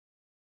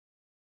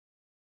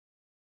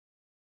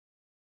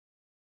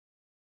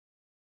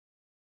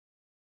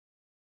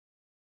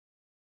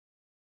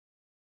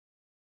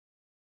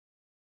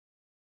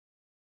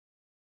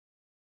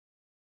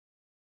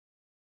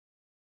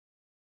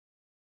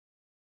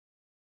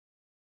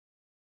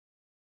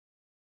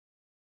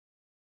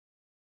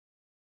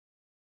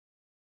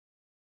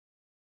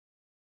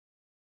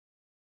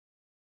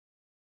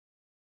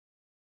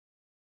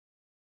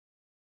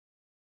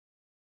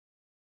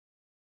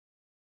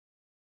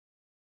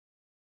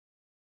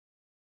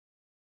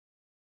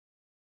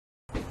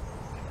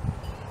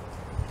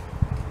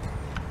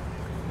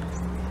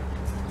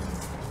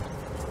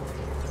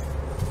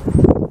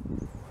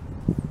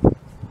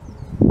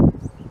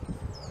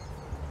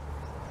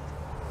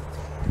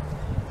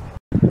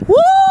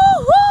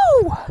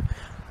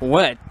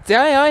What a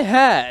day I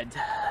had!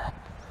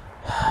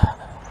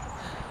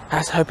 I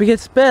was hoping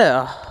it's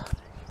better.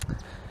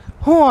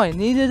 All I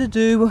needed to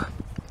do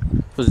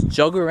was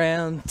jog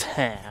around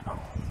town.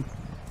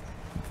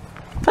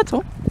 That's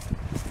all.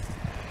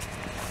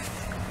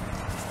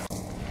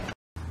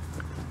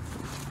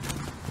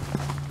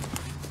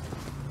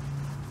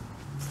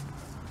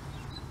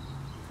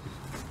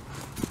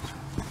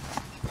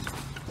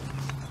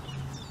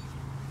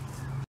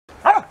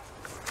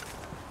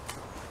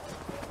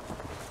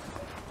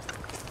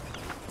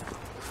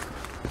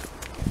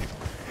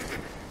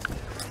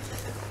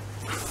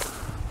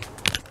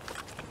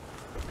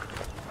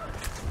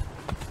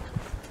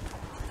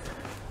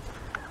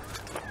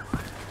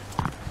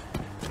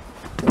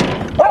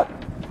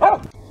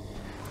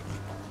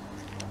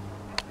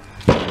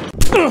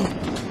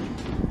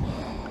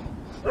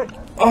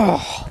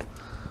 Oh,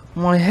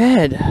 my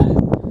head.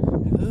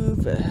 Who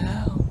the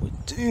hell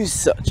would do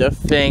such a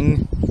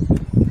thing?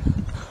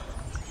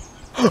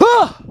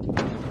 Ah!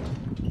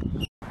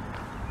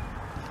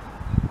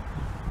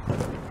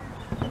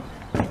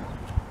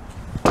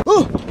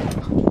 Oh!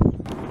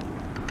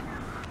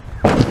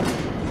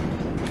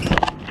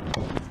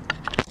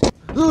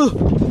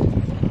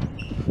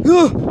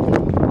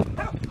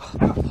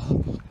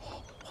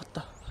 What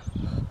the?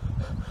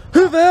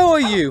 Who the hell are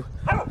you?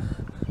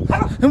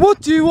 And what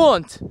do you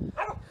want?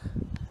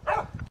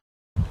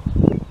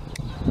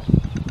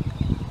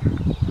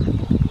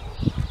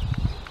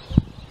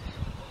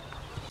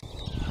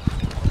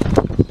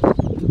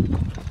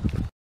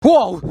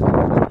 Whoa!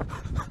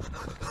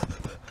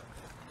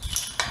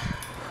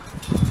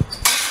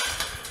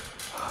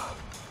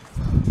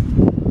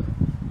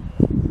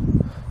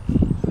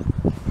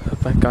 Hope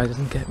that guy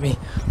doesn't get me.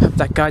 Hope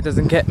that guy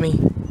doesn't get me.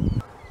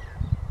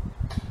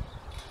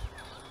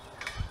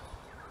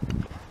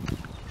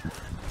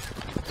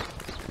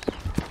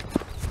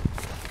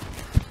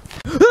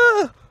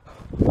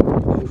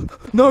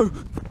 No!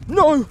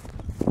 No!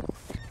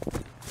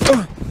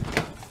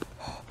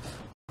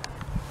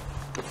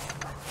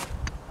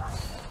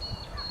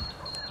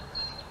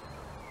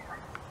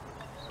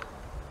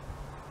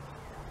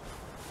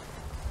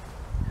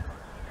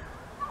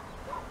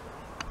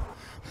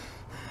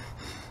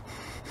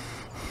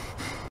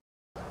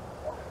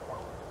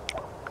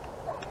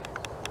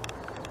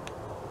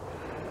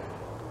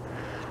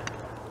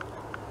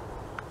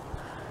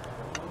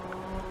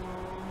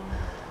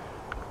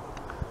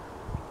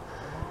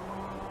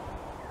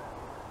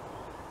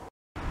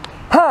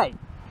 Hey!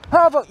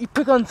 How about you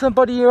pick on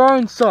somebody your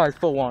own size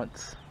for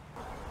once?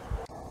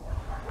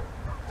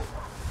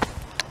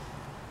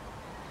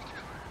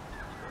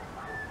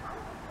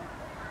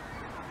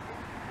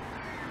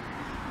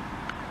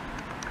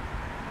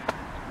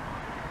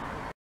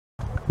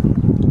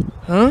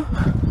 Huh?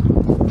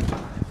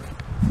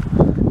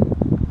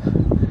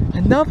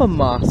 Another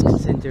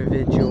masked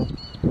individual.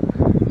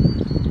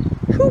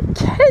 Who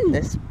can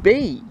this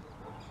be?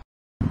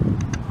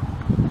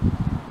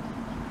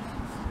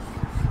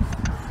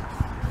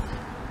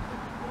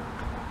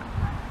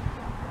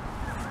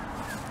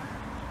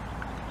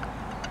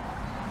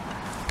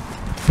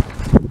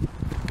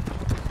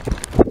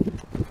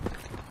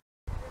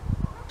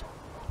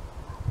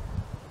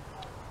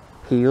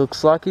 He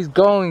looks like he's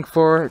going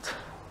for it.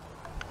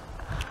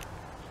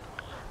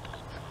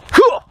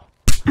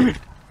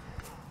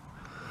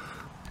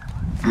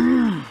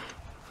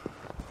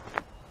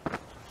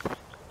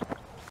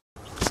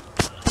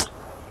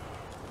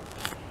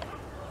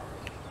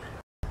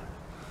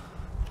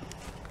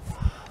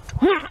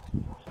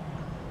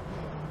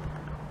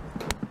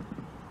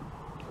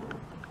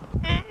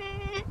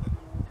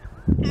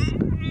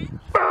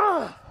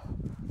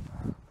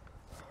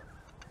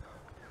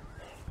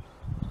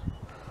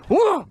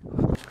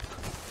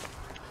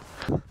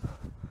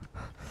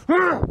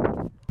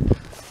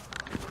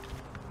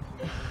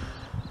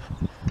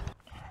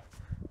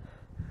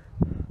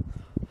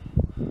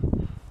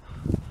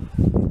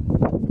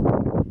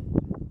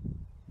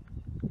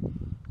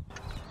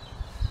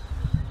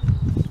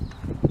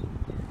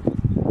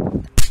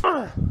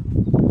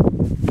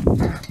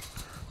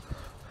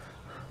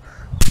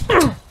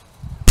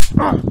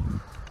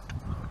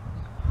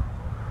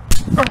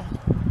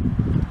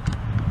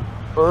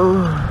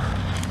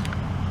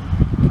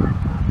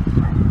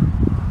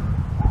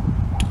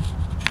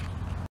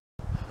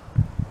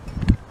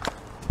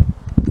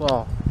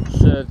 Well,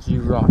 serves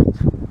you right.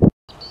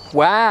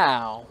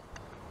 Wow!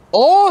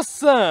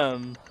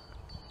 Awesome!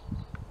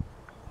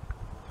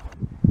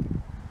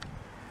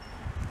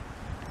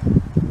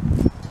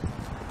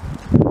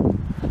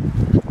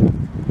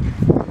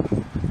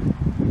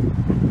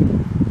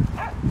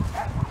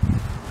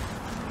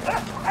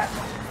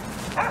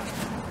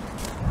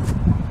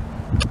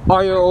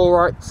 Are you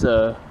alright,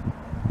 sir?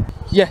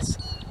 Yes,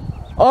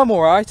 I'm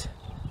alright.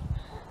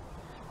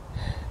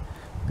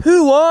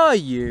 Who are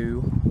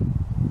you?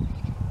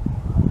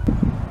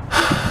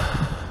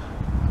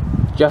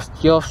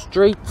 Just your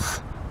streets,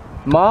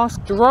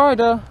 masked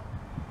rider.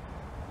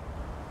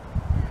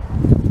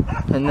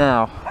 And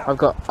now, I've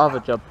got other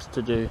jobs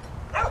to do.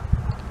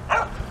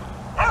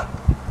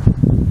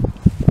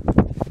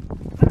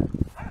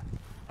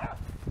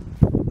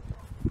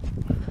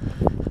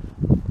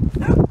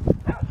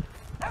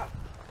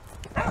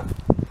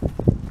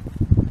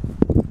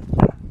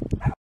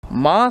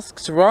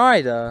 Masked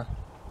Rider.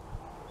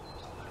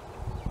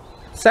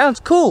 Sounds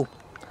cool.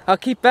 I'll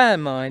keep that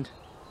in mind.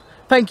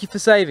 Thank you for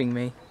saving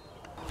me.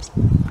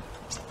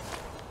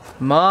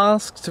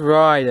 Masked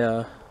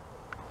Rider.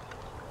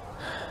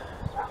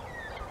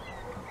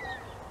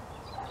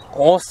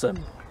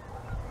 Awesome.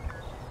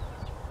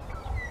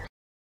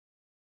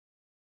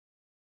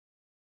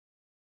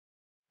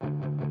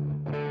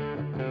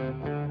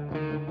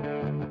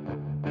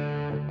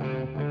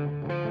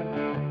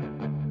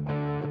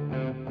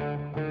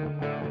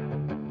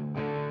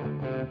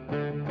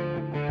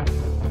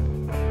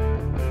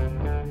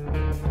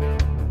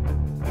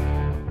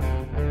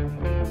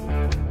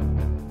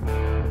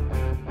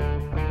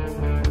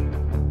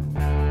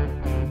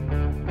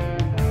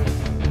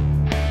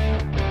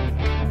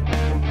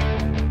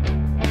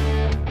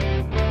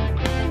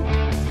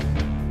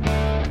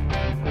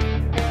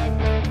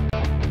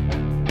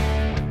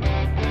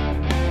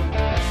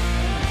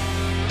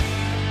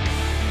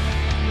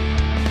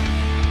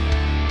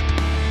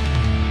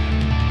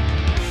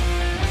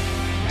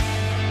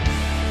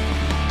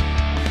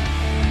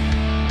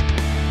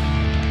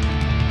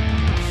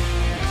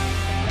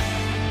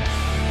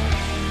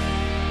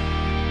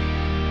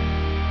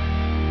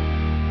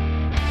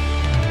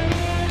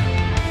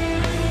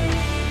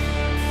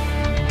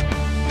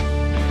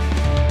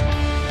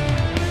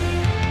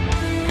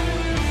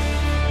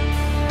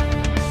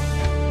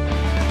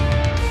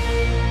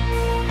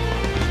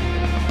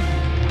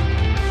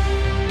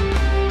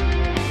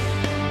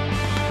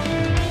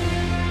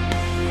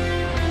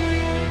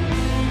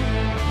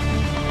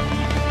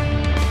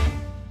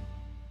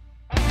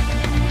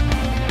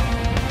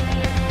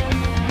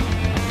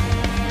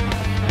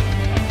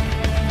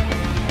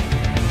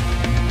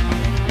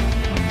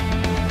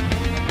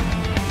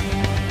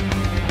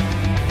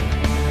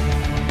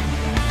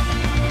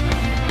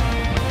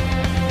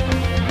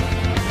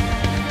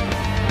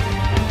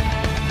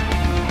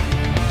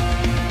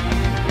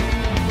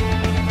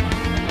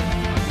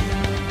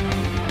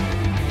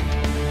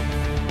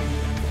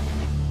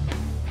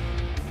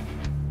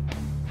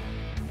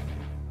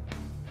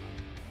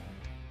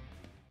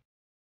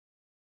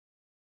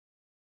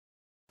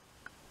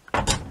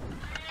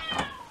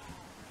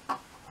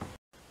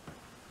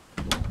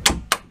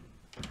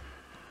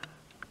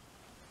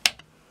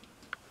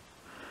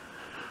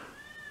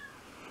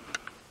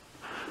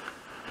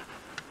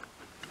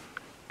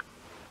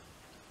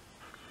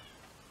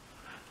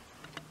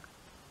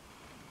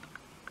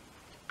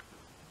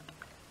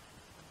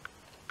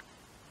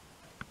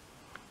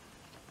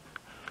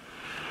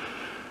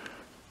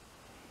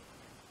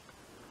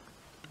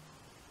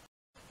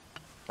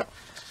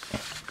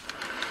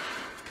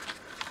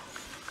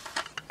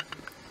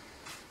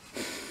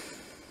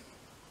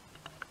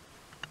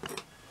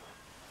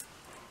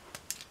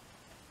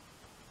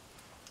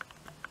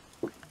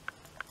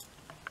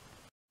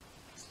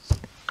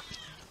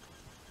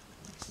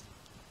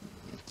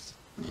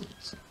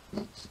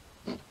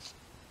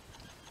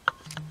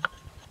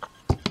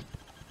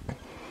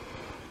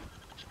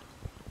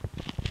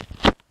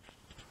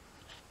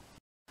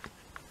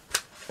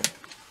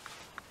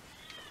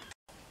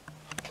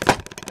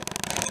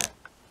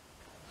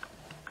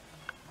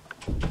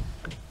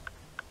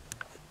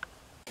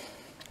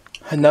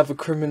 Another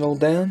criminal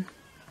down.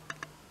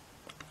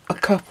 A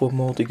couple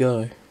more to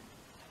go.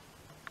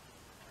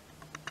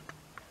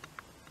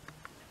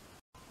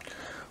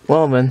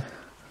 Well then,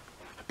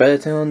 better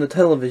turn on the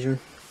television.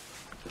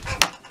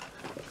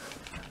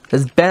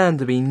 There's bound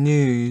to be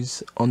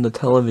news on the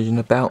television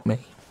about me.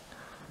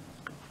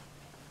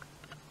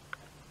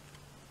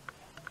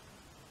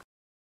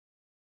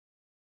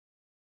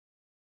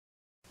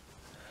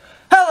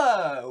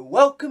 Hello!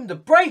 Welcome to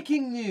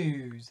Breaking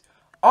News!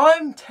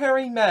 I'm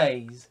Terry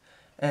Mays,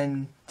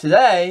 and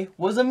today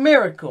was a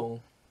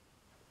miracle.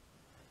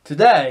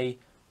 Today,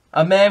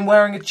 a man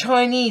wearing a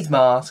Chinese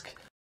mask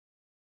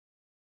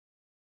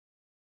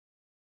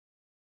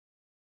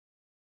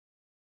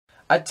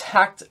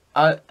attacked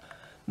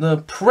the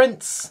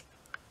Prince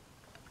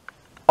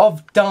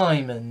of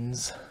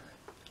Diamonds.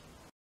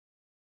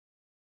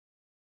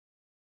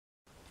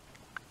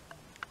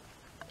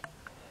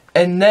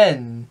 And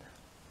then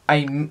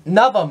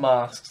another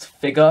masked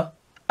figure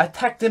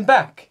attacked him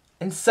back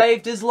and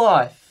saved his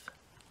life.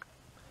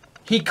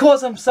 He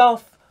calls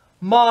himself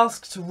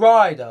Masked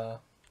Rider.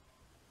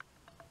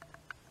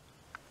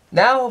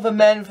 Now the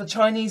man with the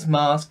Chinese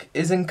mask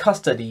is in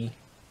custody.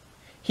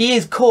 He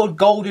is called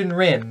Golden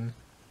Rim.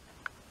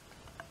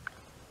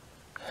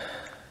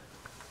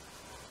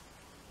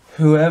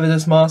 Whoever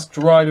this Masked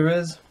Rider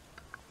is,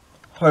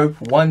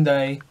 hope one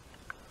day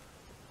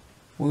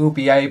we'll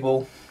be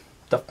able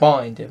to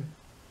find him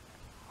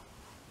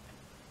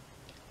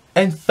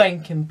and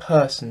thank him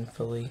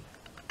personally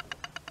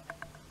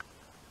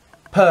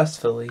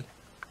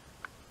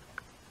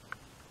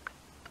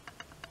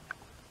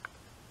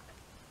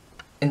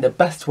in the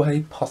best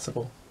way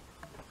possible.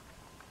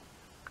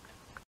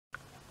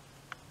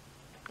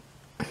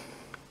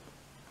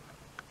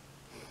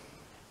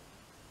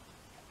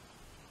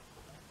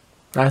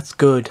 That's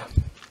good.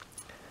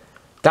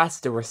 That's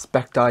the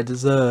respect I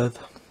deserve.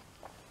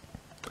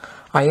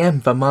 I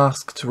am the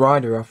masked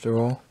rider after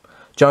all.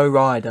 Joe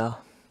Ryder.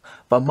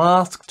 The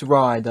masked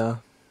rider.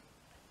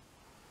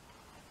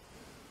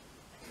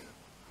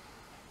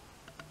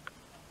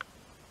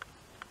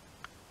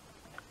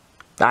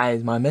 That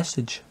is my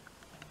message.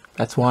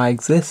 That's why I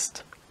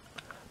exist.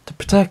 To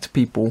protect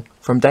people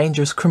from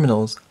dangerous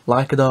criminals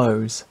like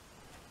those.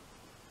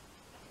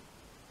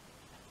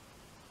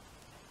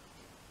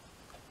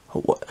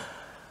 What?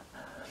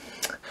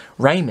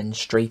 Raymond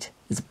Street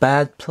is a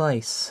bad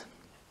place.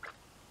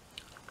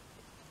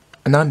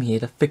 And I'm here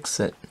to fix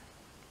it.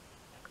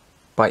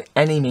 By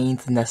any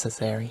means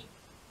necessary.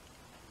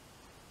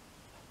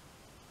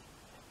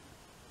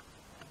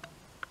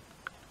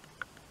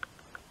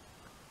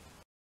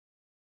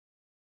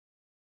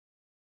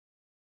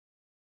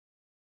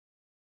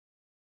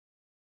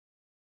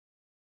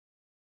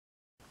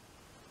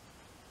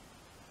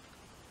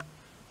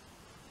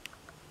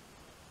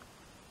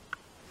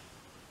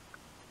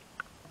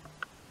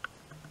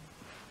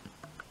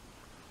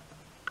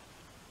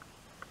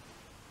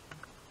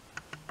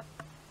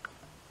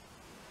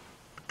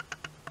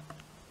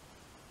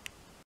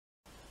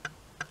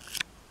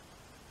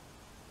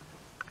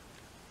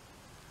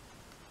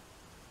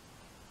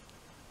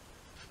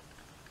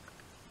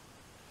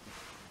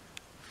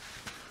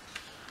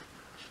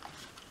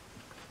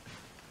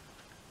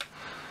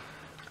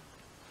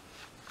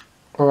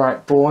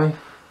 Alright, boy.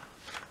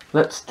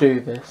 Let's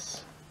do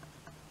this.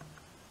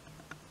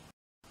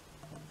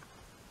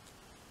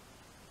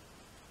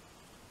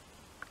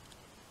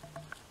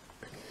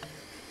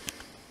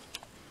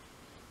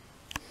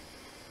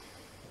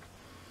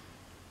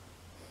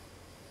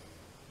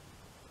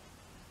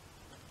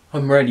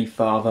 I'm ready,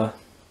 Father.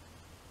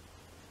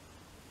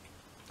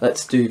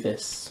 Let's do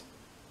this.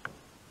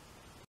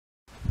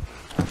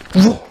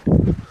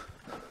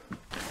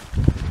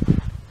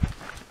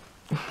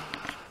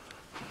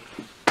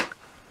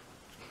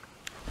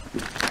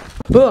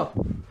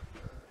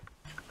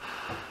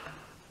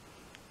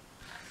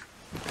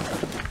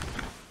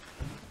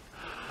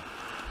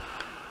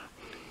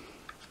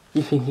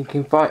 You think you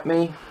can fight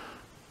me?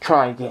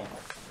 Try again.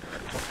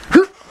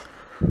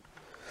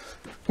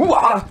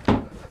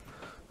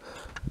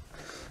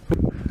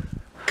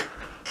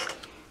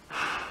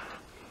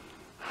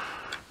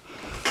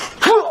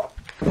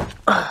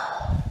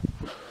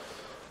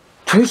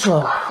 Too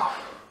slow.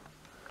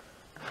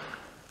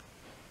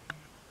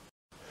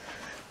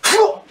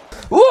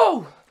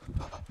 Whoa!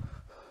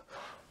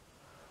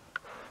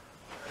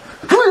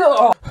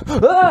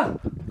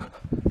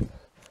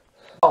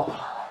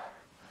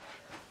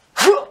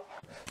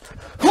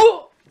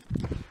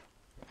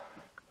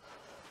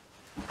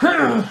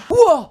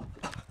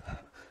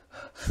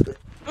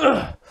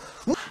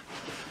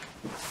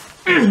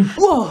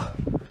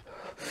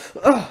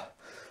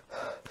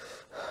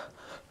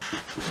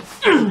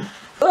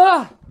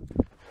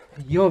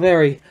 You're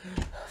very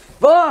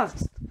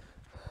fast.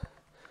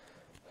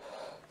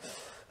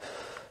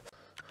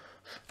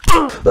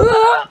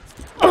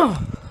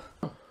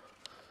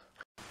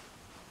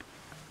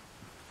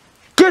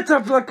 Get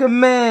up like a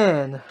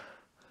man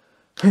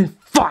and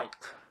fight.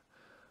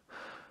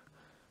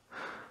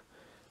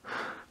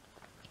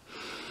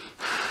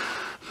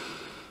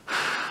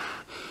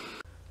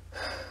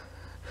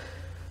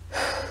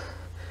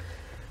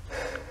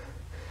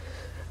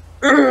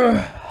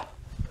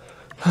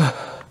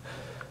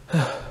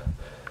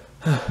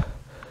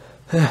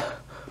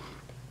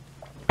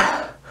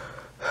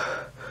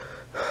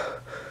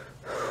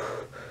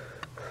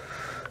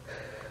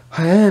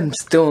 I am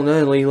still an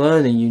early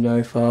learner, you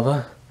know,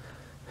 Father.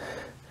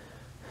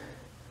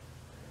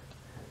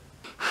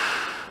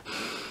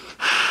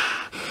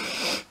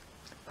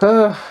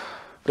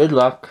 Good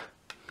luck.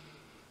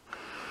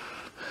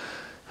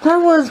 That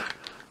was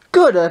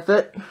good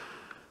effort.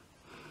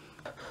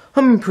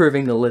 I'm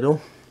improving a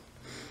little.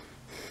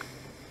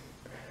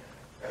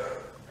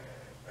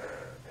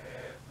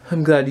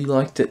 I'm glad you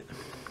liked it.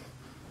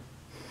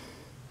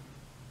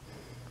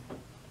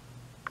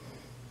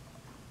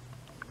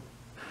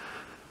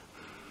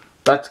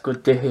 That's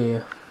good to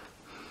hear.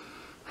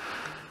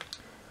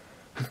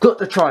 You've got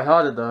to try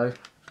harder though.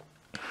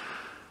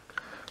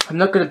 I'm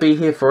not going to be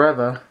here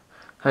forever.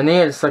 I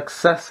need a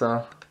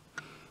successor.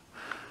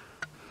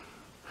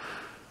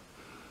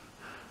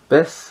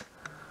 This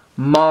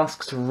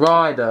masked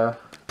rider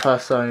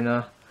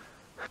persona.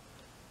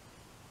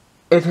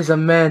 It is a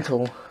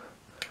mantle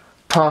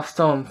passed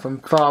on from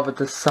father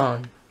to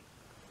son.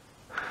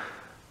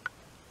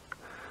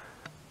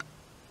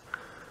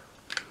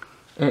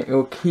 And it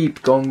will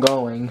keep on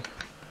going.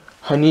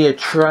 I need to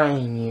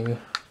train you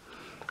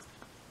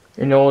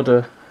in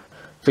order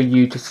for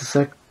you to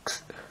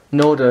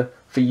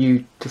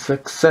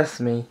success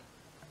me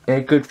in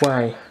a good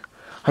way.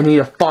 I need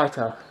a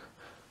fighter,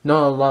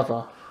 not a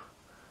lover.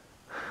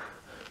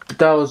 But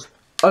that was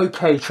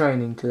okay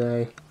training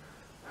today.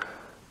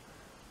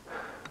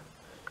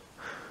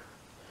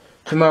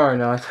 Tomorrow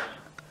night,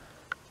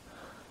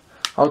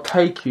 I'll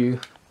take you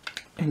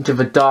into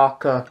the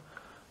darker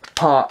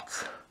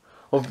parts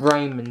of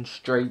Raymond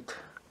Street.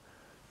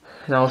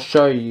 And I'll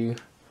show you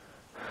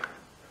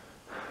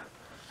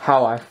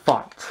how I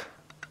fight.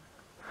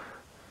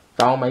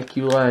 That'll make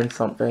you learn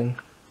something.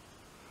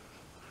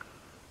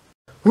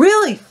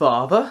 Really,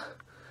 Father?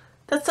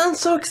 That sounds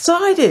so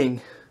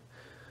exciting!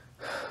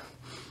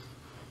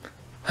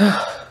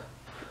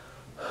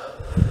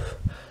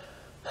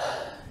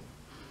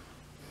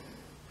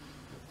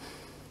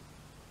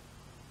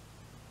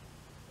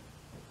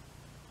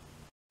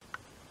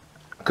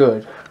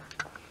 Good.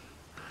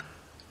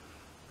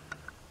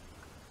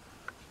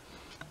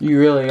 You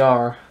really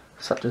are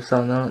such a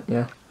son, aren't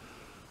you?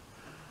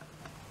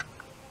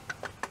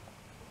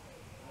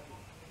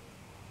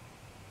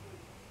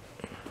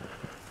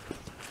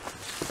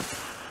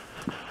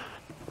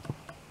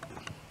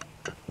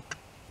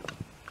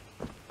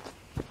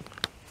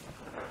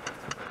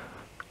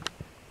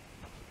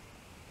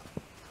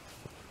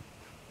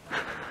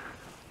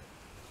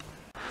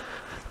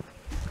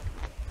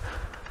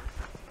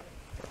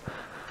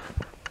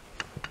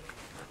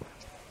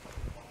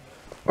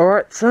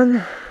 Alright,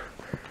 son,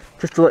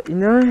 just to let you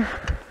know,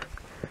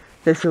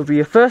 this will be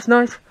your first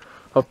night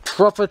of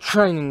proper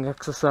training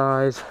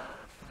exercise.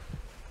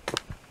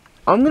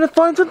 I'm gonna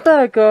find some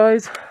bad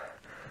guys,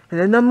 and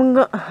then I'm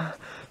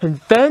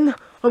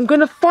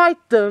gonna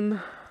fight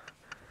them.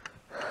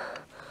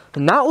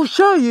 And that will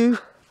show you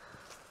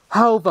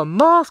how the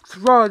Masked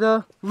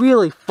Rider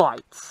really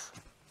fights.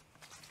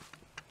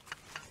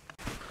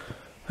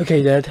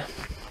 Okay, Dad.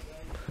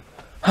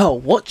 I'll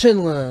watch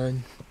and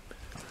learn.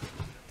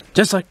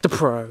 Just like the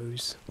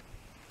pros.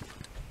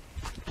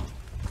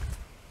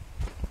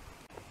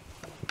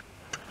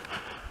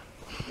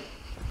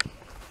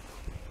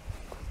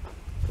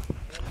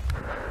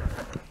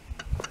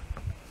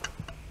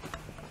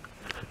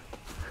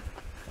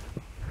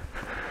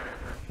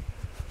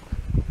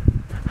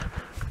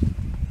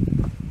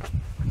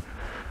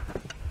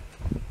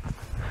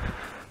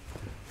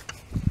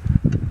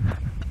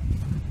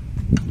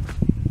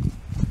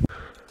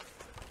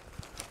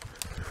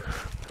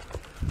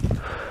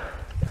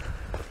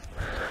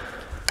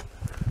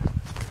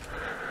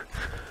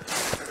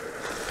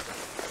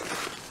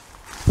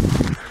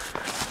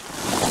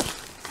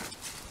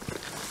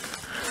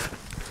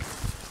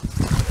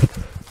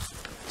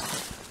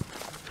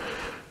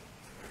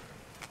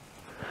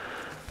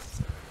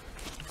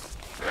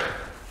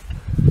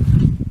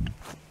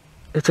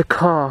 It's a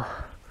car.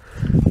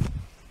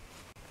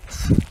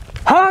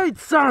 Hide,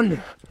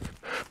 son!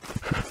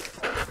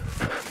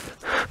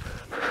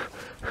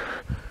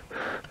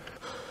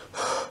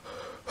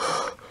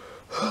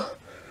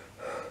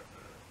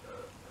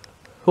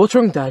 What's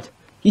wrong, Dad?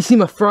 You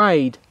seem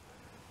afraid.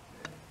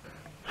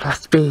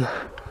 Must be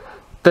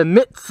the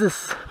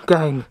Mitsus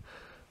gang.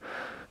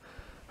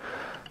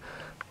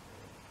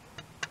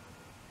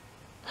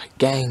 A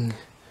gang.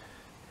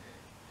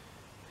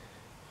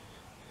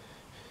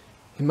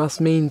 It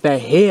must mean they're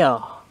here.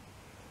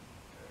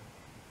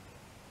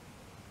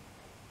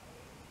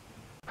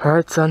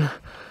 Alright, son.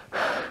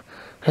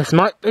 This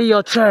might be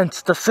your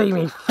chance to see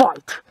me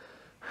fight.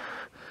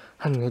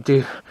 I'm gonna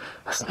do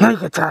a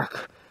snake attack.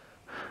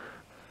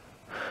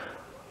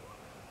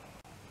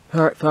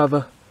 Alright,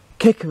 Father.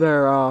 Kick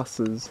their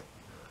asses.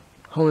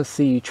 I wanna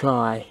see you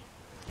try.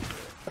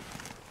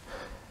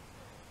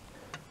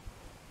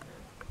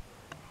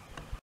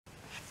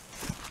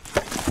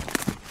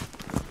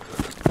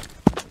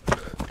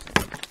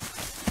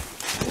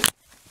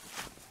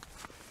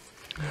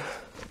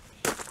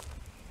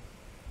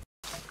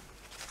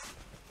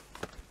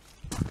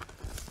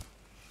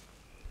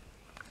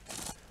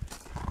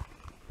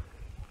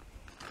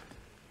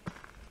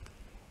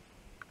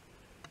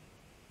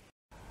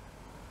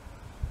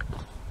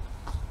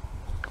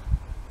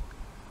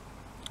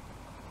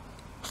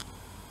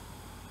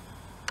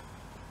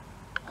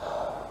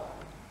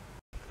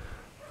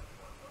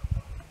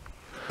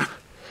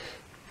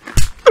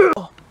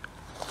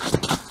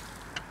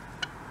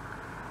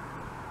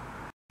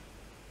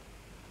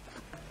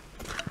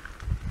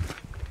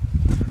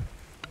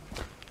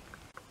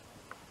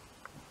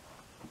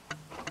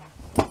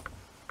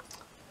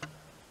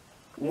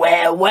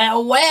 Well,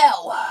 well,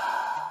 well.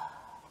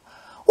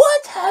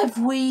 What have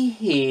we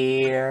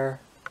here?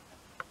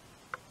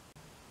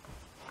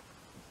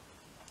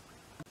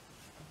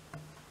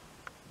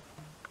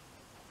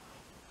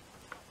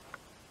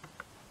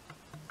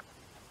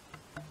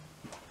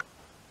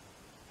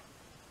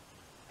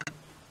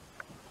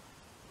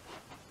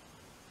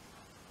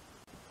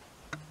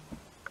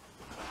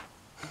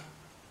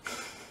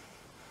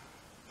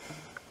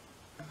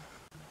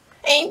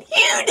 And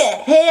who the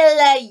hell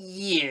are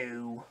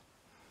you?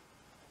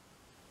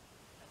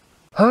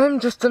 I'm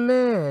just a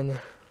man,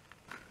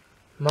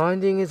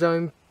 minding his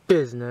own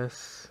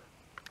business.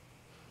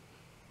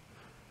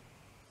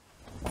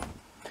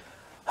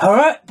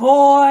 Alright,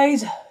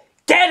 boys,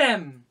 get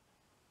him!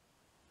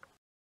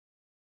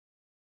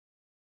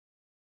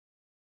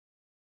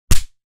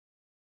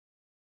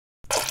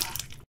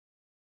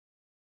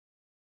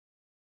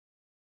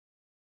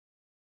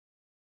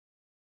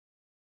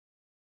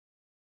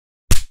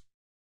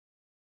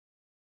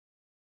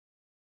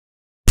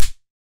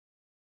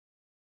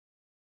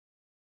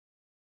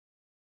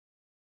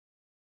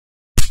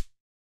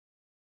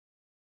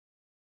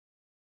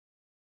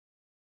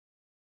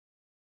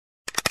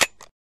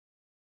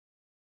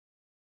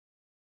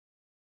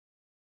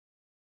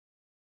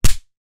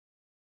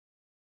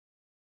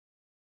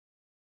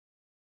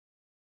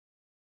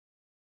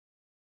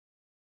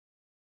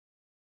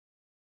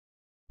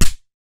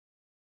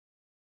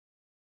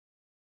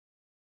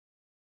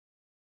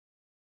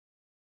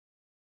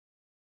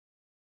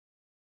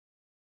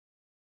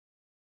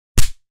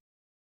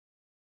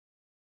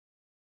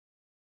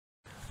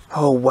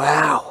 Oh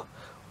wow,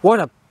 what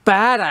a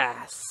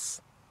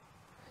badass!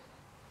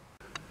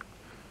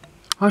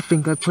 I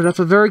think I put up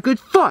a very good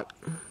fight.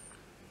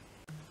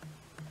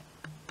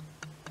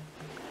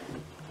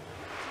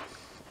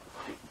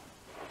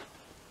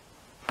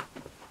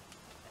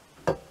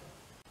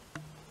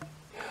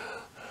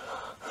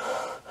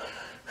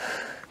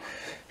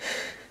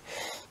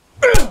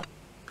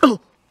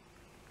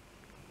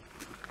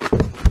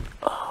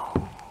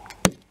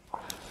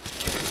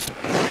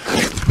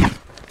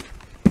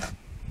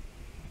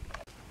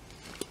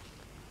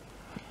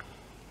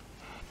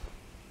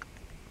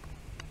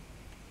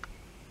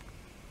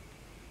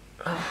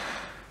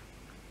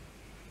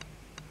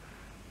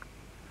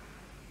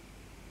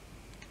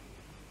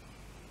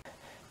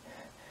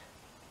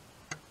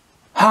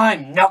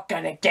 I'm not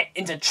gonna get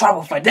into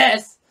trouble for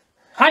this!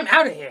 I'm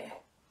out of here!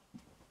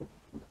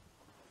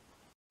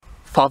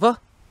 Father?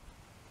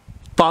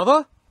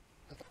 Father?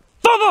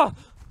 Father!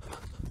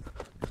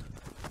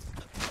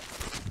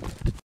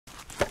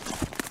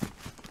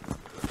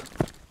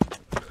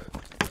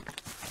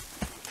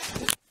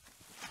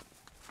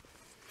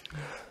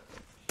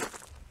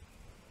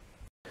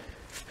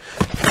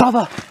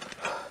 Father!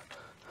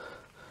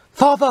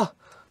 Father!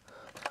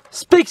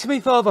 Speak to me,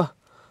 Father!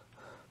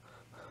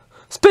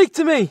 Speak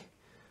to me!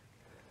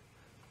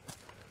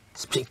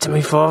 Speak to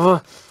me,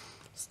 Father!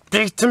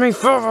 Speak to me,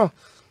 Father!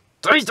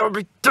 Please don't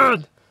be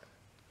dead!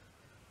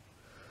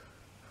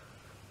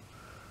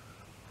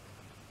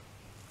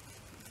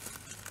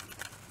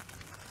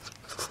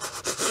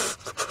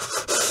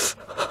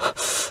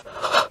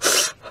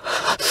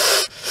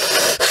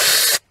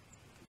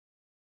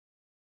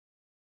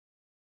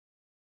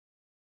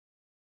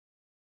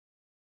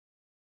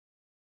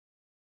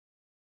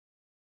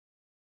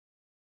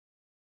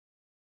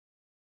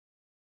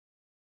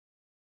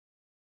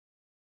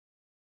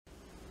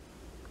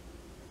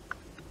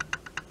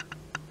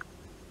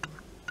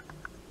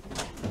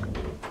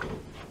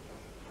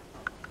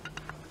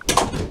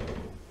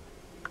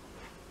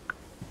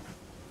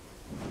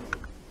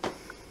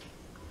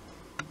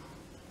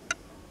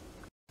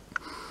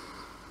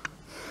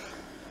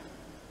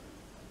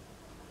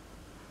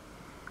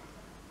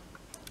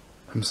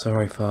 I'm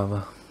sorry,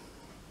 Father.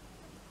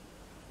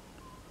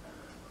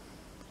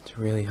 It's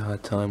a really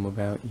hard time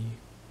without you.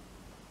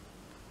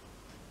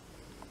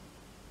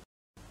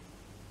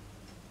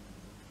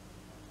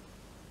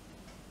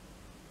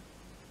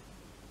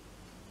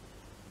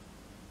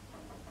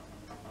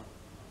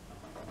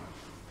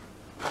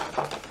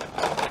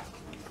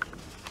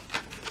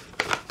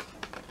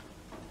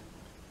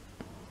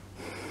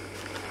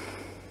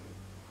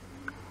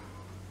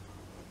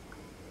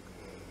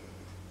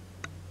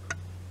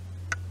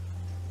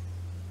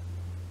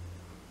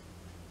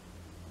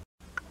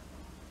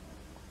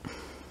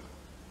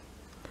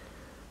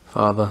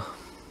 Father,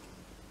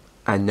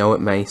 I know it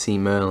may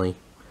seem early,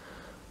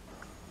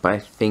 but I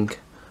think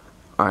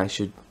I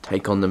should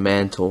take on the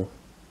mantle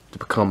to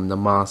become the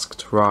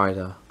Masked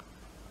Rider.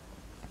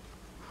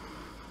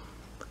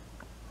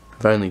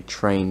 I've only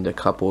trained a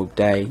couple of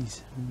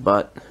days,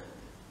 but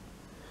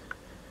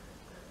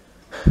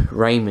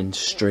Raymond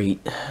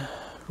Street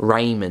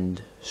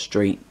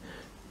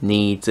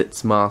needs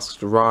its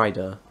Masked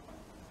Rider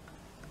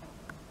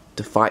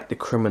to fight the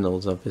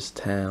criminals of his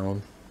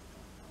town.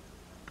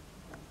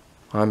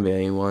 I'm the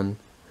only one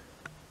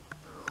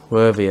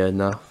worthy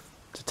enough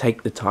to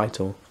take the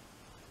title.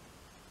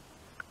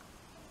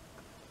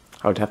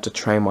 I would have to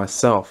train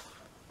myself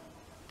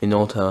in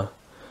order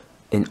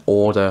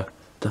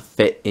to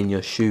fit in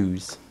your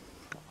shoes.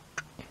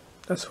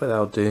 That's what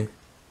I'll do.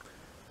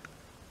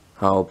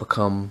 I'll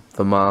become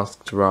the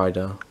Masked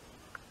Rider.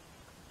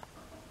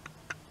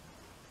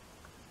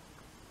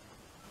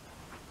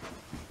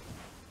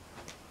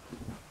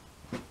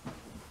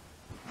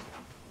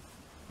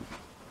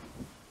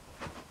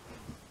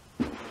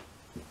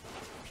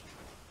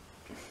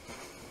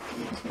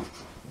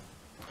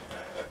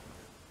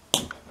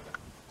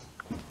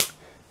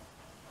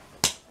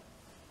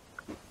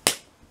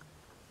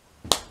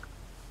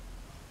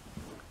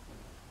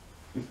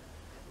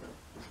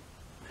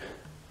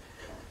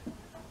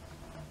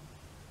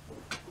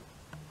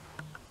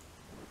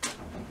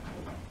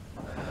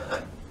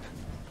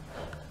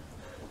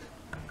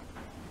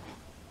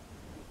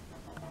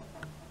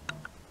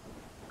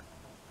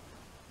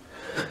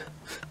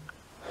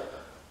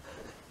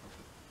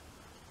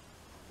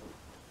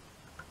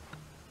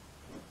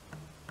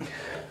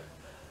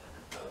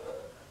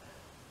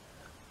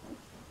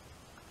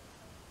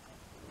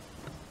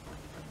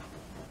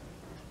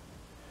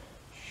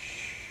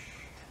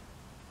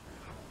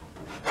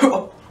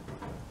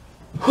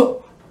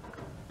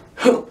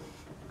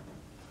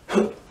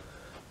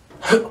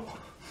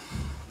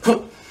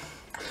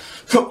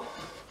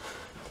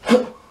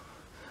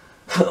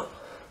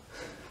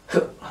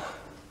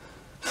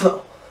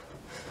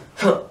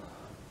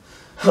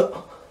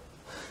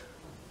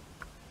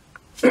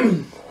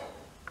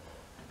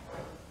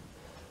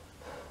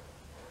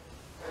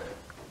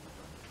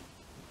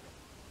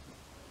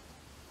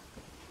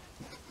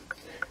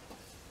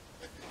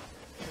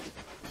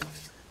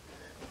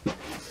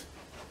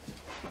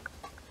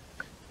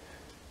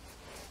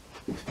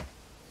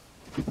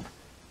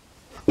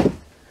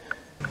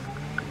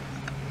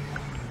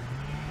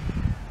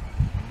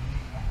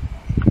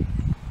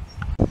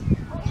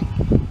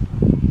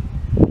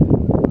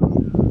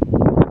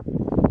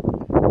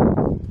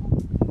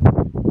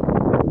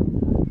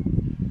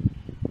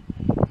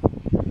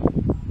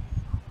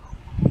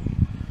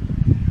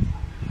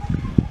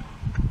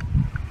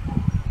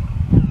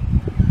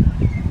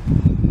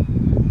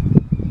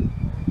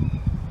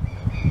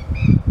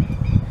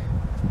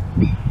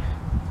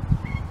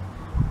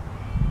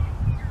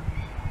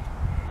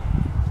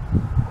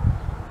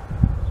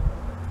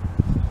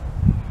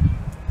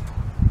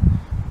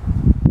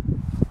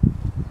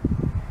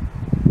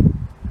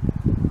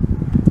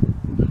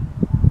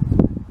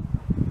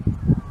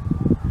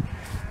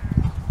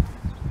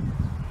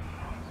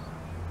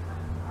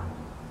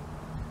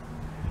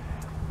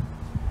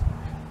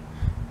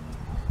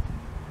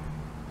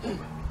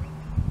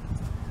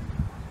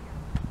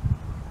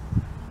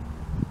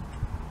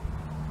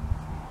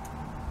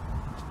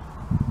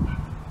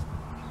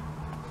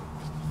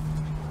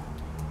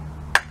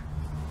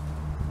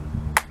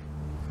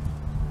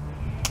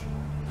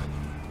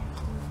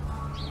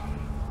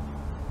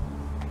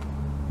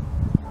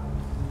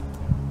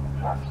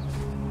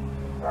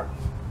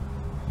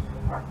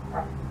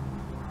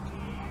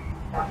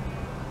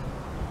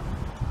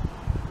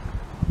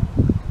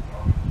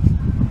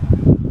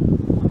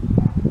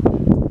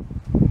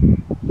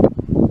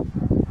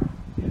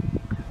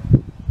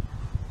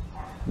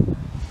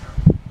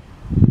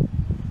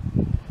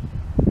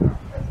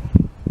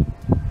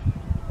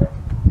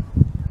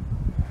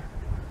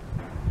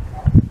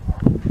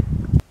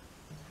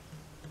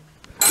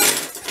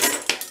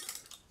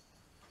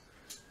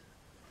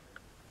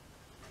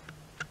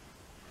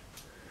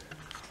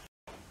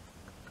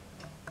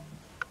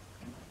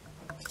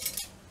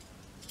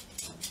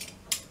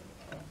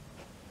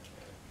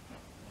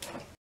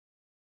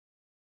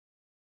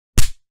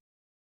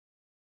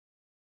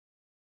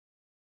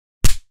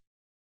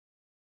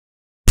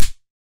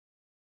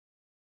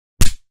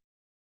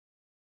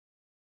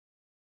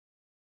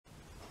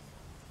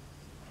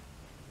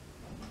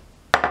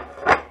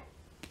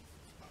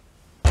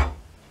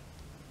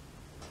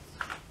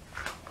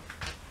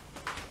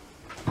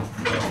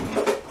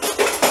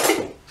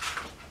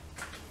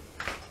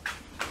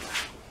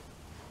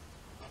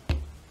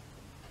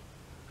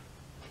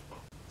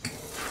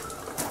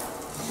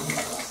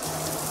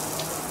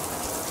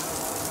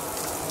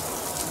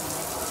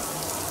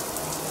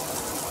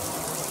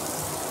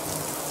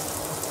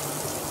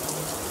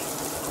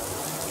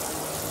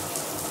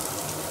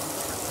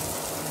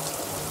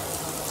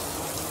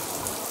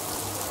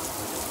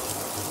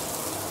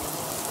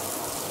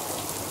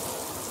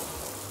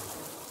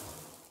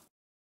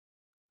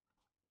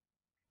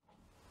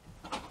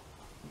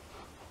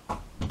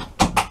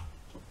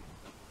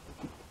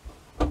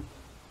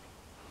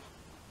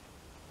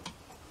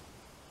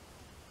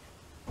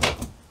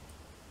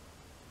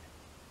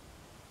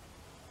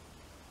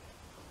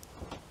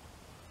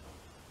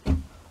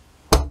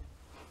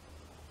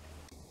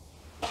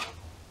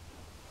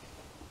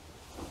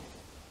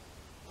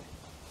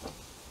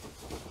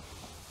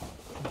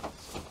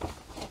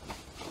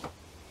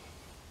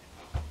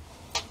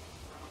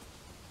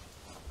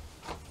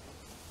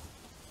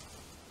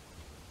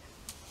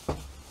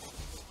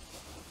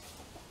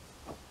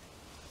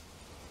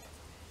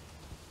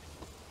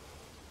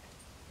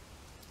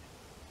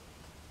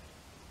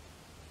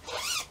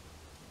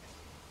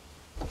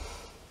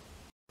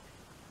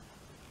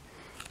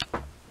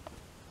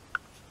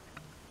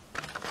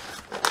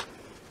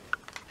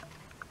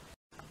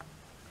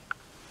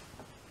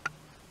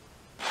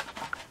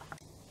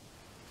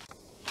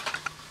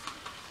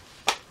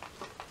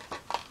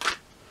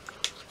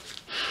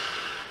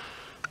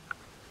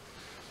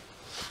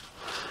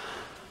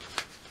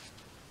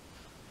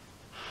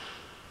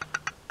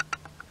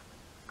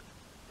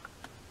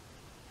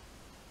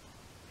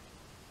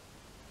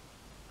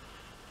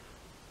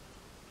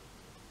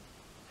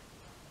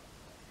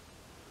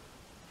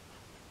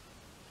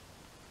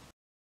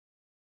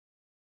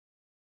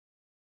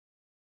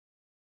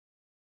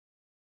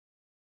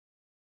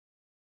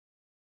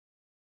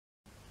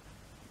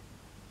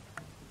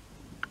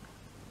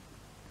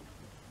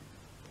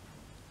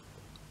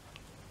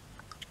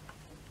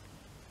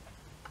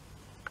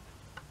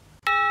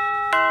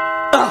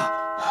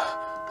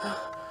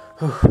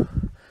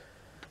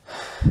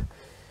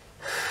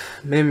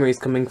 Memories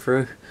coming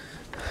through.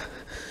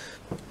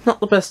 Not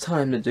the best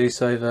time to do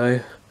so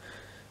though.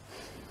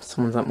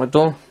 Someone's at my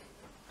door.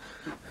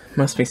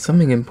 Must be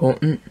something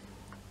important.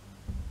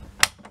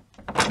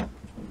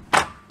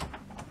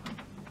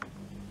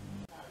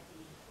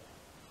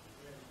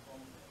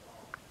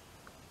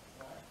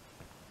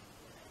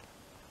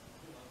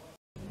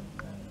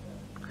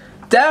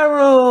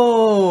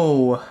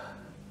 Daryl!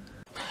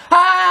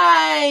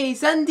 Hi!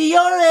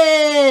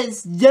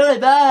 Sandioris!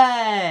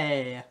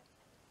 Bye!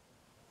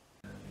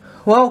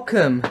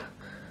 Welcome.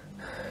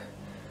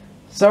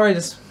 Sorry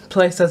this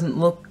place doesn't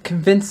look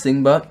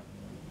convincing, but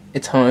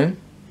it's home.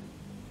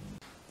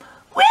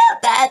 Well,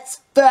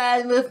 that's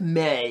fine with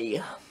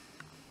me.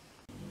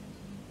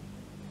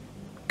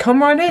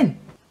 Come right in.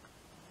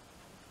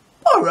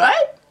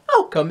 Alright,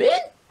 I'll come in.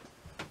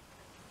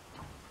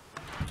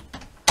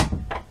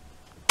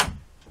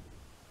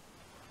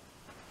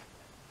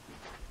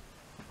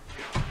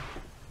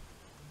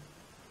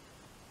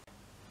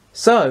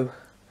 So,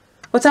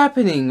 what's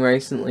happening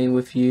recently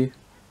with you?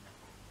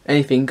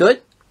 Anything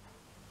good?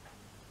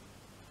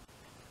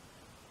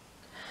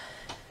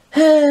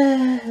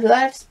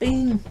 Life's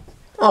been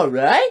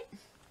alright.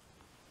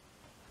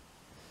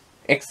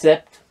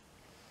 Except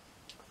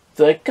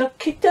that I got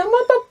kicked out of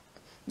my bum.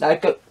 I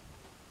got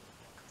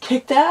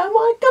kicked out of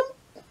my gum.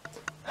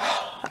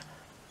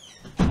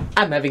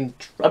 I'm having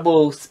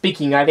trouble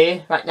speaking out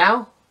here right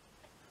now.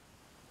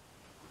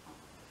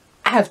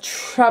 I have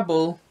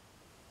trouble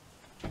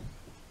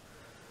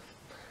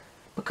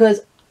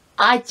because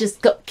I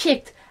just got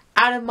kicked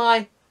out of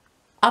my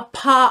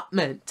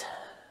apartment.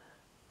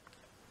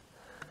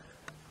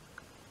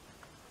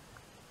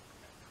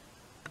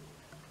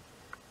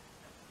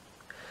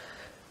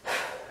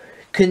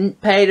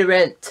 Couldn't pay the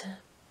rent.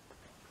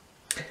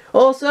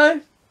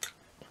 Also,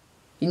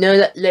 you know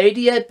that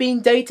lady I've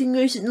been dating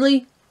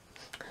recently?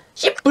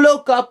 She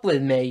broke up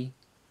with me.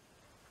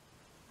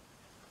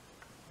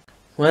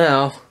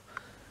 Well,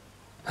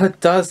 that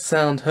does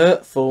sound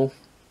hurtful.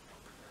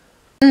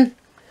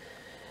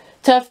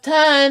 Tough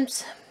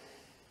times.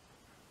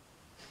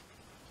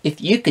 If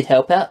you could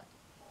help out,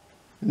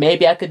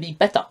 maybe I could be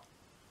better.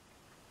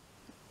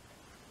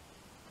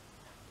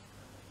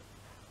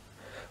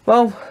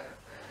 Well,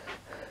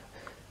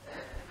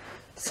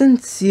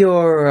 since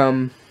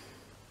you're,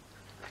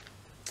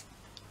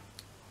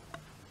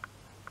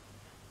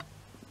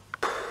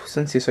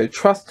 since you're so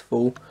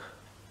trustful,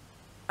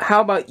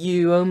 how about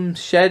you,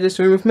 share this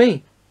room with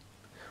me?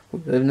 We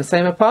live in the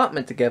same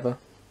apartment together.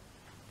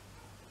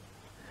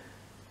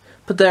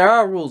 But there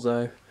are rules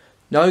though.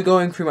 No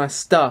going through my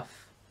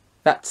stuff.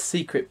 That's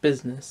secret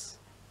business.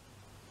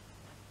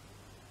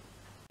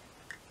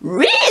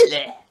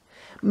 Really?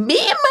 Me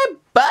and my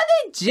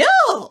buddy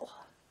Joe?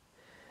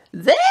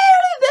 Very,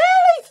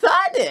 very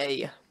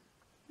funny.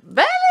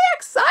 Very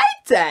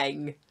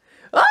exciting.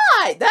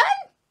 Alright then.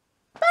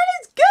 That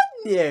is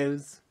good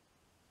news.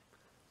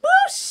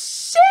 We'll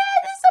share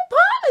this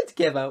apartment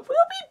together.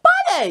 We'll be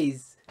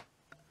buddies.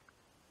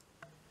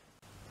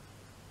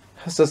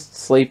 I was just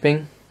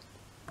sleeping.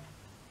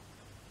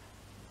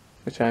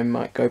 Which I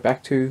might go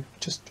back to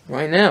just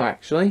right now,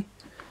 actually.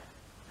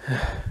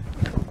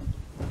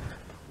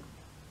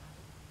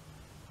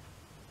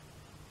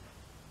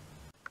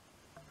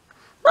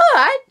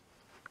 Alright.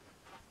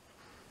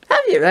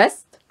 Have you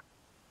rest?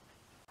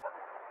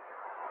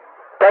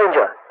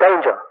 Danger!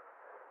 Danger!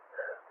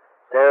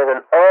 There is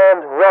an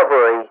armed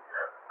robbery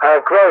at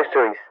a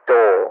grocery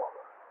store.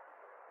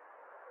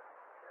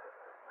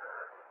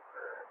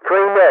 3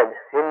 men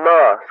in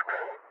masks.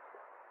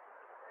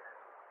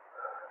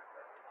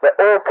 They're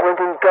all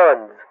pointing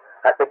guns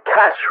at the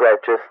cash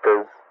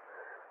registers.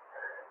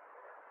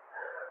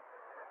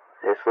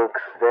 This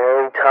looks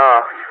very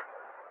tough.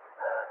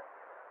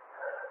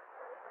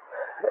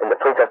 And the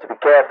police have to be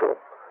careful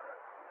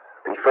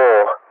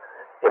before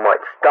it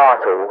might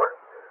startle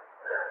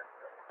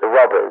the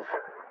robbers,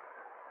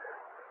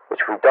 which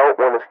we don't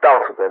want to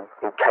startle them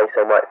in case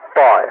they might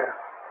fire.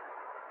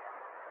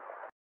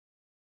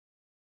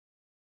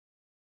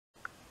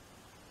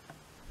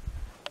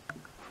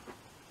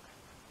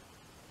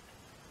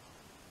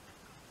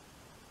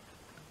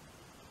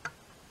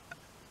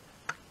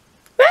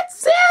 That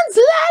sounds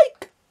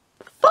like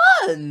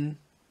fun!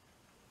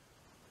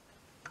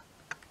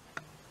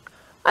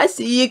 I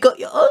see you got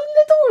your own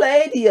little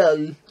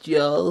radio,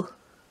 Joe.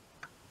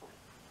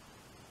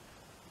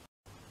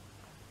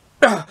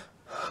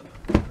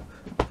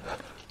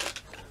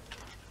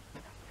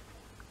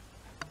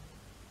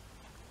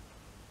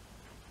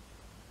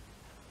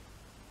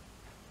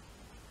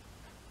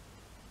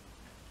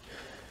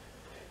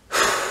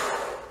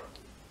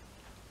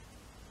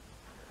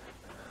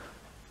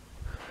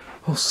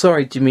 Oh,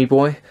 sorry, Jimmy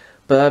boy,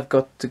 but I've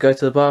got to go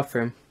to the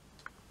bathroom.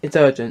 It's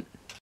urgent.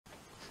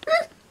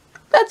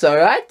 That's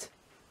alright.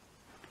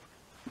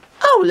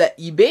 I'll let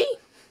you be.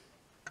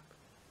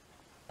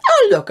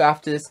 I'll look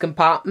after this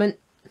compartment.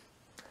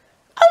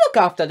 I'll look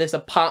after this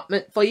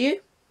apartment for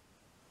you.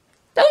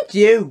 Don't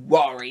you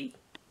worry.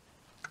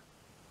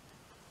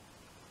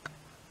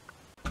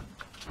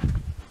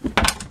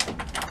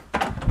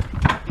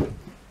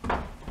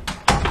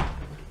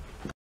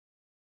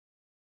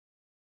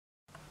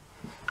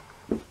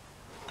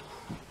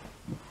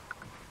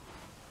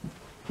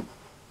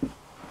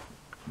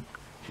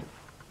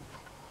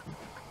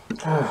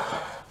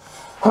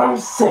 I'm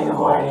sick of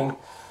waiting.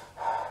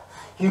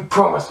 You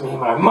promised me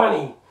my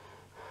money.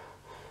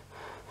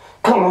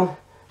 Come on,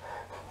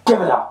 give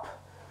it up.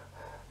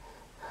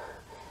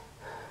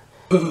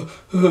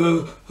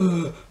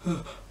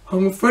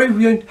 I'm afraid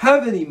we don't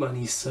have any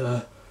money,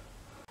 sir.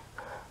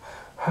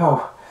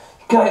 Oh,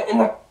 get it in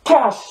the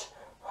cash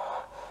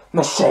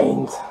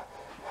machines.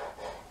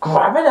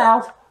 Grab it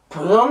out,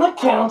 put it on the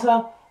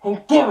counter,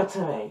 and give it to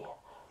me,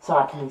 so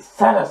I can be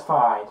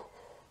satisfied.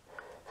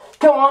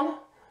 Come on.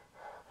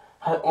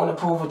 I don't want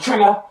to pull the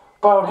trigger,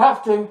 but I would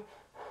have to.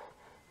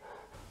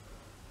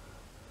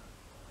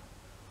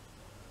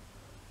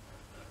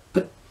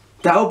 But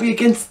that'll be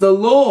against the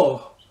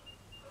law.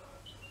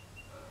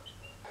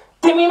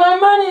 Give me my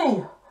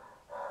money!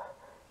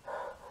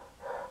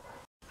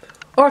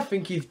 I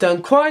think you've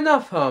done quite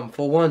enough harm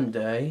for one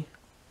day.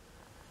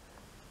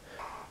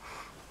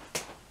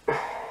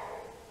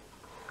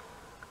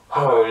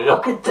 Oh,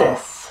 look at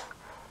this.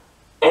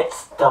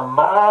 It's the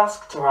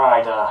Masked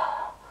Rider.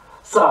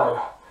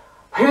 So,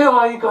 who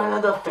are you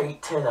going to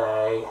defeat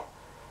today?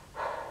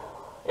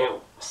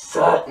 It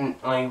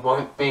certainly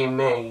won't be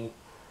me.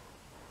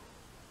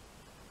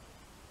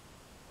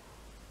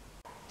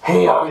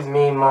 He owes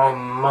me my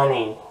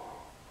money.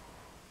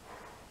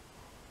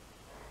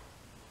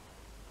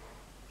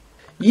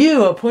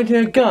 You are pointing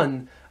a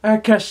gun a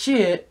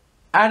cashier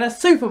at a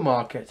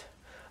supermarket.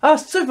 A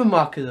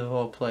supermarket of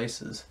all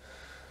places.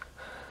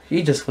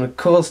 You just want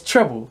to cause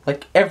trouble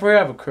like every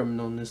other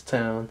criminal in this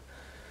town.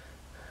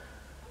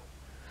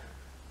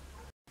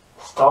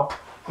 Stop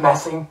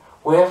messing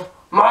with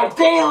my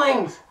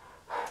dealings!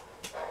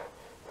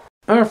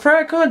 I'm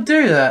afraid I can't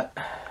do that.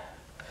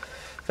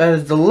 That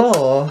is the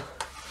law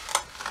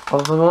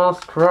of the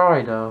Masked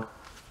Rider.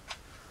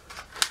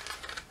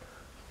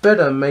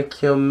 Better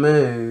make your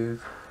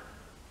move.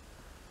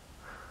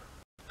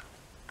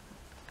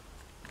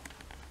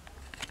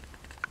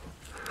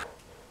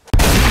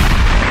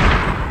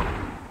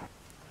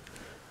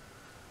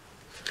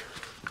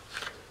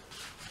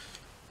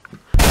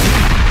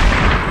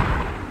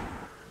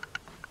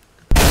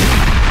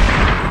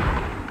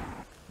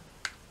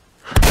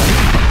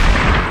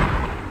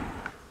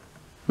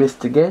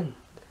 Missed again.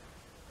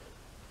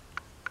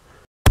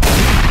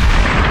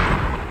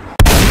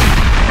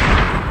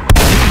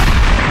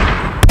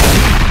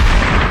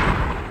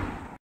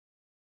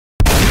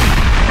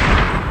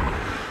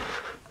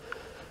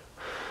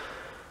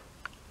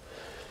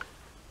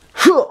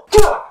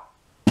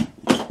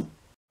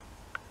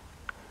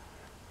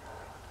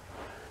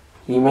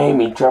 You made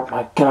me drop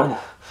my gun.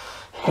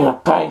 You're gonna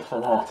pay for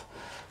that.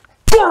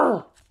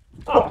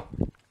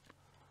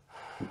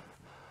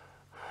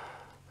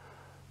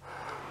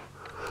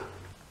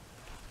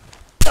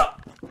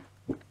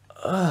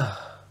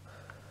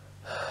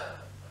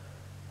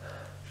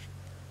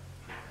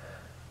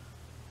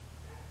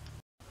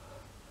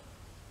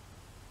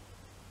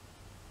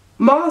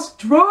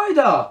 Masked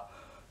Rider!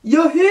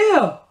 You're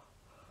here!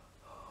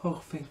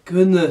 Oh, thank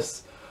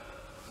goodness.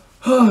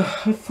 I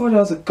thought I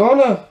was a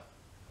goner.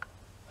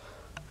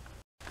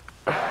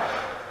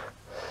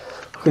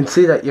 I can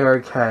see that you're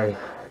okay.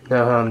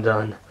 No harm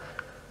done.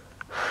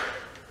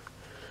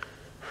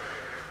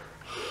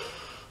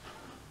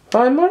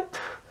 I might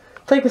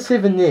take a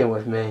souvenir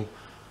with me.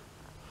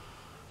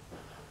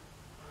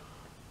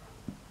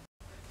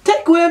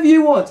 Take whatever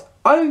you want.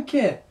 I don't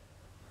care.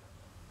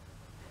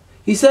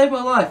 You saved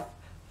my life.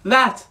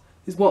 That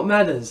is what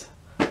matters.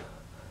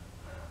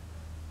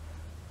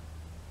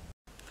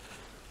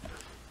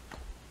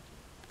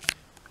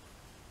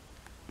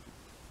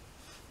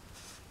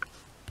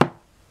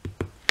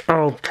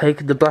 I'll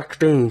take the black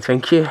bean,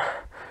 thank you.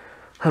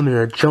 I'm in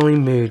a jolly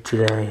mood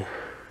today.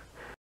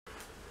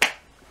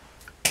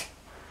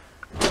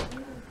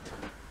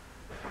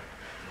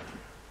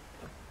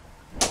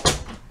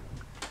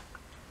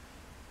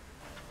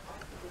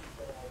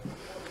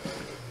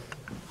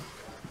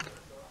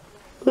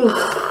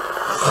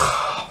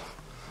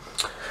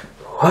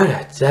 What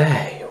a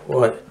day,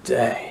 what a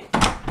day.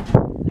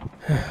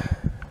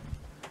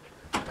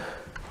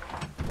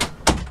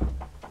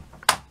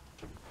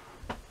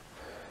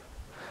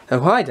 Oh,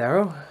 hi,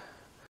 Daryl.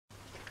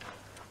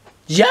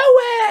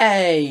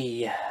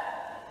 Joey!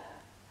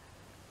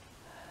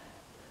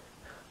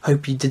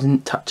 Hope you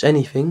didn't touch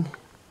anything.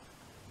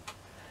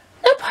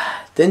 Nope,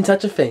 didn't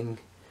touch a thing.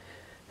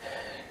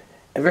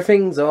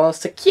 Everything's all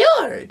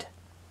secured.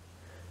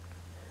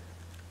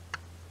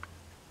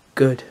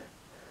 Good.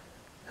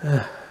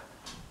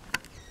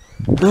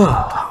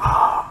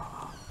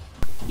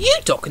 You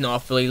took an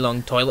awfully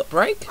long toilet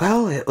break.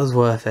 Well, it was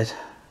worth it.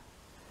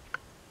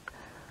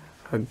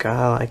 For a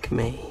guy like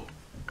me.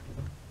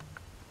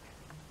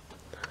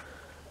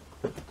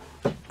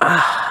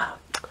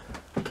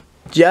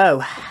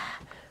 Joe,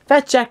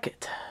 that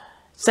jacket.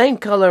 Same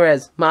color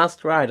as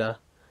Masked Rider.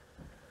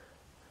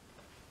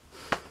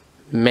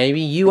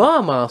 Maybe you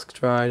are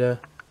Masked Rider.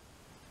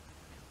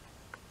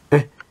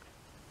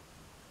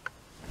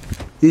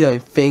 You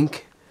don't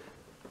think?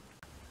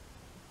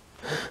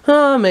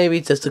 Oh, maybe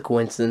it's just a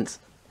coincidence.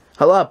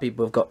 A lot of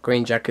people have got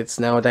green jackets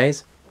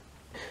nowadays.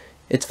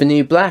 It's the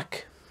new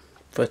black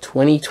for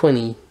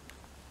 2020.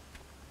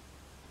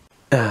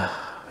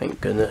 Thank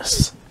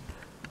goodness.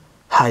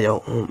 I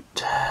don't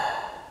want.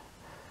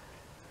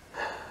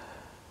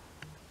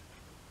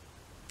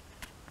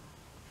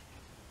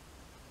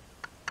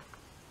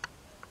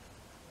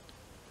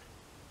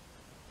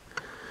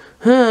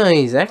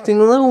 He's acting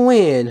a little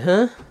weird,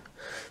 huh?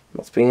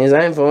 Must be in his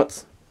own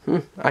thoughts.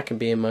 I can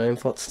be in my own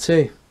thoughts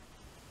too.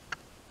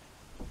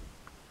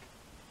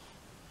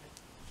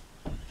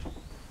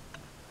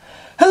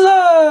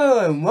 Hello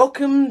and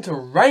welcome to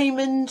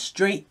Raymond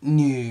Street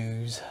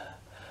News.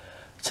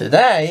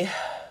 Today,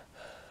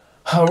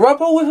 a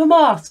robber with a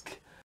mask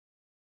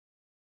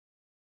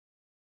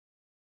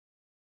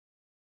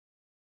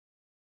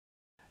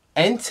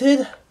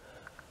entered.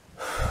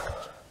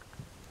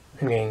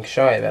 I'm getting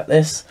shy about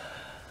this.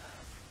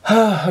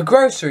 A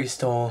grocery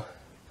store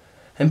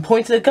and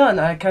pointed a gun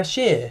at a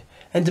cashier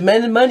and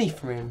demanded money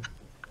from him.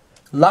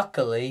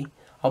 Luckily,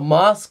 a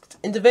masked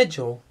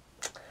individual,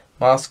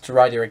 Masked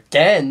Rider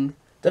again,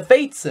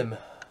 defeats him.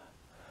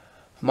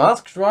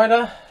 Masked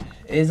Rider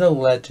is a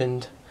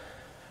legend.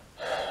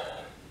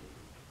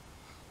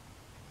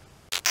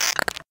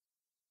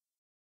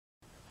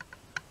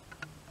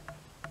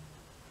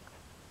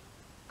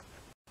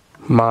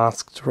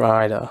 Masked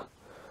Rider.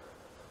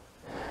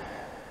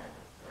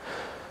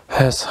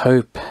 Let's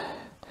hope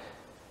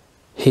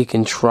he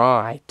can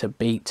try to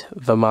beat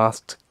the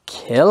masked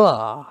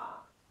killer.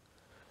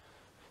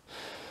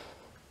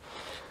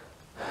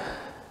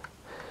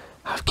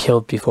 I've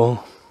killed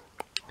before.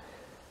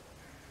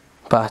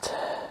 But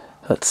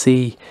let's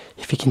see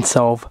if he can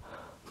solve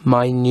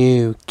my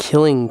new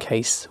killing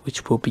case,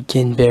 which will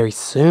begin very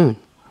soon.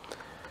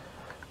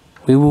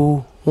 We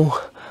will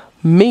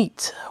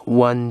meet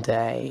one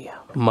day,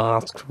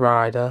 Masked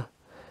Rider,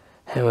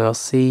 and we'll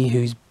see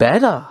who's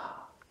better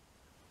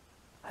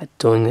at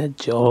doing the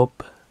job.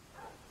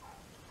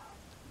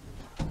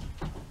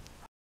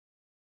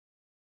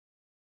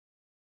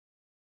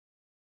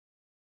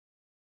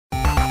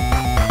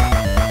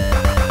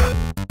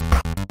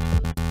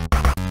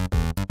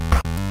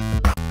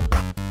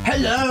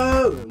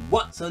 Hello, and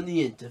what's on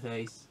the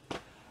interface?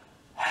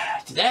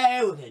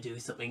 Today we're going to do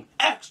something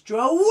extra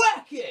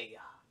wacky.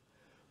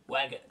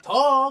 We're going to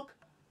talk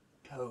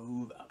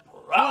to the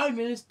Prime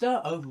Minister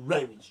of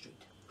Raymond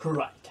Street.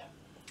 Right.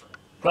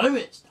 Prime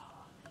Minister,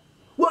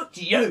 what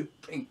do you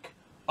think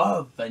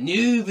of the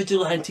new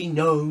vigilante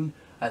known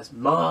as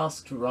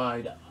Masked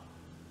Rider?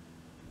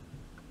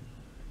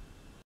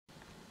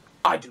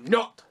 I do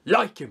not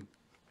like him.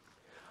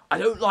 I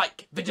don't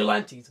like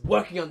vigilantes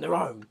working on their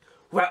own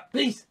without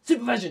police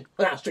supervision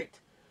on our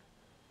street.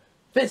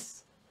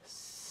 This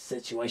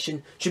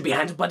situation should be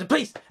handled by the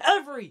police.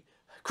 Every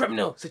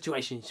criminal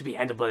situation should be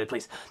handled by the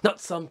police, not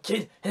some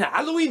kid in a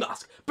Halloween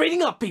mask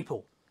beating up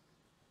people.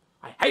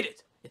 I hate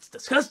it. It's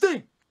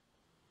disgusting.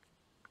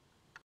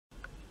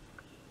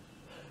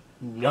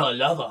 No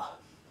lover.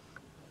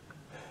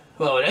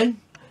 Well then,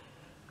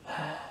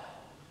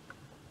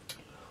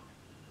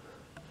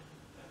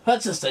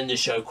 let's just end the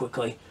show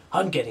quickly.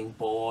 I'm getting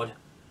bored.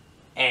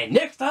 And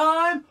next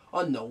time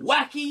on the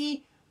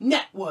Wacky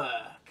Network.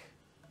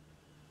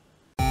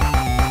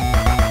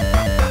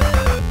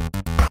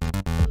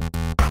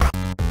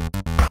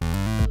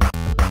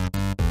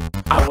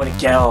 I want to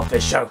get off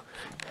this show.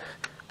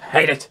 I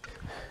hate it.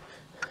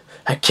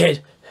 A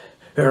kid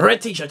with a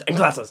red t-shirt and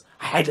glasses.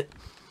 I hate it.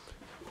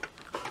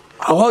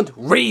 I want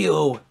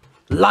real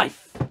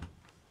life.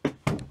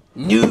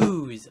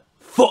 News.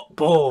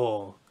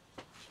 Football.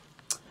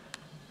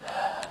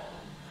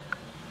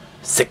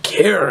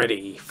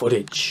 Security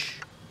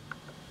footage.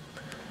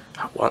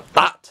 I want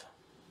that.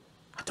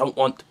 I don't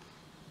want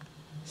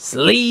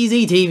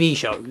sleazy TV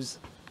shows,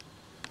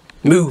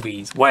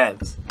 movies,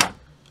 webs.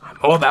 I'm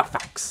all about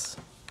facts.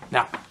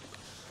 Now,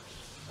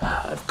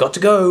 I've got to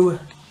go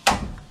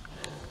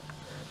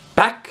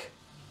back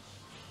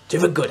to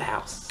the good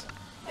house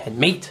and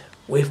meet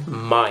with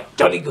my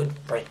jolly good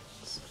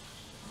friends.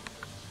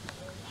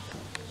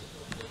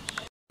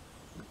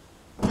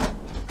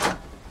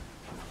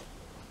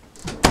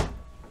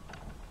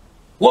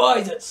 Why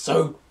is it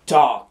so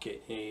dark in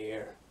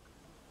here?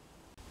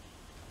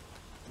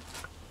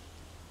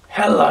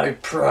 Hello,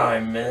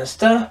 Prime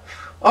Minister.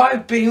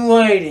 I've been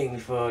waiting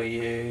for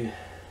you.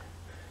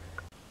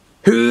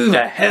 Who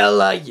the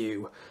hell are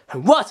you?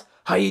 And what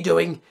are you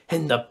doing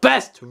in the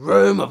best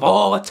room of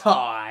all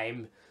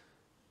time?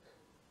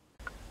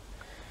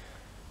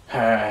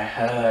 I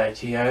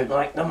heard you don't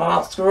like the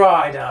Masked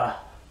Rider.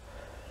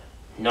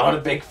 Not a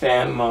big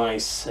fan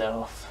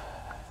myself.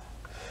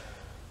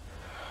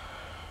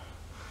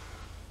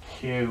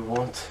 You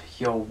want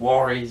your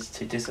worries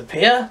to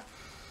disappear?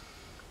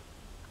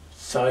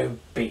 So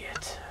be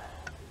it.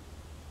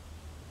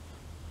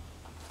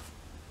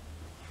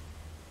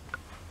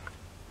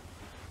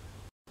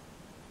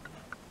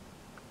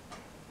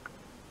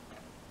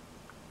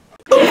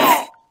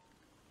 Oh!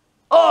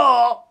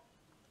 Oh!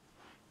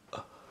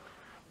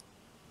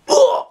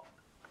 Oh!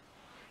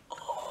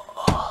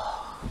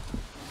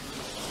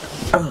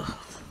 Oh!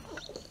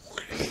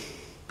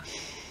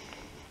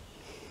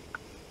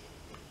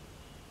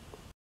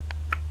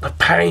 The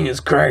pain is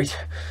great,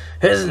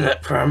 isn't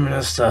it, Prime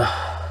Minister?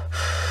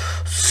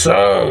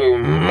 So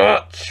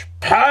much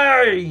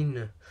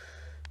pain!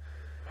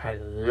 I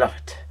love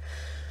it.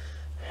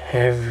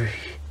 Every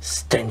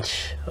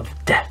stench of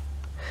death.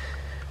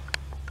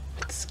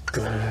 It's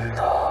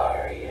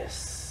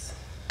glorious.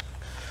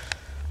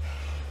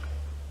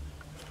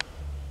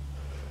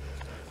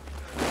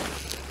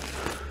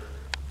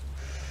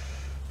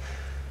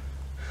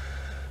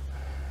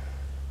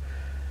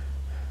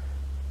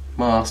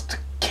 Masked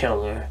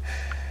killer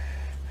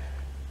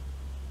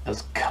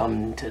has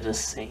come to the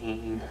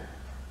scene.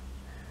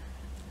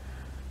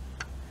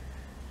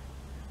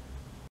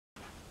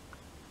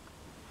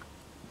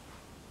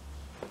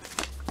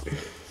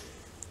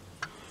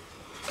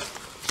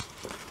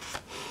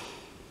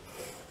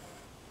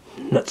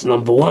 That's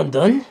number one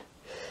done.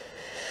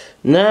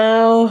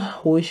 Now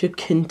we should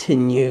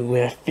continue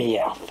with the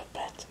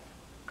alphabet.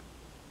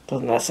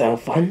 Doesn't that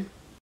sound fun?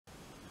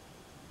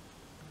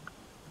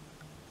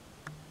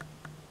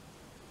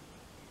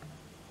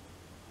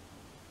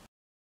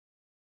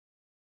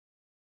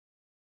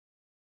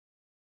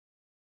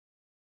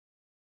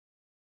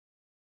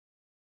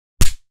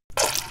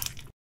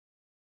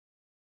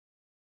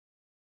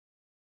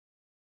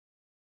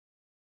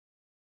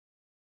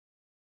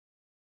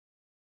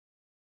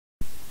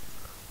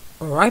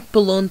 Alright,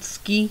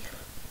 Bolonsky.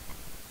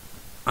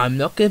 I'm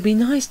not gonna be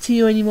nice to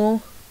you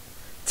anymore.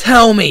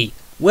 Tell me,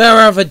 where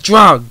are the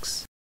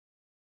drugs?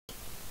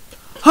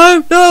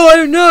 Oh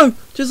no,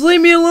 just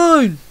leave me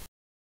alone.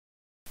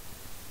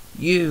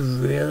 You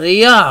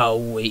really are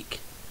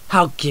weak.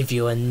 I'll give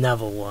you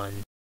another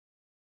one.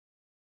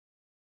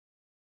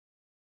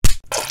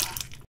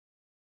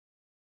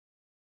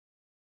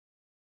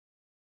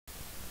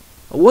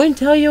 I won't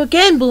tell you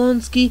again,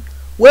 Bolonsky.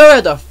 Where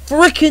are the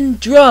frickin'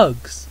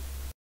 drugs?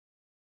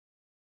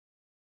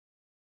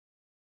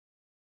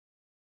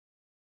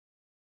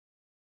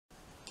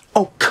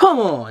 Oh, come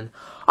on!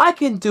 I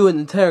can do an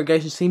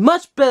interrogation scene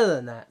much better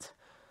than that.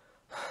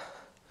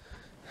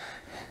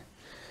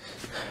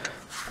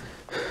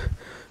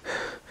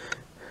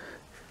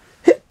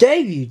 Who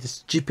gave you the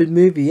stupid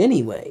movie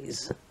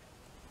anyways?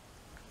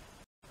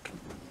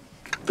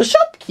 The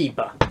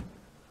shopkeeper!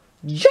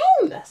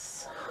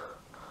 Jonas!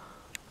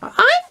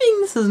 I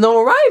think this is an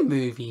alright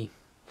movie.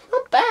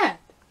 Not bad.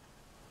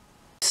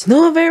 It's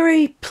not a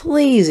very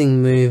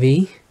pleasing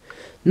movie.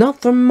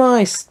 Not from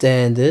my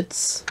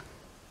standards.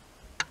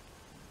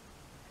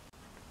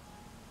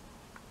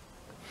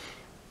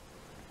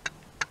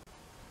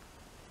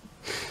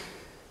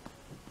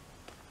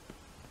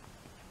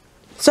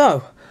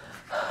 So,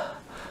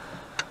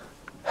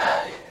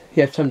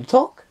 you have time to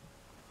talk?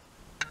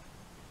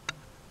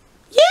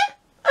 Yeah,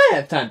 I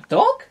have time to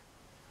talk.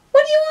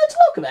 What do you want to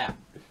talk about?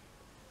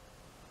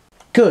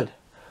 Good.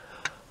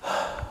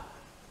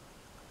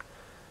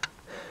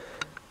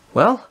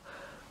 Well,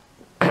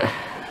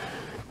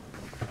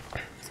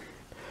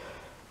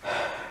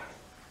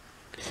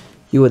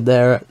 you were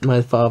there at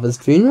my father's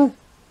funeral.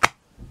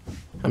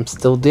 I'm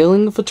still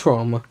dealing with the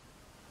trauma.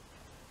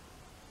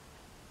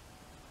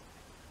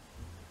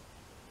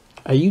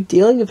 Are you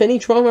dealing with any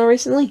trauma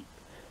recently?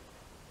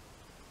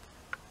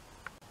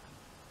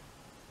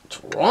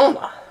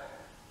 Trauma?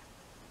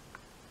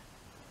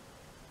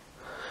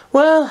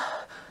 Well,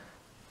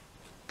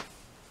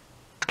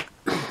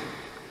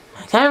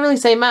 I can't really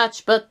say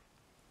much, but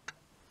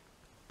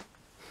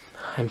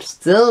I'm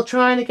still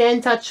trying to get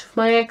in touch with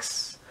my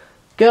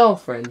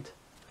ex-girlfriend.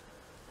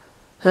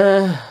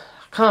 I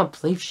can't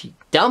believe she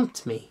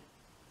dumped me.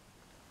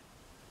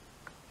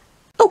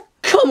 Oh,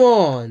 come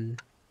on!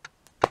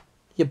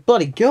 Your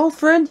bloody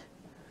girlfriend?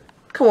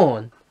 Come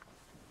on.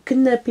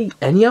 Couldn't there be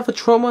any other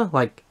trauma?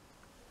 Like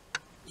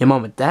your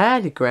mom and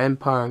dad, your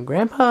grandpa and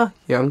grandpa,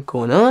 your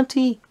uncle and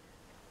auntie?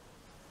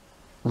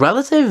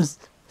 Relatives?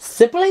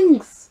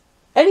 Siblings?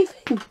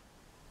 Anything?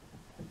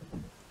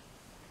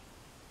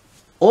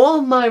 All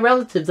of my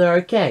relatives are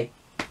okay.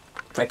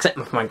 Except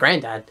for my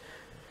granddad,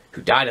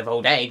 who died of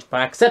old age,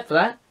 but except for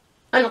that,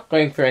 I'm not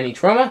going through any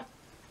trauma.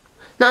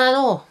 Not at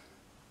all.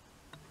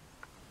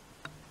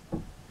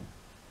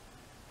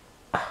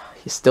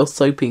 You're still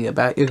soaping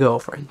about your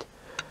girlfriend.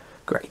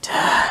 Great.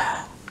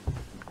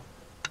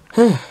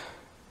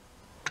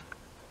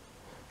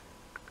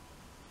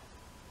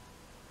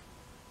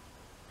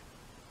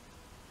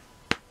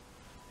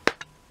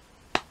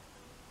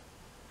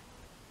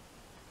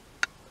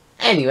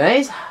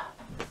 Anyways,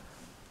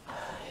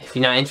 if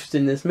you're not interested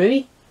in this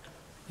movie,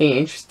 are you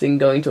interested in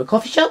going to a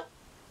coffee shop?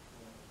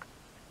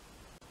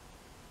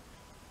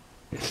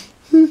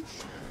 I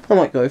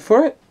might go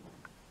for it.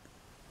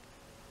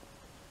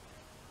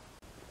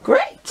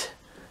 Great!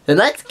 Then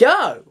let's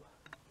go!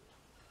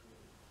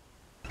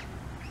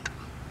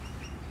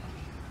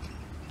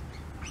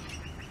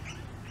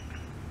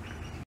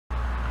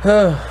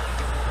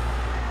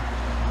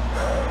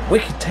 We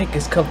could take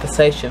this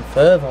conversation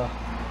further.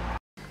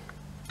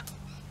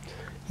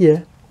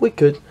 Yeah, we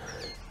could.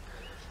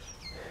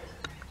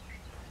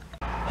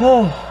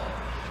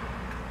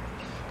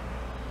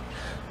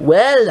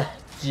 Well,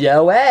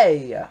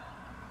 Joey!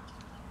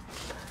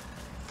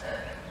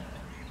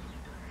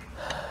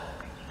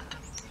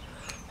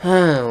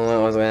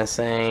 What was I gonna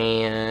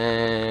say?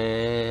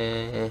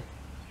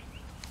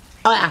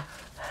 Oh yeah!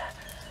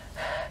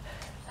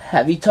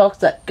 Have you talked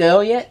to that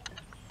girl yet?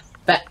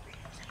 That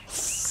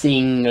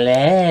single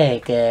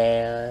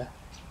girl.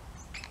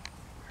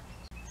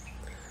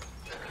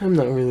 I'm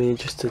not really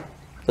interested.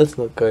 Let's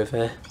not go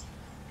there.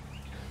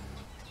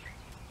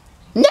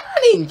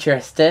 Not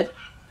interested?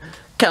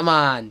 Come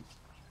on!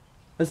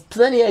 There's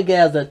plenty of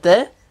girls out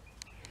there.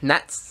 And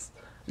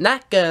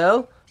that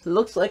girl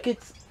looks like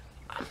it's...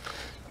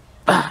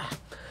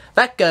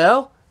 That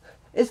girl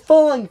is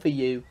falling for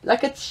you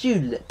like a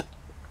tulip.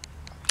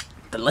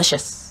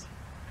 Delicious.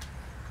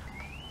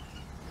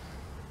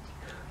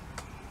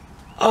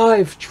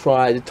 I've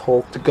tried to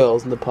talk to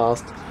girls in the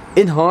past.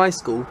 In high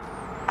school,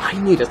 I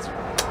knew this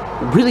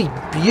really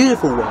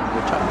beautiful one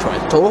which I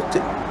tried to talk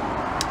to.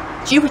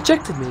 She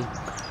rejected me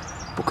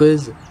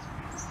because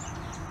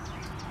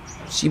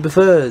she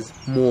prefers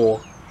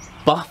more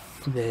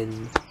buff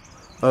men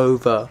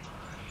over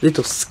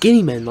little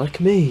skinny men like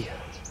me.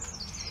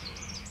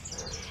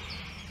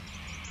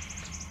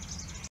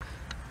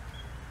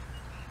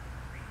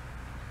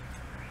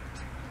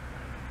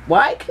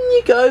 Why couldn't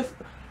you go?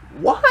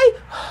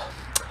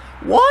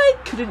 Why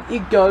couldn't you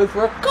go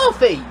for a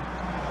coffee?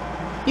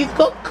 You've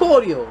got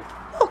cordial.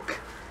 Look.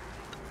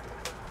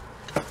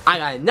 I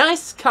got a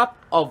nice cup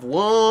of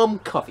warm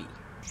coffee.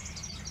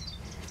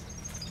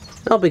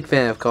 Not a big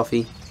fan of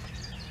coffee.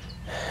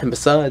 And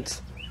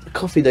besides, the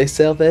coffee they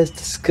sell there is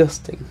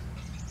disgusting.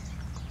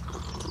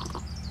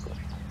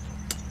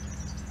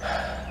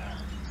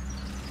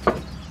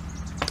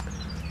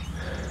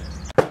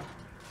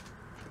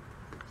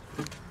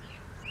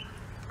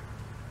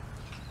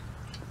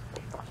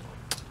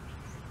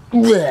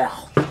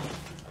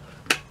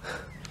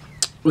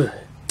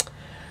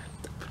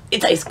 It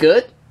tastes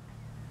good.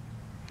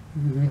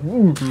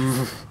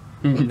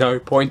 No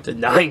point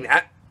denying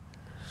that.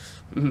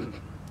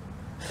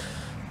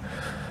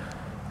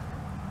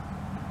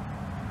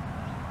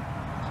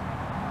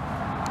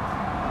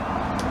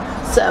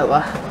 So,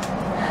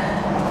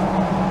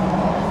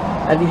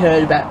 have you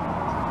heard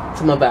about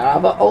some of our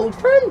other old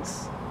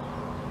friends?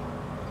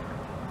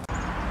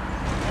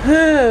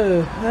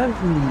 Oh,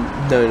 I've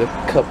known a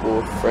couple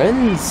of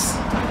friends.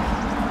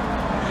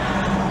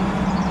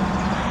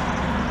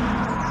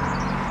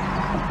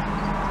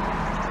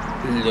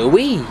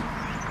 Louis,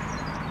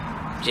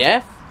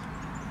 Jeff,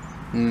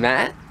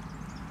 Matt,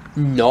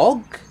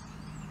 Nog,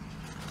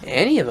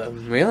 any of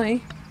them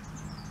really.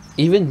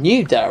 Even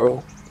you,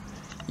 Daryl.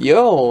 You're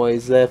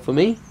always there for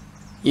me.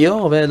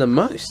 You're there the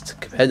most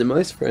compared to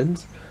most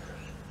friends.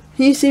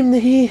 You seem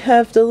to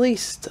have the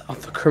least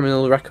of the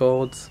criminal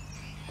records.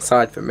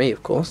 Aside from me,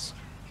 of course.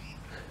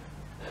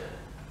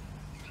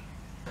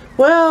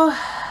 Well,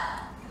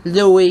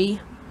 Louis.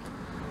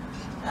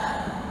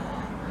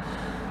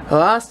 The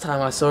last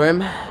time I saw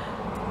him, he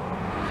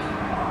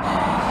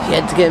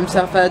had to get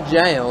himself out of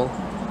jail.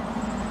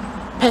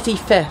 Petty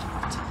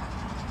theft.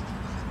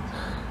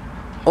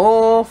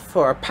 Or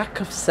for a pack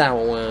of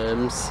sour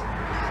worms.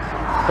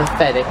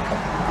 Pathetic.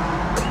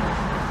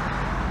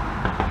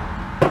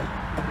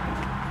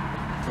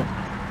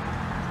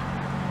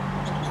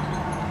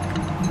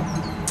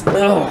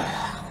 Ugh,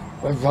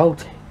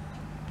 revolting.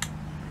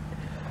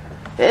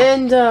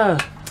 And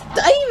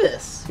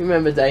Davis,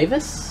 remember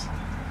Davis?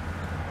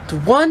 The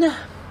one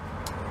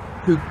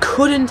who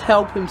couldn't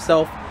help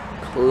himself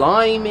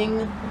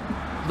climbing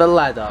the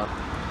ladder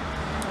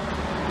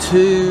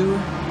to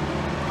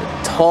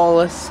the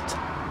tallest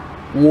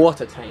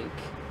water tank.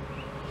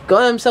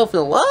 Got himself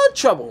in a lot of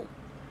trouble.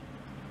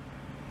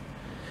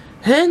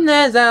 And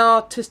there's our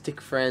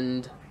artistic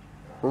friend,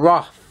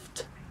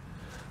 Ruft.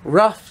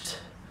 Ruft,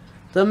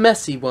 the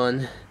messy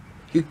one,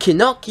 who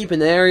cannot keep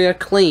an area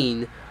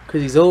clean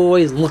because he's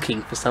always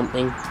looking for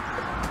something.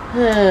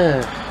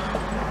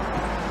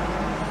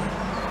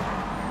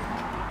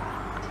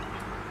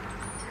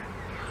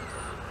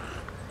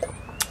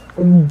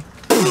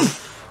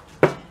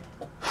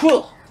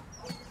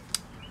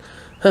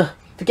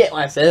 Forget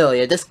what I said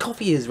earlier, this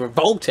coffee is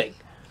revolting.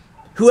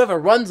 Whoever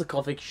runs the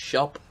coffee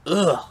shop,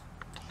 ugh,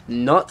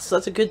 not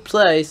such a good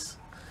place.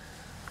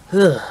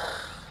 Well,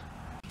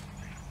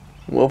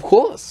 of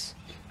course.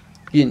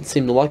 You didn't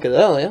seem to like it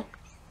earlier.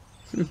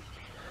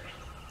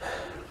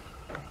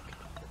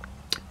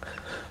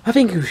 I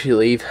think we should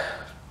leave.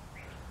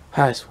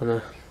 I just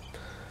want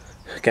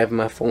to gather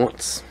my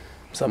thoughts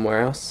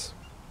somewhere else.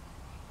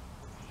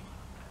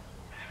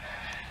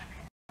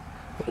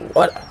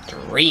 What a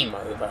dream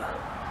over.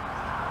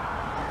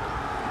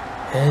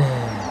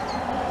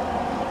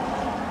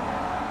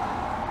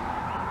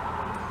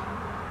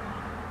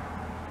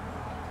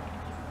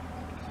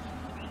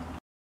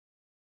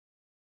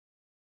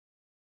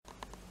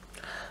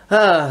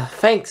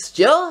 Thanks,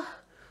 Joe,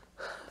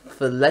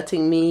 for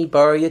letting me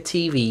borrow your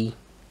TV.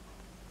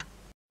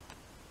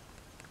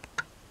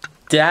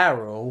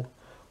 Daryl,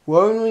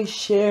 we're only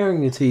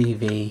sharing a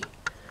TV.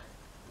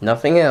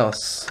 Nothing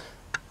else.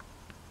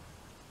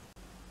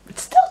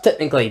 It's still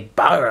technically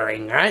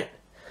borrowing, right?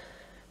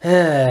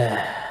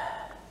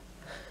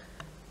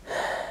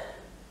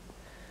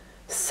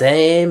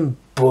 Same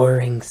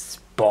boring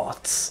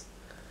spots.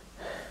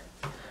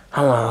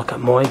 I want to look at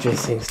more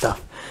interesting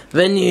stuff.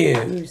 The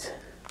news.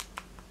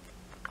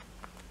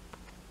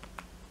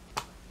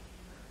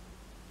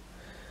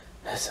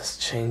 Let's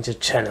just change the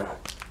channel.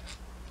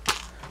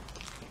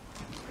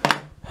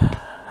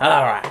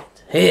 Alright,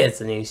 here's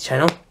the news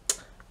channel.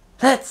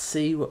 Let's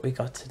see what we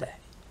got today.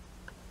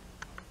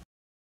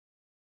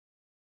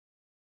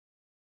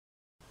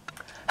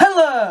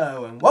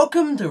 Hello and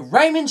welcome to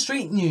Raymond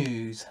Street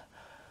News.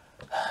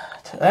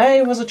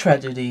 Today was a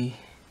tragedy.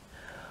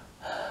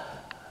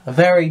 A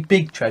very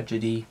big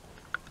tragedy.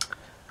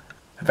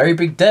 A very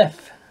big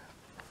death.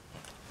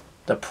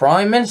 The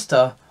Prime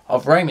Minister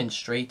of Raymond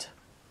Street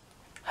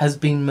has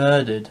been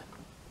murdered.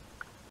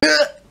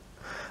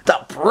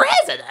 The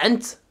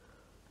President?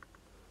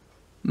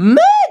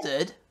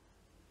 Murdered?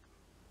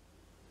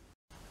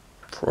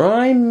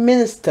 Prime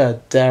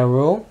Minister,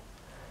 Daryl.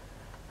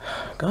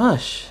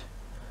 Gosh.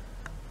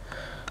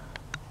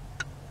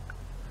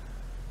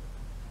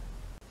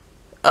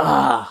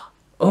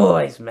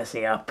 Always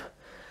messing up.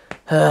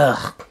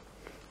 Ugh.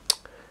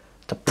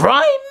 The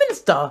Prime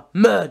Minister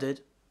murdered.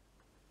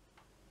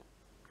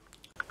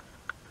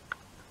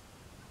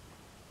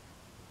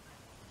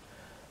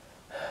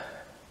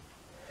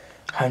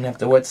 I don't have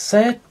the words to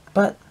say it,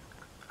 but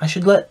I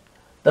should let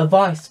the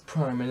Vice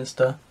Prime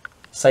Minister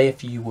say a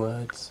few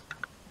words.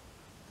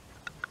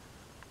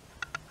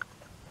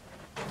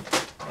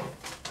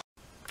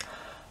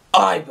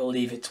 I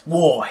believe it's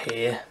war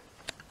here.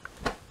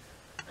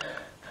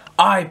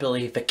 I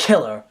believe the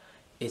killer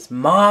is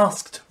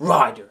Masked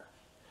Rider,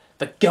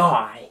 the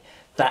guy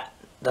that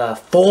the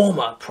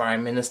former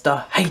Prime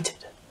Minister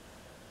hated.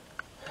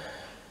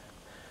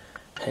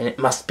 And it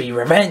must be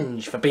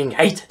revenge for being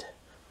hated,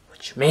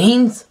 which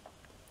means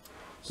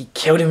he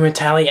killed in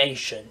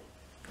retaliation.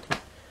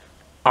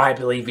 I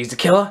believe he's a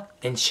killer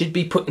and should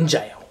be put in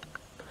jail.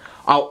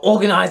 I'll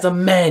organise a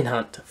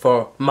manhunt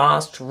for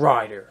Masked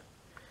Rider,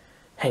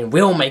 and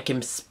we'll make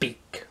him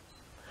speak.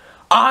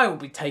 I will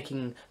be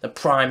taking the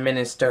Prime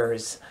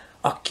Minister's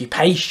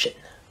occupation.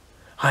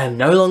 I am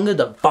no longer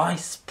the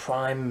Vice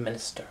Prime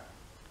Minister.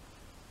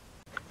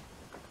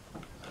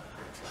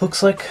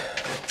 Looks like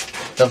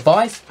the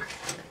Vice,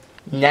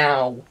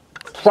 now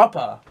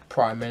proper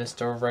Prime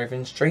Minister of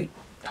Raymond Street,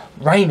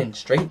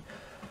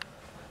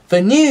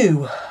 the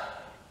new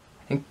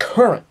and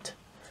current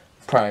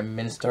Prime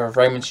Minister of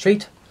Raymond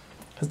Street,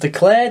 has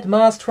declared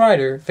Masked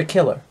Rider the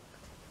killer.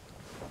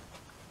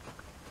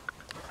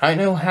 I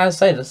don't know how to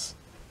say this,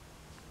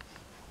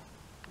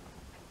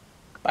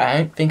 but I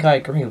don't think I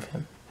agree with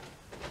him.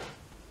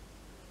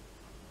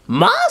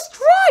 Masked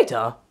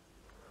Rider?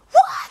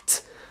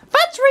 What?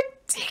 That's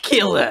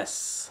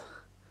ridiculous!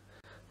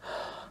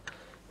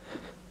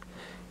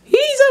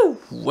 He's a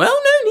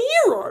well-known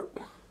hero.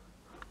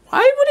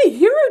 Why would a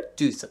hero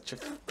do such a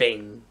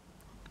thing?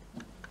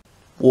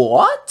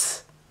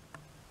 What?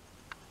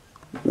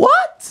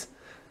 What?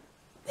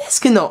 This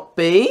cannot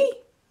be.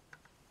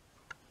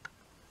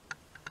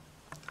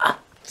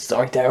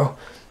 Sorry, Daryl.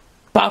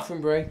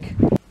 Bathroom break.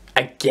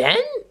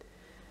 Again?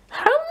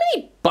 How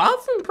many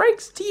bathroom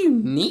breaks do you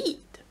need?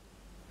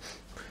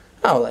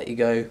 I'll let you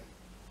go.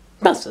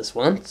 Just this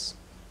once.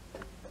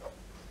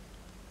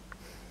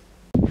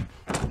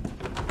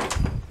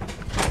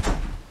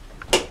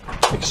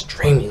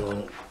 Extremely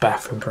long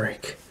bathroom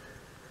break.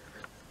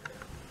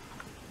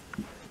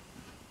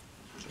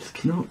 This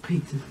cannot be,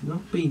 this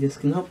cannot be, this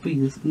cannot be,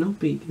 this cannot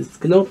be, this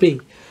cannot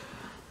be.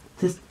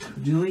 This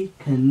totally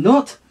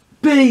cannot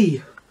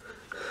be!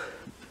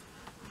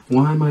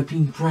 Why am I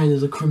being branded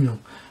as a criminal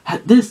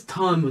at this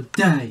time of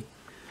day?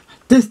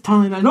 At this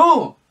time at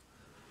all?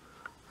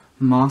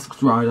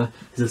 Masked Rider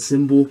is a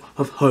symbol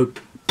of hope,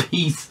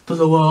 peace for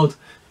the world.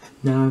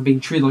 Now I'm being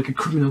treated like a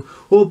criminal,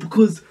 all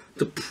because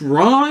the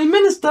Prime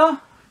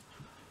Minister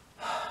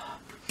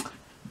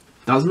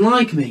doesn't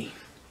like me.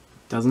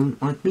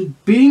 Doesn't like me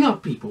beating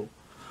up people.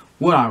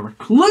 What a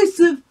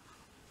reclusive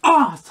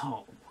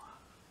asshole.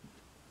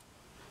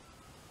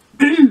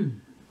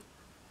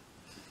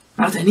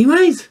 But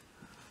anyways,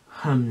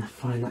 I'm gonna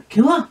find that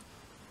killer,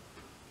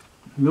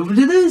 whoever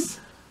it is,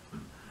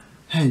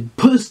 and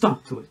put a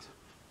stop to it.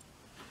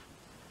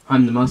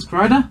 I'm the Masked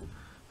Rider.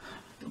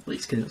 The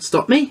police cannot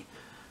stop me.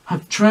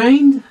 I've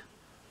trained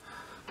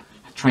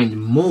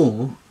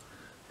more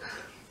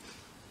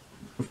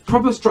with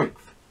proper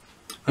strength.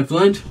 I've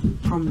learned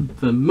from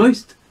the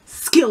most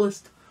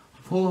skillest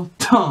of all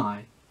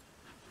time.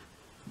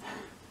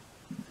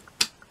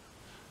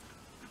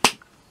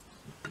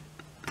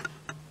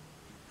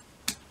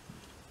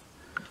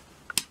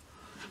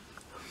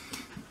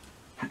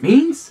 That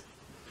means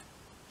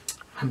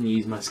I'm going to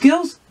use my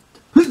skills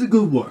to put the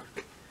good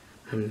work.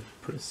 I'm going to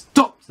put a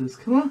stop to this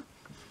killer,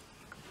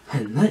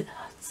 and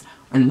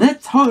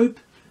let's hope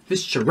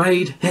this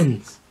charade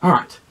ends.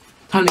 Alright,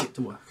 time to get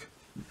to work.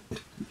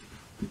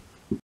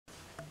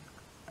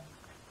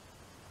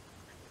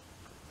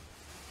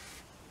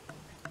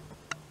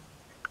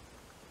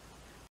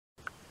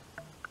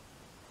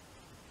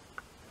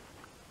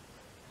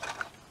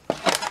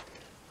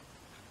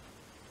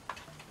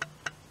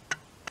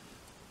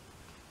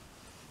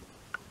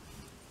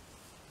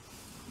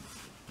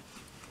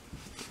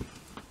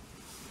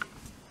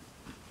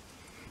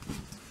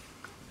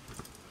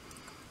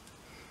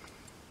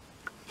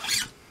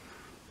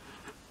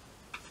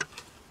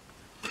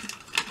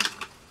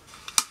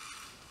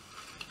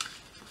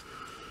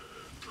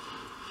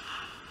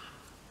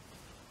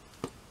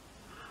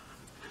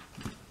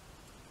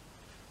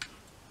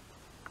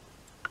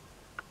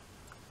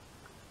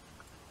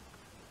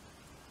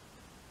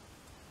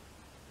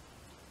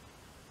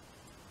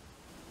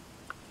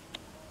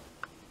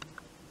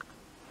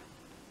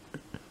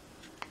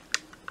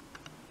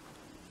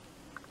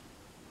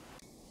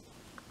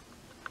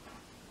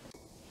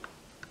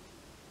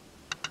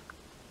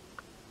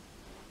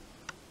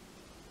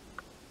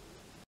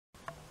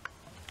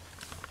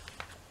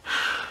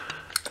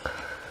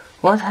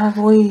 What have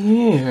we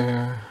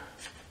here?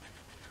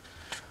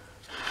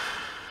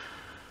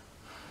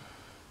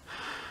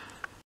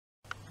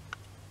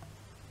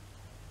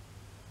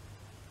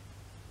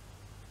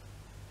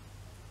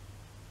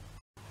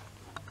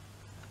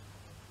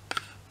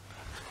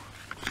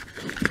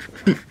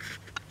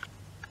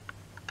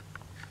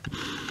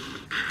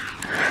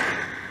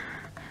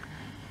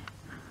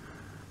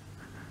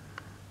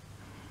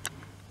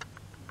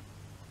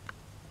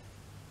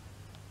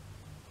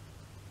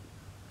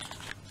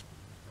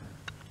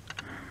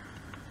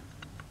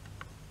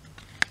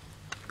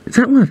 Is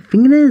that what I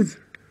think it is?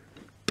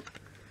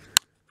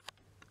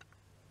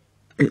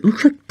 It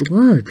looks like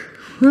blood.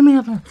 Let me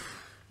have a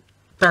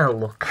better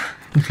look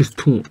with this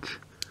torch.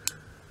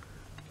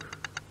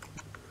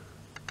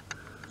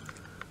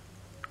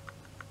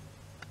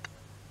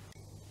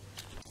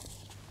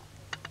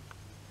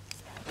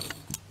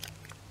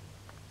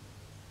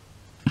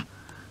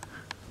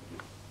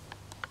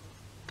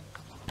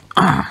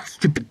 Ah,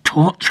 stupid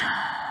torch.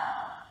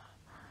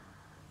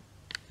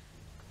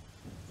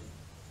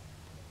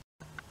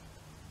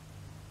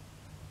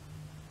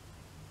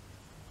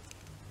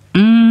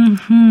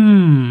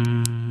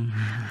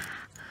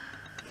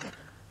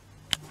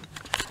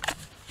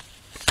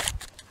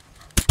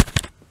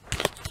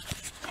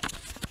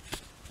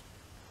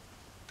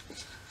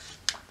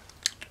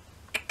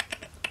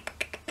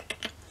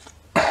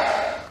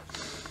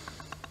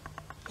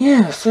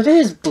 Yes, it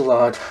is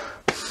blood.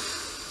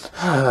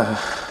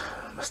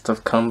 Must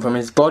have come from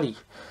his body.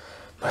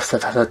 Must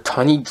have had a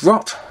tiny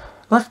drop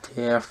left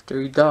here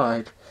after he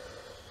died.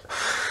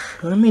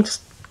 Let me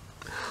just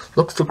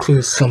look for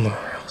clues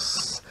somewhere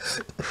else.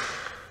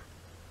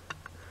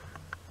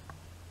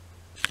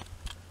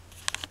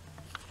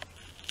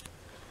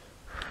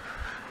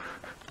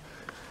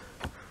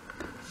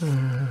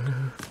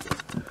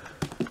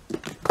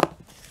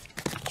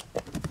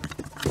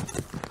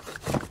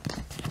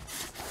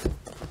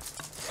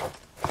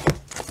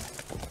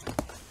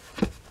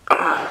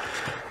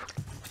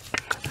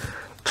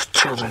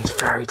 Children's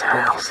fairy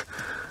tales.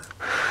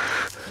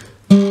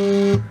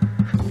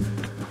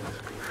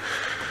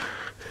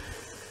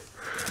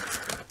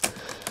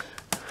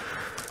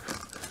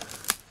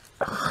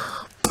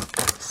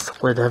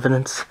 Solid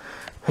evidence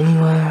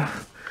anywhere.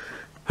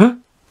 Huh?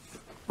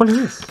 What is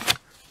this?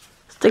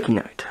 Sticky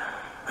note.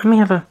 Let me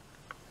have a...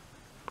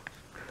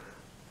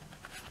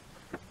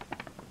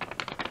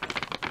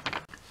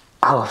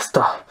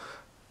 Alistair.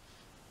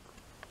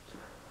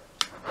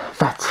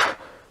 That's...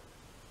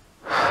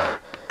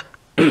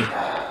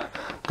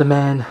 the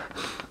man.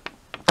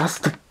 That's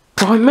the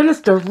Prime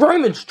Minister of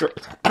Roman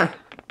Street.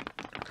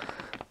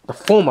 The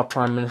former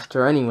Prime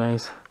Minister,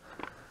 anyways.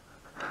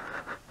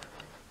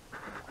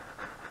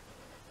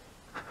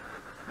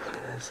 It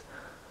is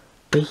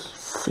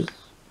BC.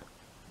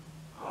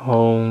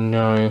 Oh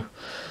no.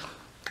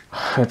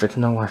 I don't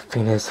know what I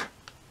think it is,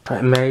 but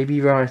it may be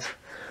right.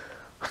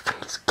 I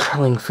think it's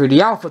killing through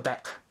the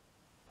alphabet.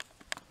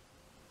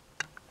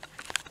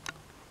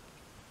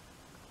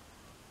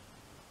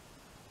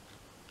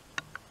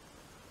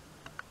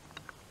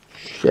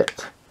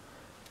 Shit.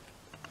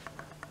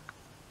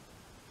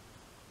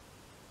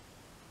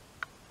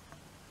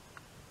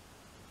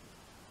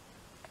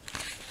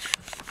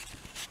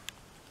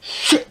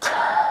 Shit.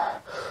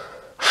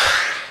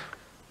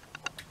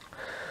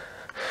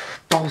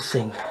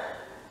 Balsing.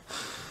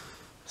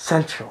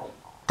 Central.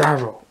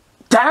 Daryl.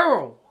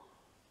 Daryl!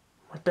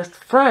 My best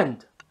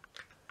friend.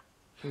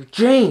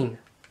 Eugene.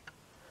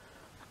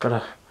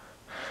 Gotta...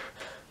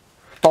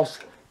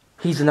 Balsing.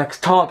 He's the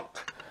next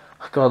target.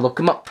 I gotta look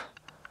him up.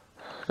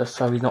 Just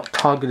so he's not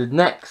targeted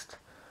next.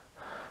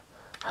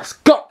 Has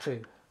got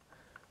to!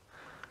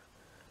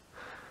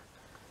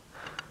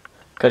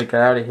 Gotta get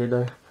out of here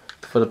though,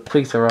 before the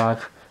police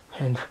arrive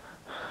and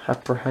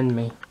apprehend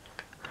me.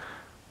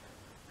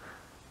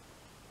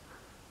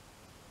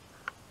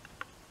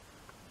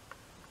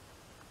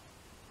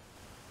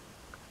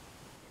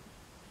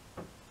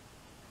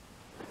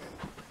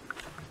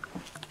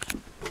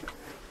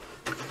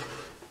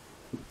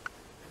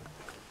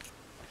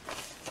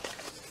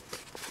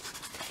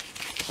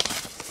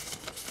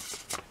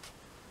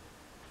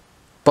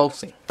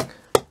 Balsing.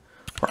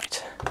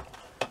 Right.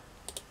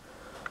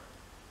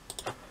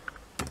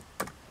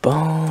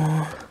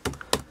 Balsing.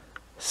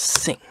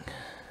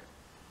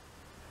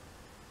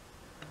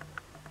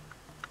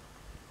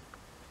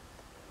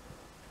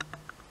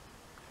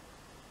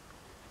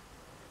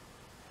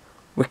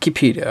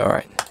 Wikipedia,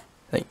 alright.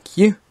 Thank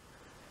you.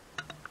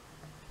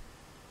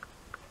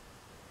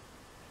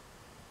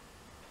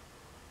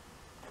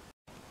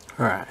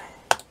 Alright.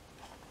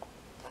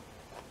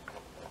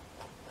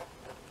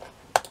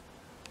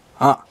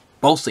 Ah,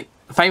 Balsing,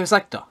 a famous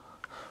actor.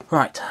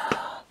 Right.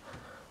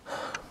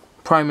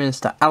 Prime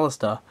Minister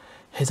Alistair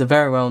is a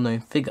very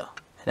well-known figure,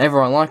 and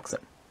everyone likes him.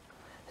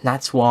 And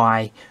that's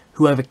why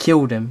whoever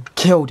killed him,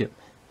 killed him.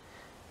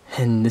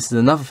 And this is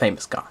another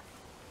famous guy.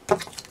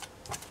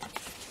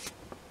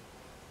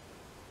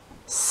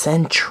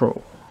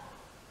 Central.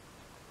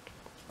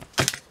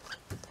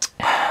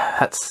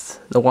 That's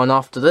the one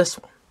after this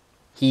one.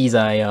 He's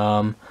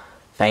a,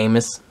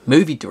 famous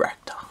movie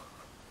director.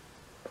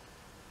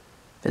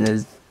 Then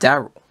there's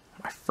Daryl,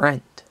 my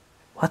friend.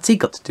 What's he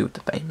got to do with the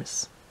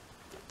famous?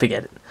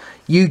 Forget it.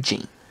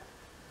 Eugene.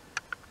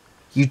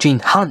 Eugene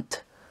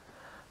Hunt.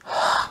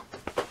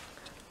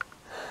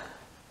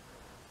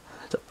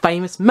 The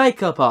famous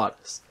makeup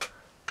artist.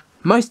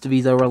 Most of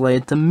these are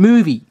related to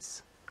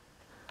movies.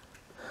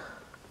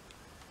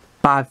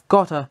 But I've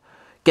got to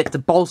get to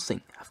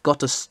Balsing. I've got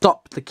to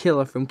stop the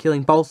killer from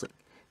killing Balsing.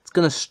 It's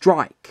gonna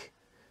strike.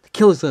 The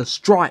killer's gonna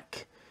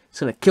strike. He's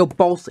gonna kill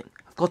Bolsing.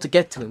 I've got to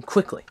get to him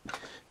quickly.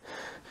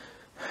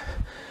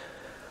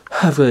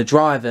 I've got to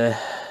drive there.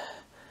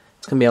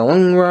 It's gonna be a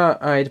long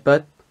ride,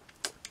 but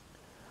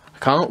I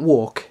can't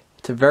walk.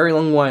 It's a very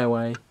long way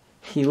away.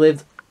 He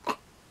lives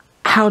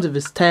out of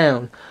his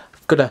town.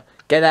 I've got to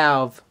get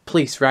out of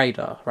police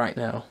radar right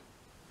now.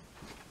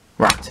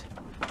 Right.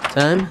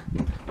 Time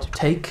to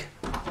take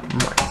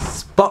my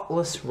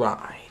spotless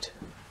ride.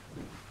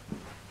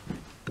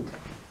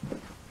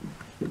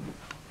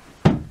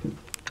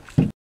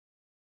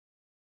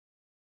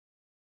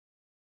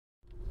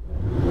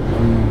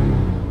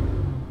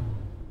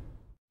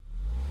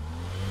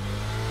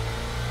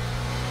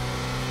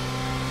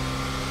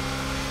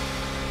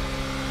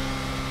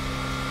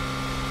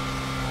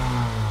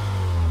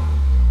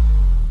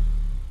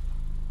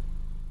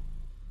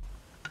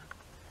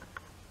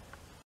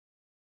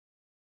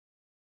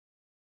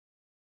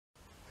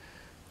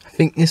 I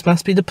think this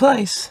must be the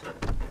place.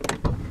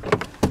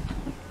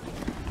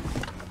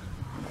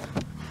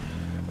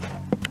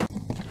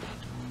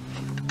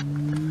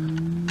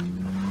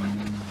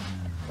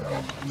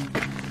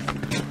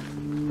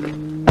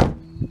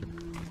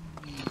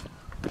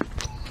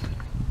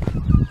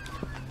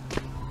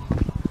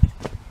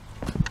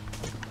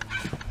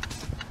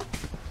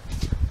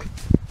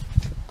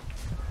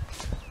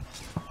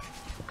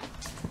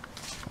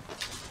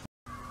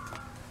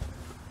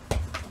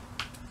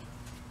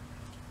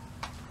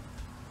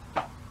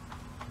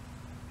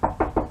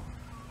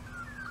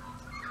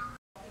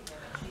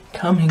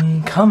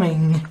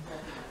 Coming.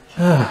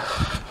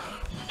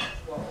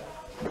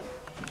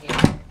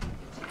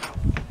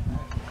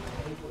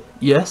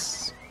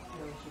 Yes?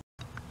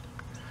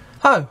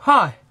 Oh,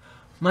 hi.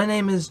 My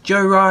name is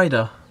Joe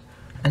Ryder,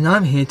 and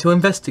I'm here to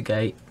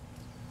investigate.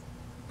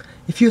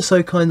 If you're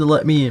so kind to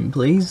let me in,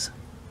 please.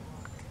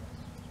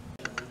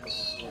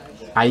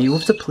 Are you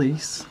with the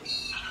police?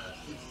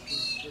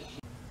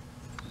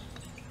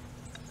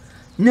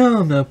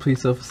 No, I'm not a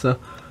police officer.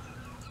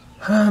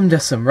 I'm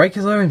just some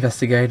regular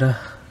investigator.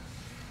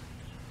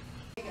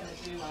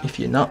 If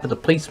you're not with a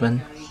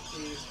policeman,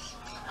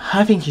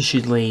 I think you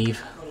should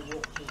leave.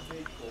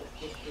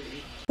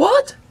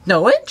 What?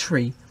 No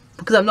entry?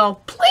 Because I'm not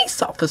a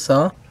police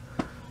officer?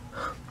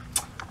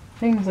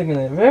 Things are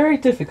gonna get very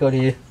difficult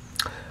here.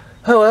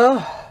 Oh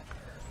well.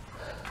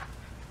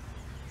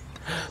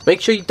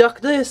 Make sure you duck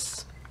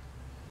this.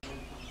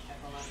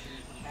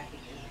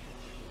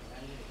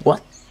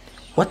 What?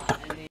 What duck?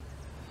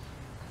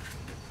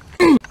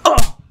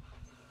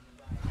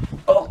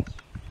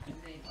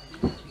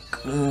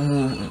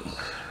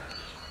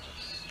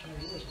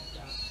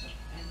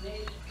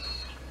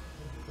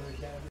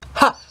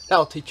 Ha!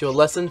 That'll teach you a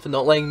lesson for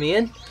not letting me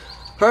in.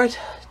 Right,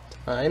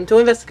 time to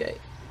investigate.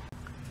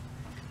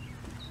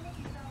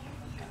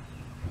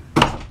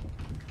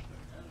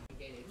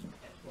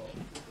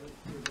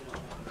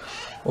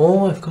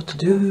 All I've got to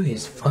do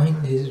is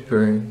find his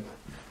room.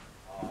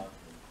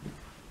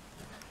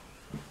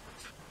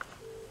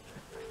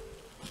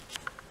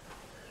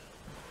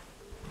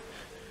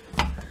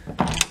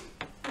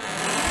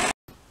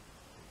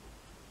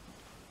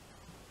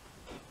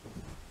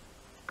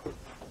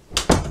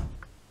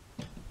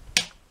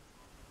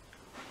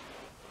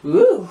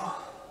 Ooh!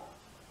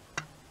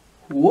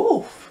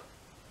 Wolf!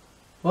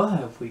 What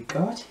have we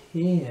got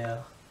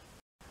here?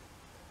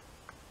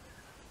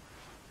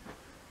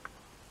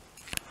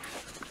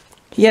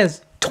 He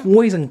has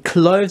toys and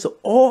clothes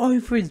all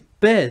over his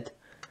bed.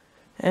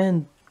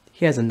 And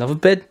he has another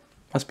bed.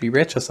 Must be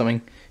rich or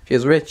something. If he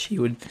was rich, he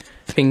would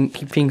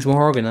keep things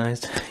more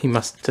organized. He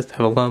must just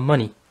have a lot of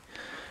money.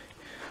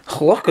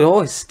 Look at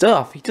all his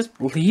stuff. He just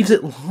leaves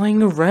it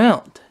lying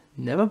around.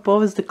 Never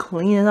bothers to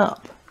clean it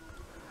up.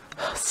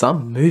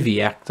 Some movie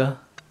actor.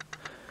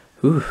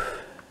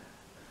 Oof.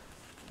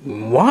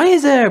 Why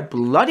is there a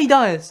bloody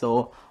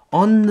dinosaur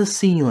on the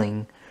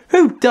ceiling?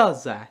 Who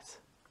does that?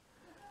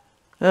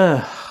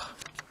 Ugh.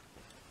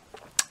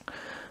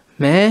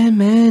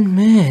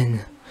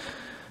 Man.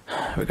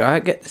 We gotta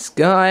get this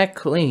guy a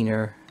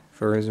cleaner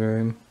for his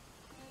room.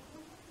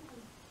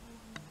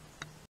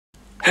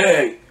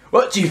 Hey,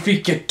 what do you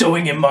think you're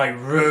doing in my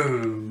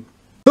room?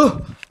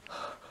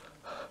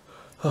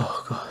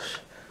 Oh gosh.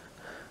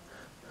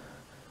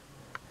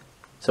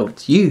 So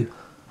it's you.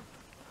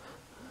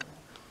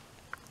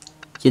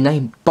 Your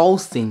name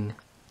Bolsing,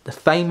 the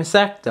famous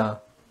actor.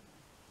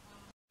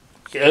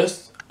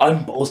 Yes,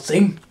 I'm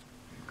Bolsing.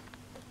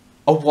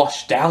 A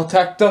washed out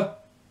actor?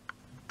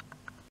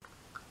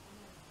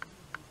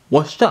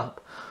 Washed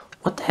up?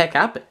 What the heck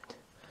happened?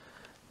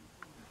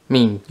 I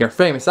mean, you're a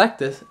famous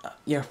actor,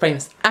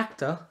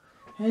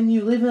 and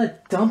you live in a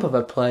dump of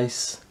a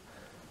place.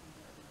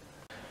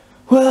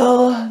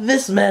 Well,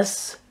 this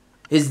mess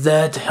is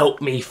there to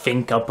help me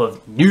think up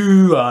of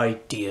new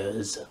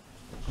ideas.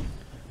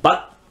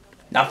 But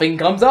nothing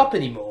comes up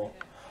anymore.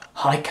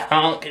 I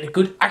can't get a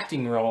good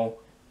acting role.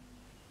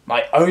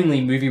 My only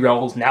movie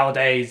roles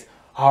nowadays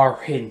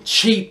are in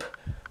cheap,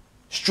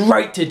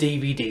 straight to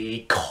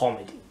DVD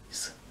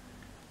comedies.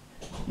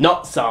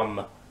 Not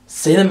some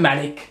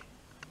cinematic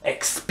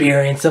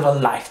experience of a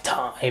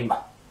lifetime.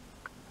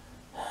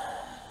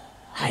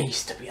 I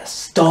used to be a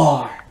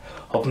star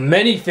of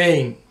many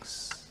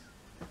things.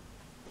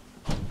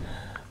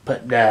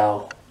 But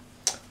now,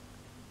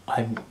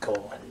 I'm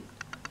going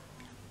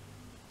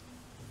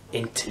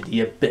into the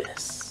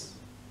abyss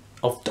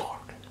of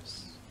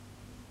darkness.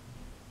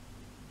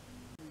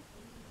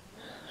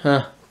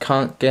 Huh,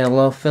 can't get a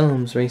lot of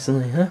films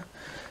recently, huh?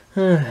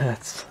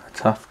 That's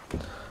tough.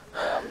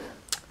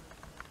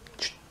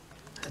 It's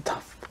a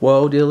tough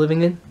world you're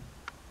living in.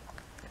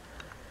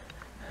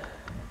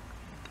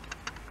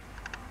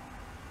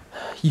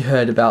 You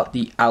heard about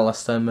the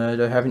Alistair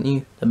murder, haven't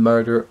you? The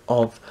murder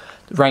of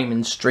the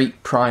Raymond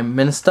Street Prime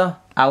Minister,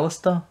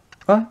 Alistair,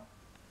 right?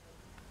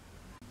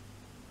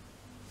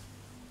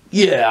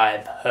 Yeah,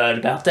 I've heard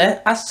about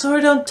that. I saw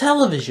it on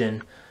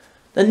television.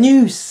 The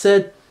news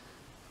said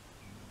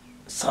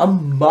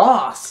some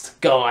masked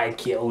guy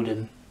killed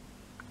him.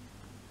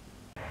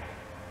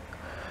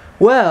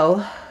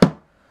 Well,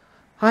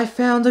 I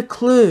found a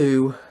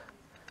clue.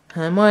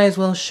 I might as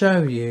well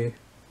show you.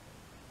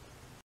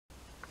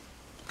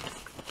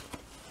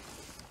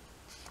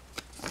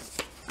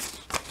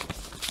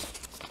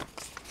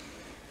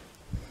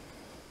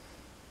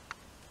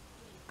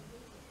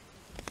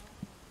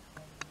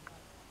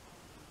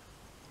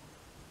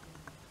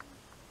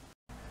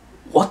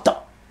 What the?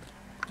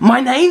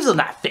 My name's on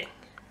that thing!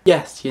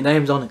 Yes, your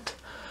name's on it.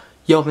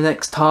 You're the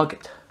next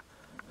target.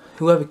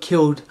 Whoever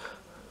killed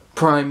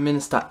Prime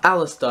Minister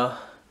Alistair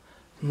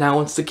now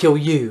wants to kill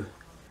you.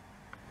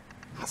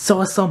 So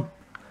are some.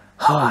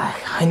 Oh,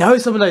 I know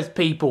some of those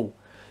people.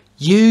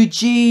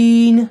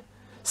 Eugene,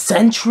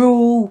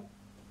 Central,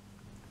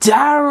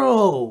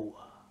 Daryl.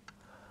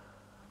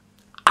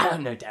 I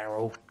don't know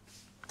Daryl,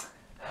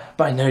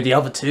 but I know the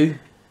other two.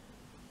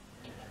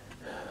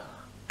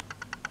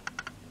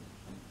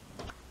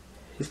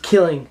 He's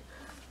killing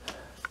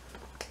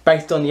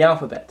based on the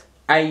alphabet.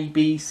 A,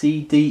 B,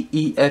 C, D,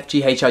 E, F,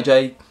 G, H, I,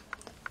 J.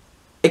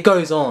 It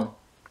goes on.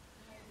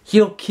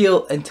 He'll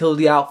kill until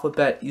the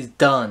alphabet is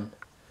done.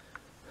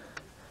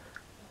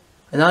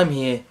 And I'm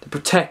here to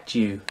protect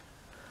you.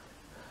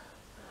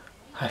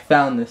 I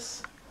found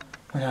this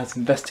when I was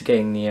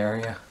investigating the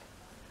area.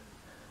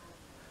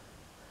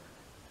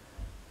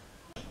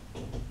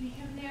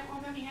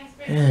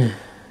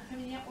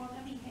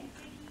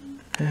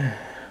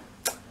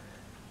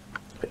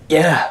 But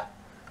yeah,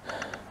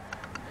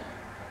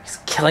 he's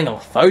killing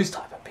all those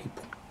type of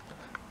people.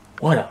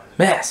 What a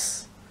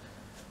mess.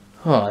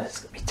 Oh, this is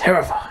gonna be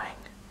terrifying.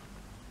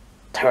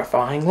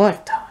 Terrifying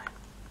lifetime.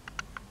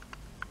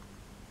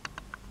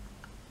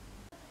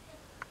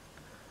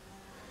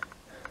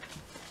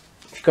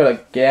 You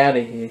gotta get out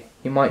of here.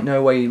 You might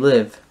know where you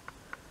live.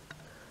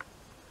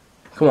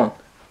 Come on.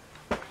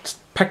 Just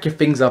pack your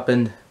things up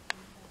and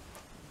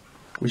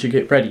we should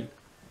get ready.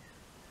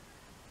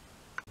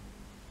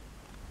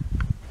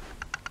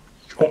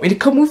 You want me to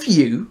come with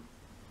you?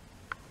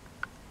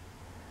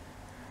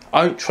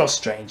 I don't trust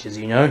strangers,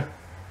 you know.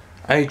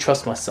 I only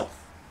trust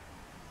myself.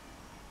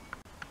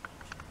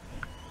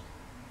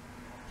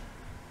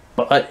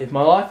 But if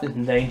my life is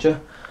in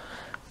danger,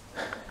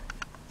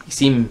 you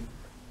seem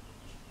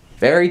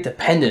very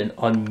dependent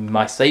on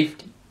my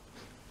safety.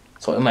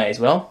 So I may as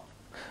well.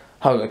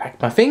 I'll go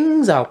pack my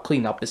things, I'll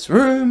clean up this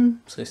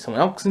room so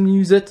someone else can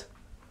use it.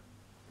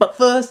 But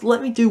first,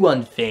 let me do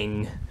one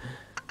thing.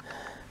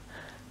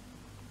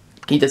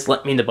 Can you just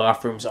let me in the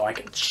bathroom so I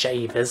can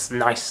shave this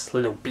nice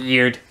little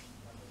beard?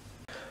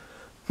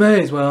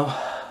 May as well.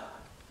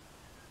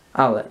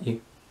 I'll let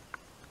you.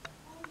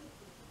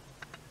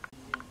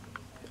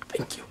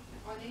 Thank you.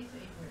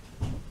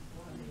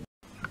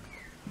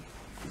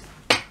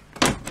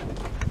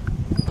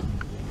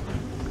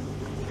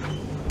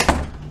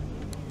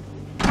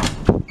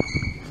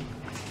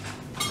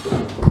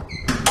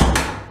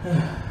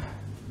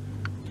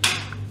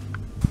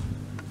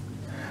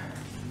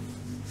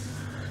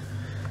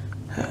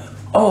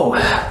 Oh,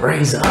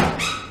 razor.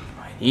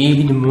 I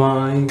need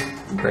my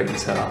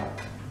razor.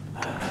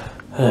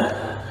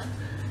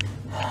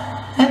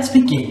 Let's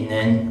begin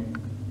then.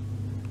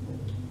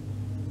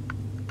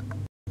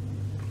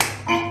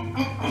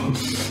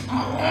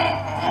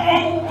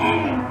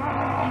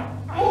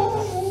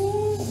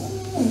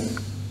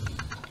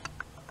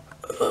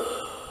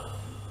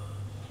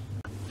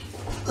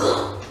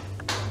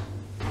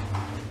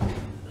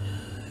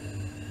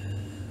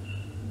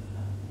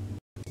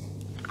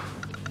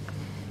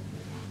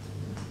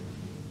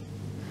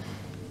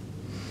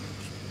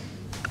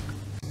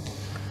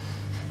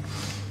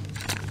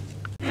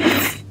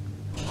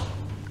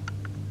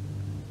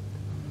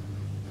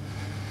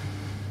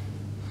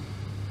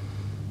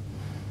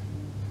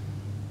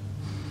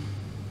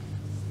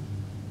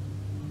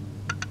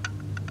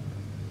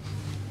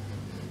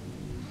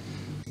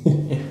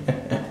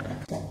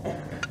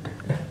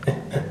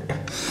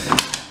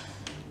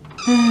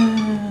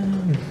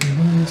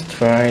 Let's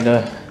try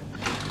to.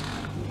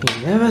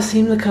 You never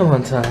seem to come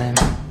on time.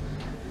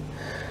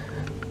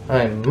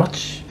 I'm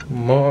much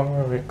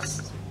more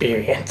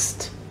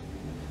experienced.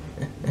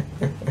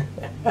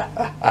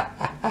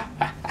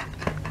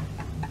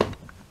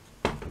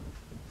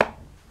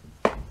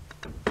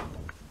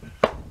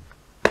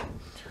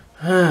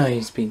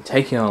 He's been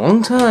taking a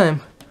long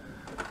time.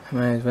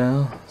 Might as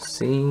well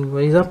see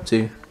what he's up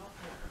to.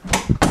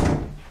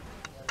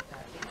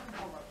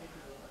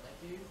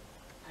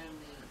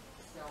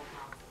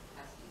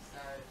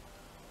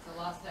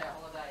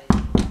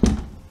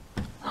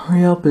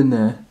 Hurry up in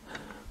there.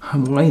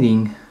 I'm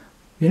waiting.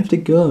 We have to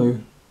go.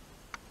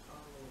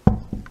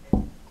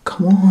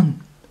 Come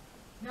on.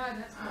 No,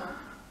 that's not.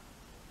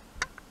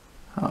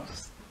 I'll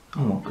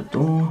unlock the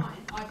door.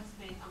 I'm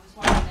just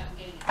worried about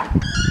getting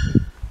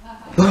it.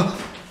 Oh,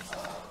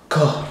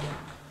 God.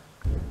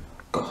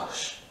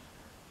 Gosh.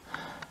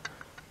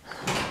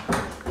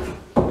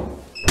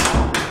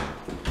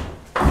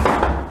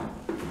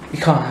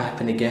 It can't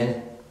happen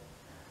again.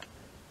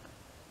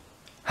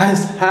 I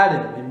just had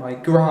him in my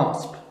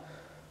grasp.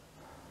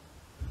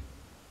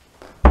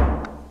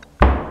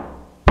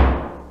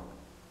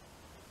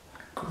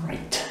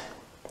 Great.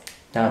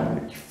 Now I'm going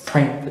to be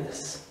framed for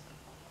this.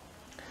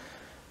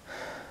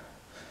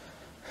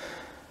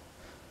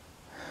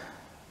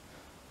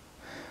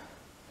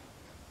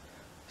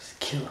 This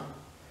killer,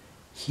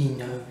 he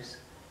knows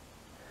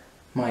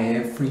my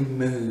every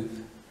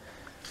move.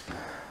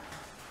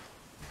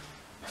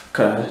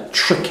 Gotta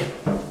trick him.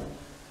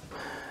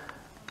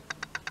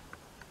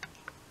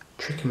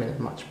 Trick him in a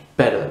much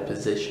better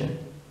position.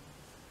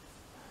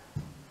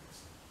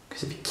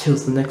 Because if he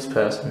kills the next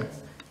person,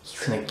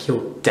 he's gonna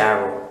kill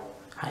Daryl.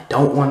 I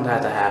don't want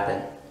that to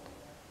happen.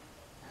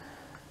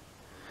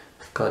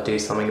 I've got to do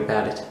something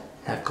about it.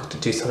 And I've got to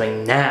do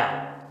something now.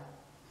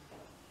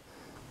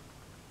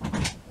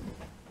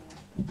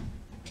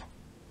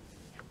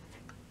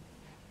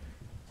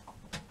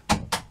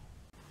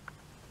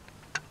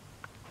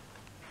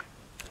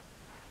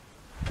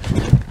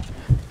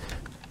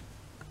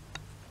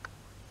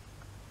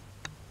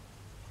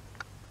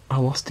 I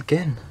lost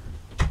again.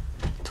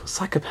 To a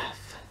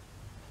psychopath.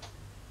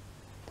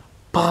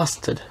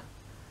 Bastard.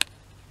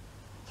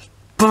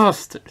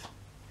 Bastard.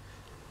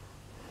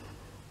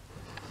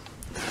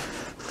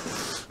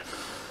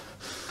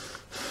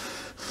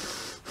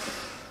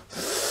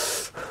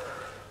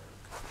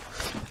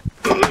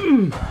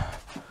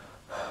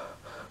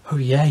 Oh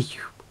yeah,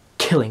 you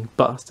killing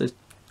bastard.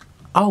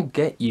 I'll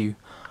get you.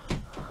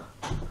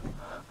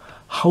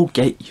 I'll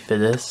get you for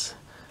this.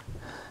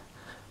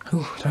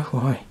 Oh, don't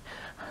worry.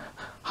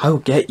 I'll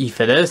get you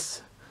for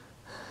this.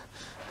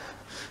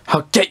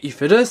 I'll get you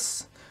for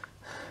this.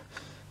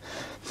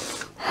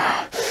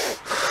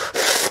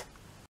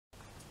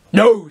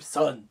 No,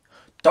 son.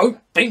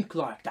 Don't think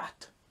like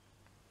that.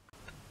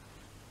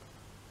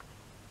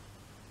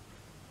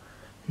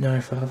 No,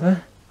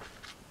 father.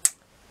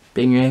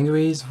 Being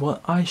angry is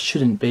what I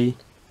shouldn't be.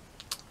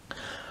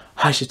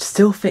 I should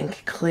still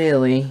think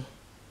clearly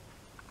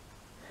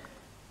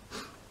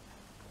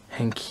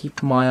and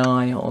keep my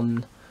eye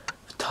on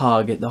the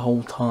target the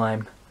whole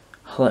time.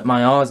 I let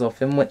my eyes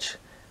off him, which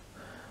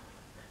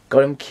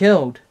got him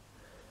killed.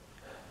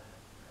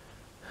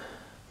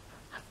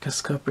 I've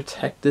just gotta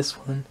protect this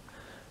one,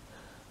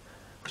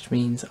 which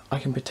means I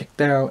can protect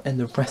Daryl and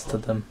the rest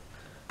of them.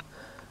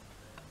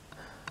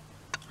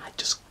 I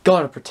just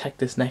gotta protect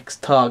this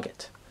next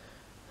target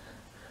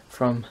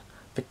from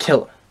the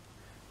killer.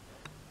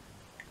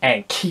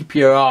 And keep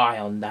your eye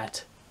on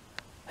that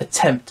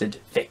attempted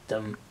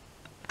victim.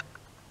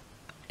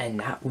 And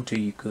that will do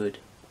you good.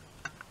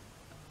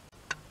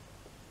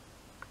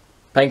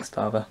 Thanks,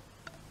 father.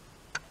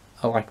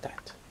 I like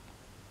that.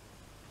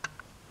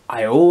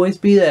 I'll always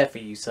be there for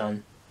you,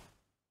 son.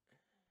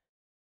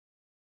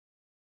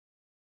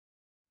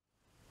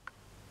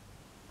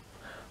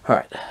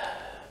 Alright.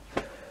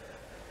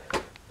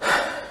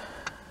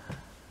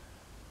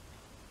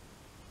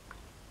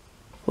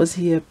 Was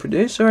he a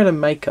producer or a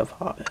makeup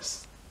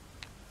artist?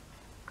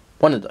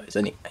 One of those,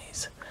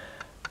 anyways.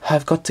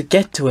 I've got to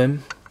get to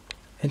him,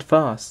 and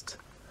fast.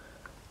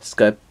 Just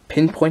gotta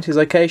pinpoint his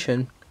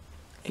location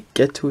and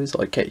get to his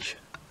location.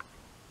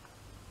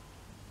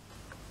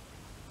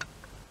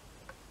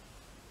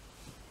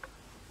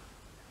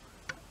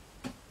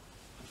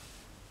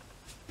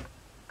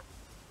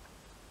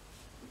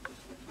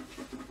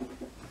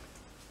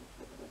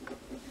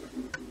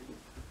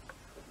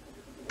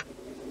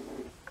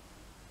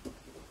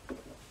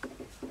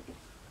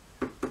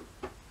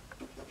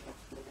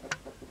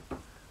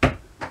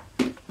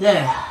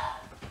 There.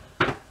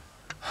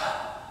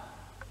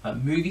 My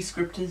movie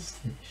script is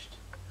finished.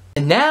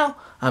 And now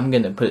I'm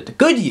gonna put it to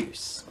good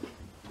use.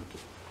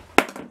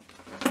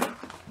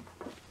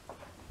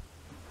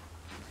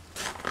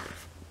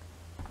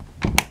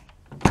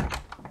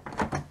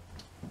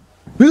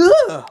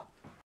 Ugh!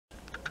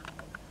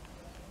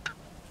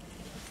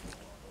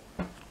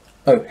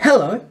 Oh,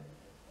 hello.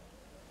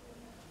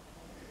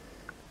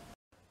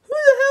 Who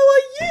the hell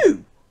are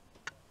you?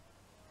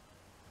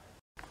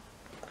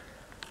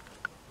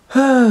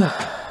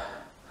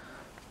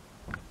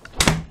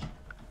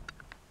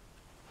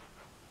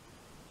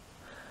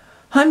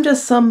 I'm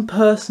just some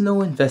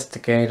personal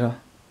investigator.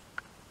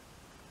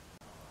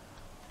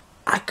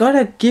 I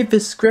gotta give the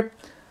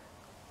script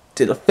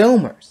to the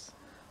filmers,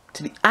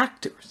 to the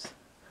actors.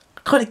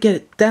 I gotta get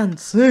it done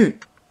soon.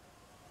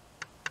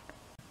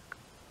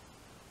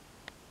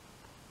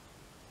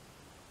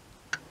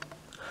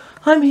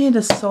 I'm here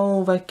to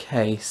solve a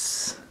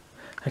case.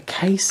 A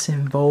case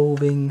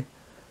involving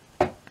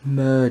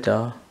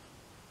murder.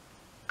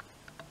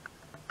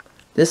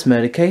 This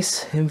murder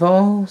case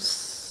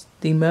involves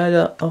the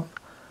murder of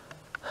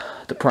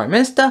the Prime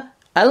Minister,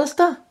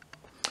 Alistair,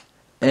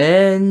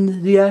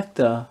 and the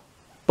actor,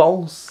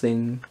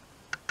 Bolsing.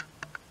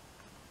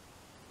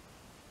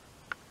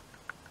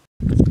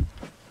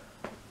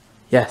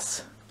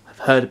 Yes, I've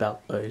heard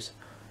about those.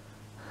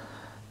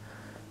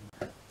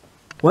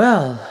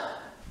 Well,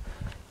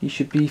 you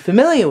should be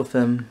familiar with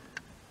them.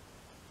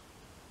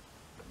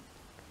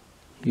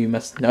 You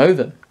must know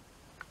them.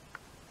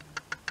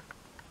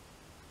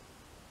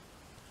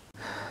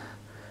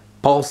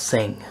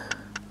 Bolsing.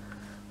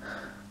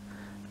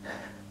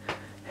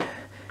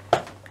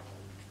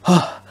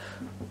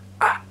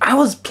 I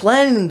was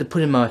planning to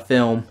put in my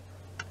film,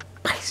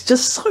 but it's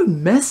just so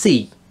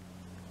messy.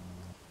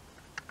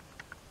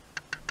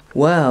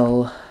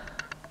 Well,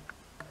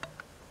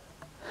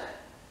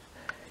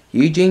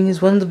 Eugene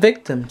is one of the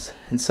victims,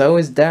 and so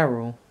is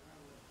Daryl.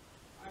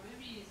 I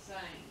remember you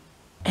saying.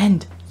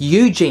 And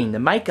Eugene, the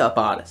makeup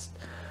artist.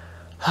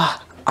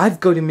 I've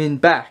got him in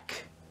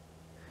back.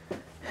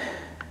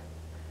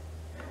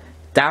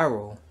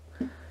 Daryl.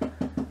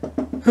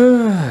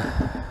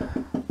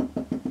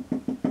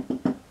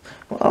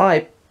 Well,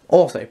 I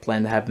also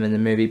plan to have him in the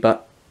movie,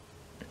 but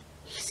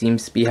he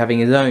seems to be having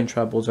his own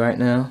troubles right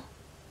now.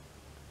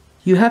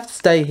 You have to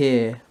stay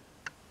here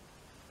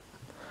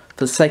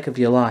for the sake of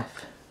your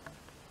life.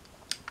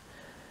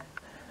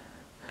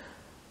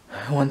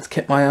 I once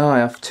kept my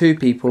eye off 2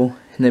 people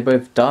and they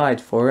both died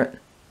for it.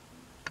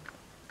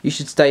 You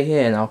should stay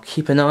here and I'll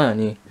keep an eye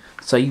on you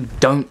so you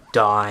don't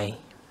die.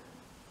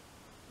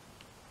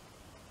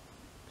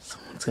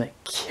 Someone's gonna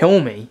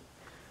kill me.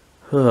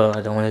 Ugh,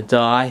 I don't want to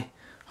die.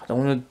 I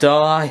don't want to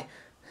die.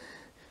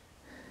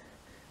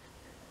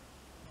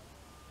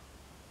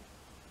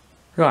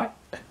 Right.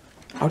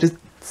 I'll just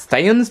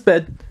stay on this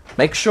bed,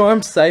 make sure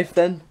I'm safe,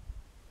 then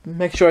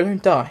make sure I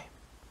don't die.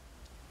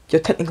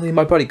 You're technically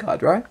my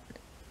bodyguard, right?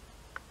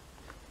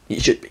 You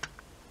should be.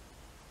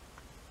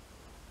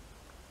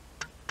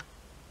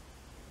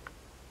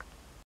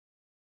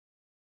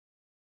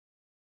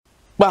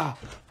 Wow.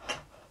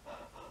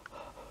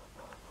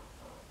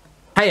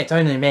 Hey, it's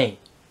only me.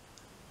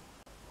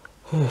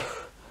 I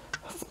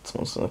thought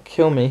someone was gonna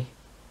kill me.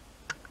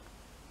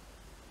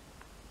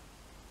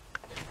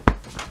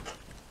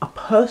 A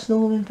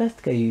personal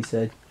investigator, you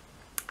said?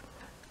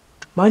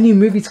 My new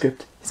movie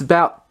script is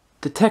about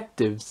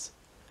detectives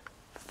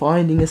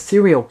finding a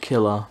serial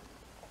killer.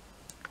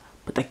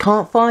 But they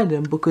can't find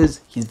him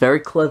because he's very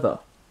clever.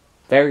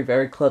 Very,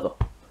 very clever.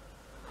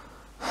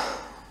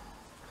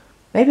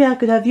 Maybe I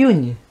could have you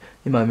in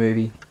my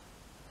movie.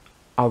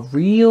 A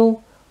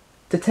real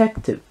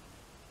detective.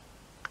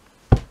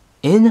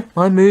 In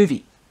my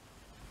movie.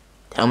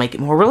 That'll make it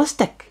more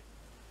realistic.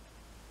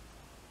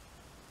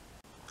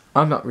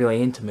 I'm not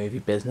really into movie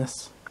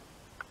business.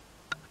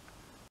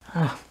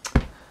 I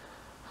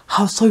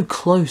was so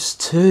close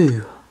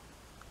too.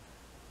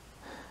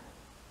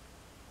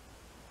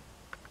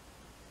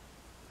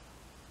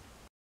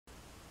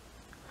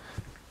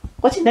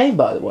 What's your name,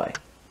 by the way?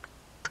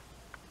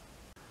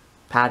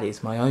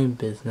 Paddy's my own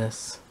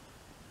business.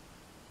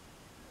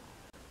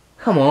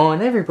 Come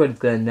on, everybody's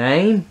got a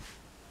name.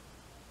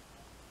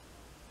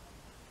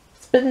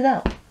 Spit it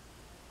out.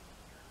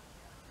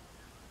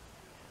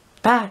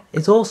 That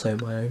is also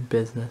my own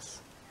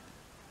business.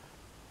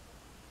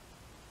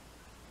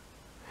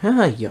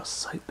 Ah, you're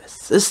so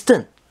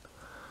persistent.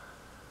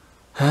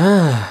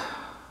 Ah.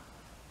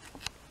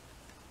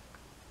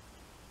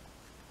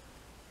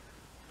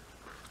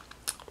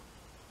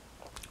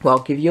 Well,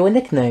 I'll give you a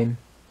nickname.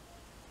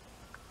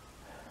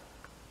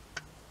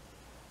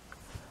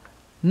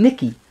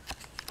 Nikki.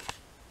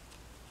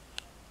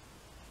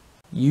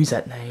 Use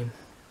that name,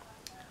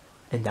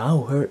 and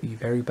I'll hurt you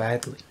very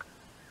badly.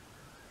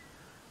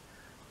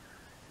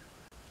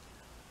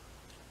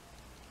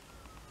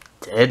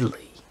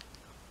 Deadly.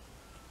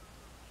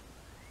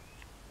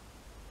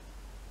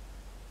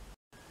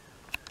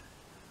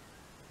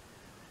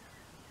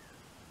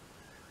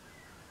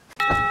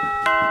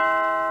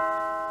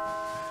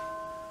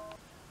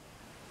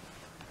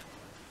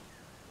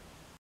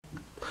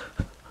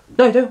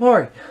 No, don't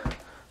worry.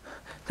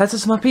 That's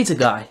just my pizza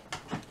guy.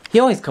 He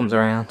always comes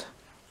around.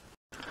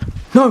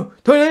 No,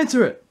 don't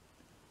answer it!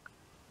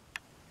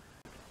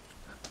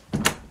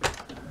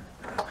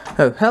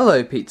 Oh,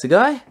 hello, pizza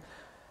guy.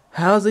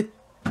 How's it?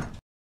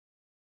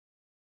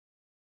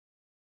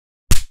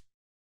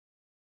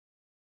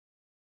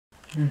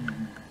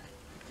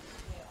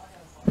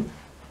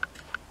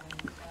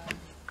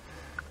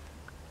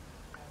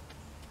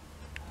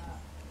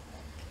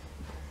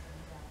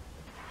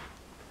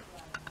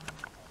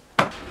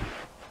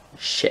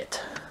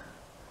 Shit.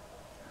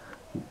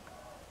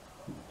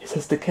 Is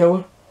this the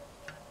killer?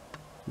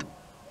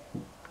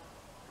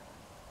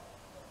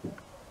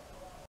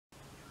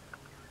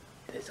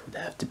 It would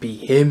have to be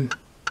him.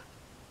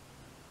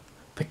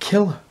 The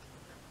killer.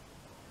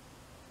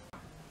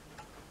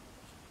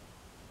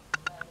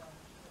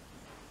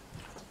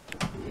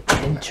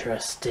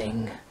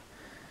 Interesting.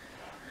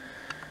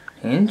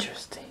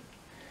 Interesting.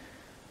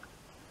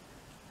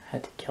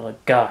 Had to kill a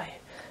guy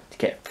to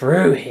get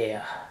through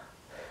here.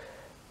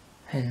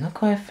 And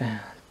look what I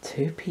found.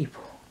 2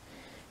 people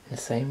in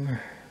the same room.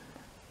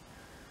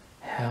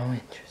 How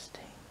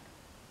interesting.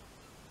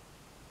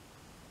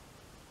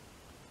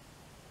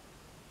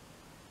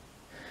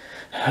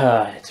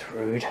 It's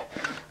rude.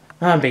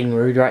 I'm being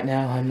rude right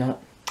now. I'm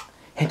not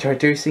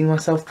introducing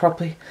myself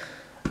properly.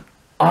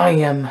 I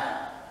am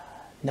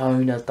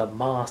known as the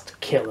Masked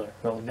Killer.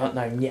 Well, not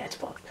known yet,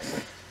 but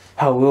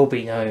I will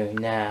be known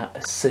now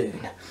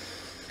soon.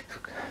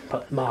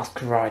 But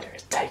Masked Rider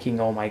is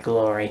taking all my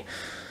glory.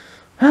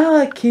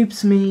 It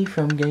keeps me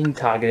from getting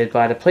targeted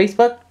by the police,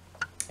 but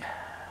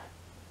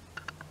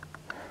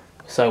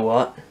so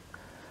what?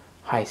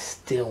 I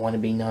still want to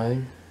be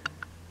known.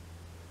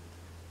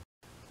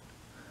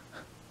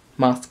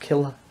 Masked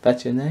Killer,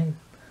 that's your name.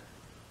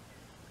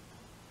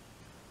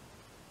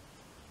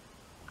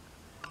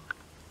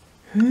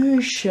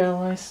 Who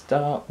shall I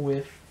start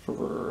with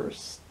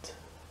first?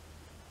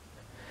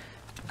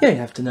 You don't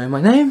have to know my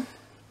name,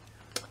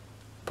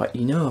 but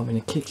you know I'm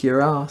gonna kick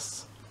your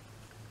ass.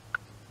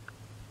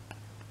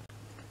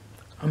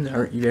 I'm gonna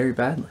hurt you very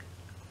badly.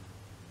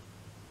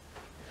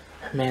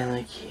 A man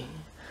like you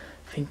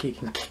think you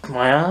can kick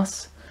my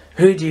ass?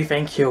 Who do you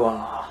think you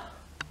are?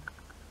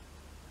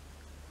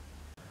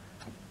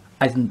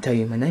 I didn't tell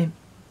you my name,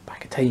 but I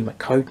can tell you my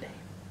code name.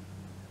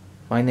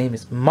 My name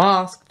is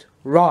Masked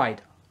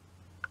Rider.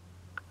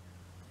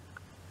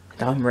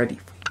 And I'm ready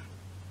for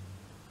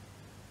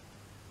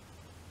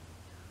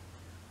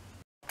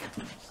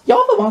you.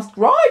 You're the Masked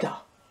Rider!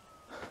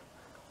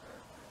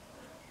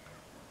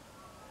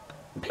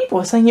 People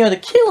are saying you're the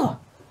killer.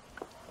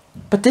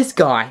 But this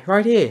guy,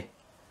 right here,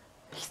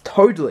 he's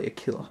totally a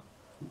killer.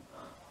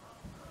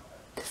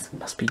 This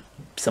must be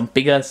some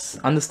bigger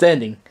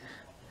understanding.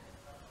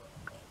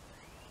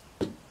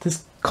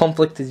 This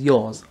conflict is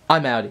yours.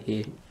 I'm out of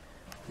here.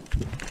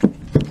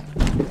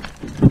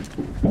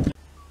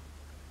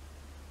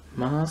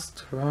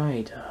 Masked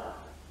Rider.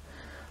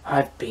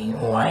 I've been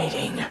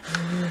waiting.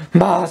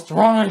 Masked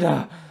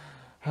Rider!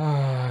 Oh,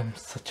 I'm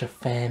such a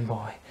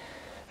fanboy.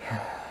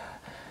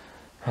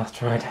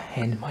 Masked Rider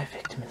and my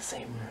victim in the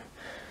same room.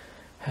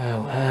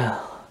 Oh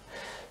well.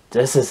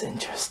 This is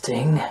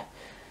interesting.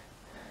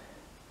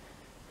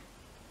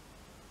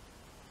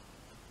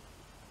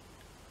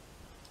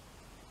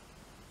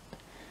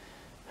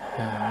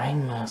 Alright,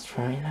 Masked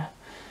Rider.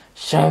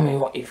 Show me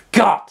what you've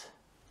got!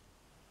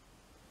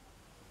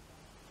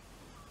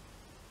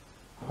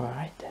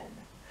 Alright then.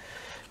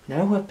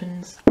 No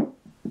weapons.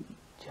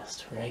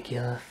 Just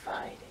regular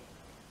fighting.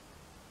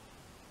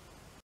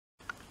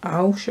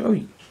 I'll show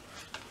you.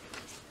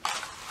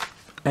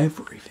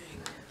 Everything.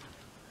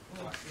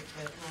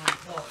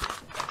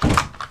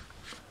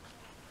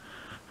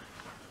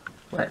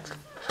 Let's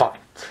fight.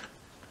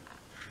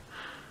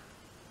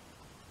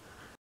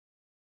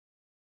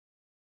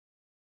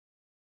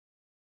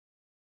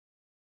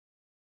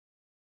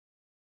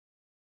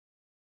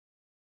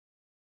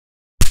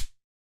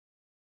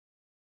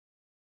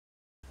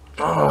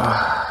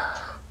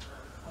 Oh,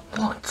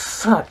 what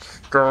such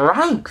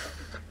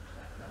strength!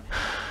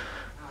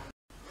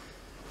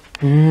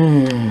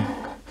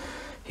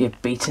 You're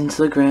beaten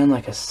to the ground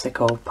like a sick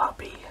old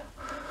puppy.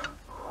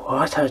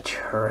 What a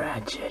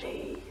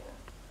tragedy.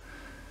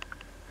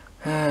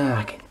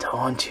 I can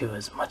taunt you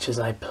as much as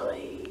I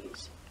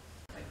please.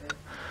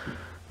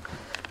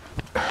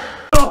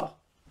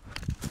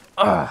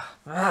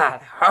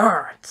 That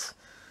hurts.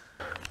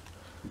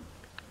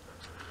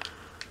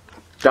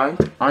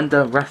 Don't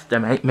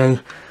underestimate me.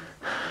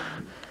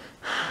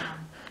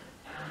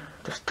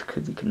 Just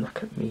because you can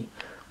look at me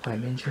when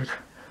I'm injured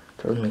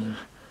doesn't mean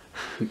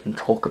you can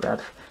talk about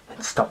it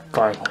and stop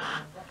fighting.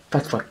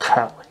 That's what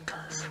coward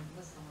does.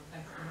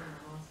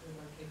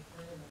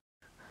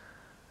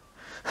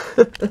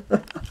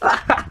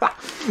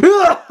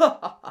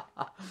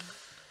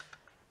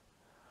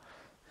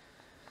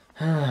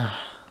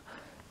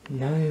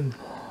 No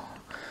more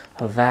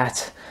of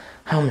that.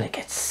 I'm gonna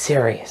get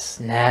serious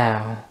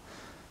now.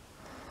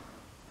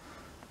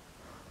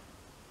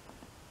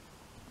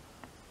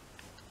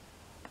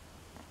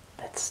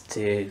 Let's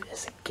do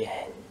this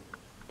again,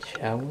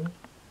 shall we?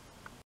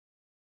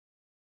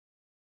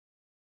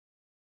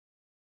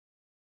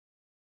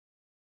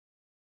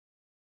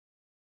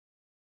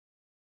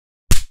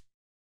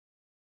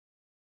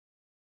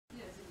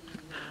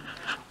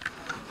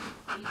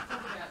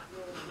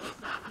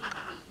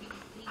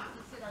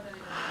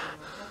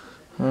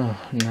 Oh,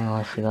 now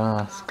I should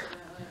ask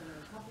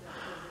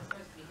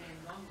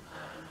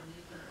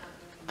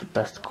the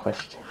best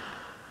question.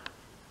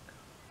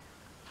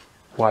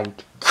 Why did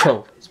you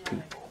kill these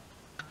people?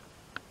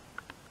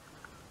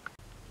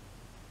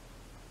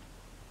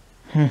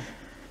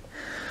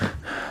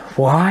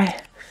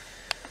 Why?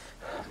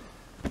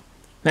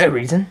 No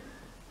reason.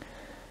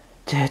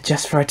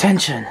 just for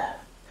attention.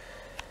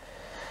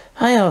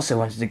 I also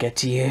wanted to get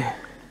to you.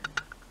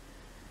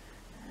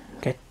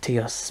 Get to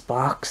your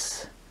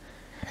sparks.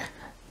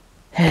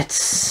 It's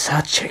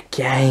such a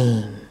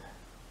game.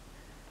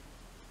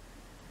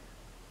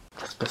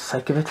 Just for the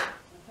sake of it.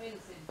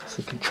 Just so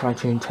you can try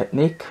to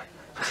technique.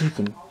 Just so you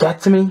can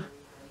get to me.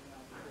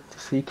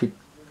 Just so you could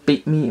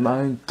beat me in my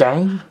own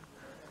game.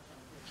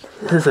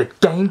 This is a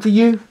game to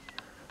you.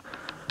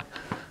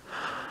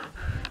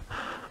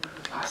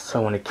 I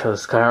so want to kill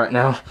this guy right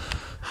now.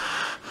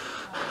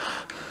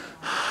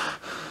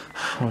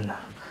 I want to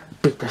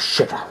beat the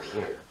shit out of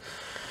you.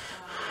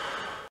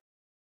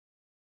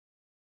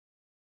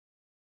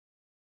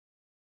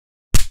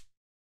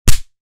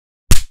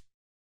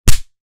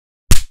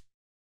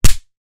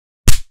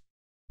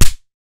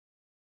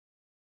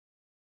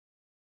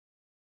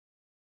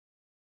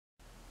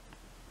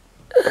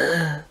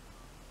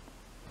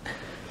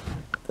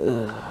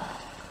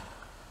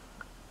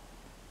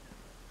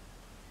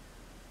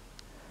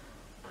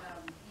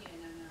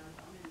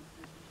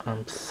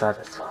 I'm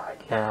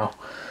satisfied now.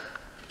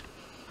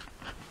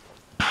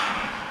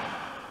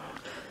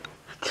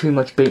 Too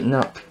much beaten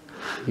up.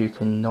 You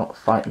cannot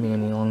fight me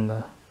any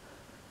longer.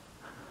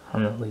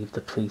 I'm gonna leave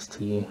the police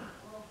to you.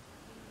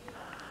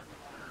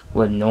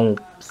 What a normal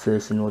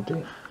citizen will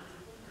do.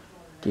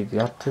 Give you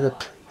up to the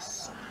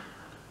police.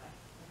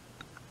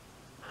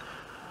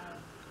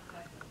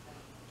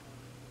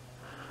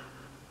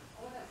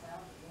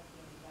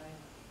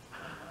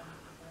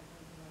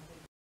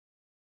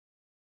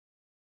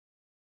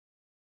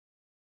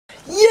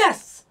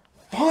 Yes!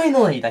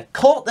 Finally, they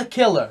caught the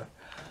killer.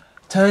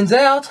 Turns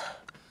out,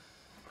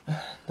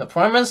 the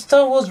Prime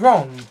Minister was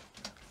wrong.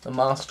 The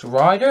Masked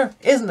Rider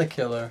isn't the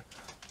killer,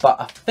 but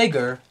a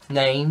figure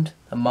named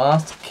the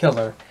Masked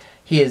Killer.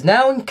 He is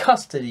now in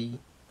custody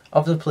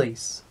of the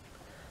police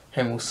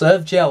and will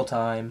serve jail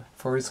time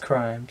for his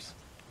crimes.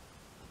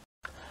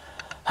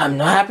 I'm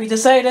not happy to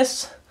say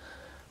this,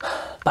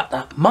 but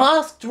the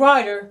Masked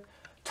Rider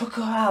took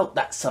out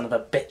that son of a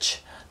bitch,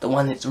 the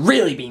one that's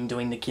really been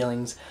doing the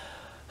killings.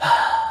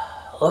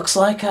 Looks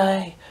like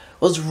I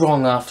was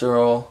wrong after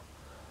all.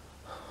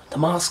 The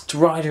Masked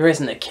Rider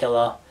isn't a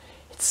killer.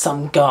 It's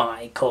some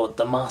guy called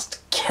the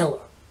Masked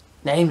Killer.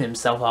 Named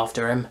himself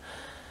after him.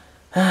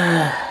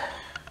 Well,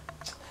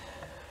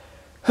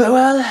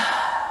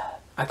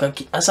 I gotta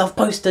keep myself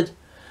posted.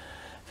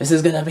 This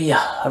is gonna be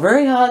a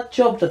very hard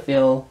job to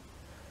fill.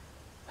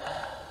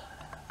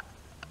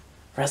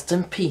 Rest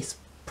in peace,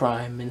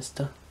 Prime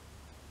Minister.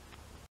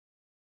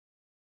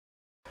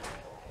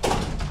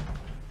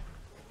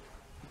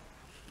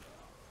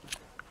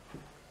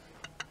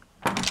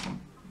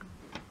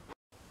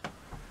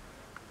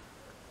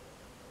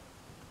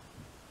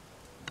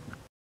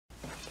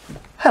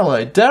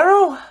 Hello,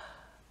 Daryl.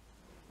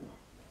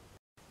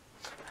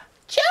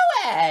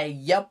 Joey,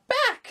 you're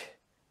back.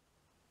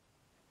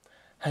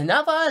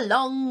 Another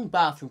long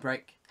bathroom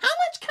break. How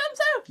much comes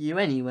out of you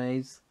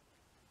anyways?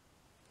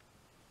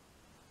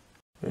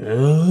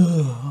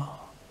 Ugh.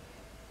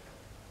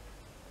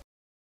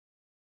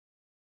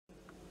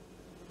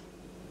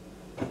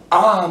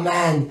 Oh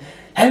man,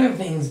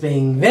 everything's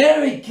been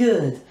very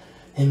good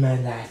in my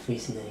life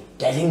recently.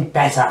 Getting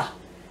better.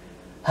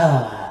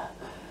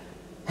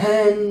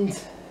 And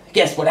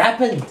guess what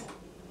happened?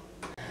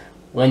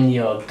 When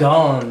you're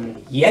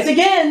gone yet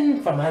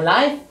again from my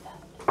life,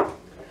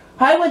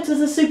 I went to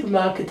the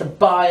supermarket to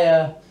buy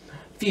a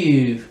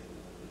few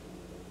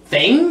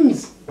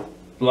things,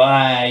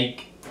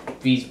 like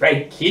these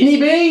red kidney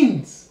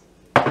beans.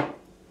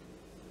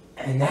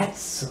 And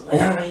that's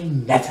when I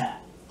met her,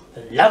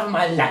 the love of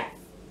my life.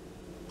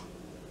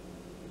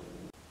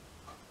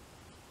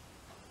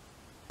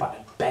 But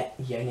I bet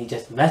you only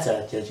just met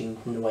her, judging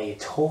from the way you're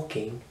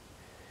talking.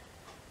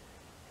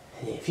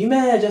 And if you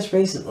met her just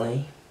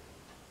recently,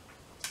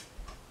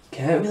 you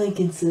can't really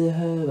consider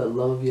her the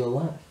love of your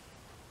life.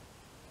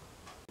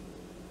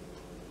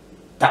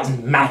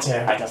 Doesn't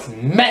matter, I just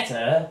met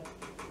her.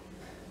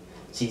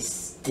 She's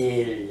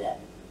still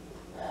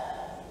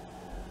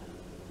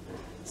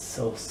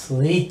so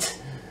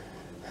sweet.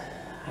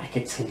 I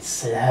could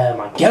consider her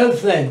my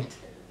girlfriend.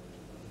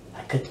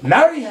 I could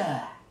marry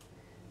her.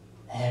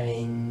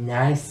 Very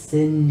nice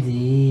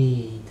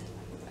indeed.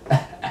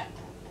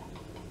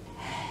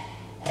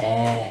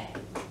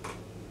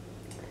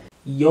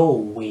 You're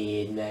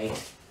weird,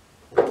 mate.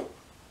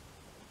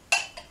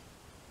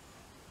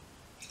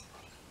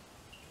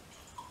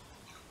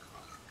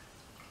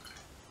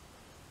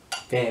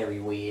 Very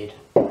weird.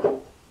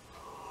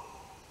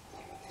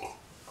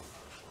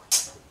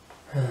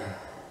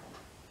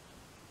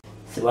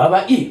 So how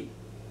about you?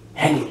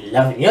 Any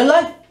love in your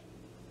life?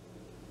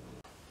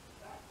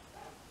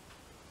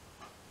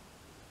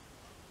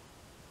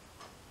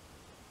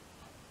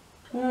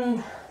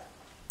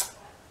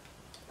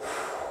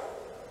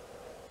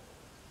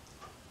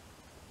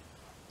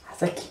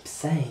 As I keep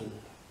saying,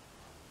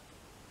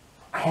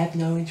 I have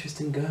no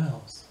interest in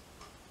girls.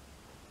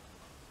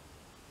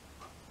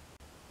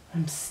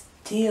 I'm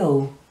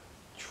still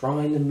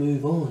trying to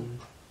move on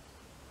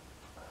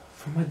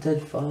From my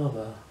dead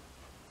father.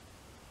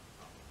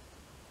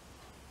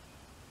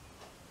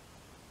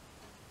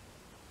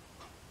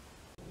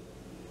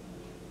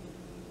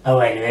 Oh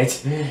wait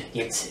a minute,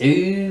 you're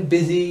too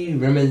busy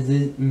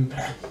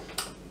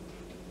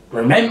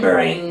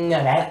remembering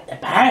about the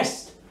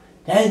past,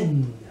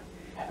 then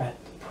about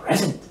the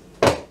present.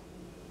 The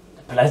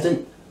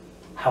present,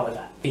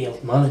 however,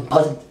 feels more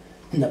important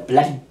than the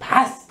bloody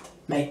past,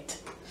 mate.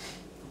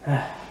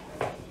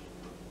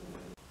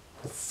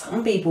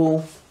 Some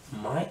people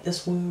might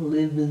just want to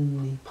live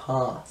in the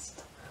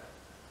past.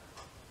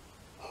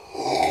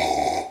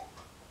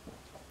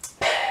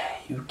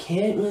 You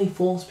can't really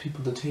force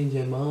people to change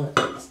their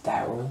minds,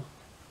 Daryl.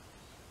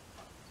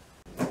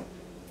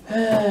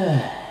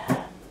 This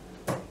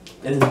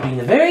has been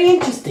a very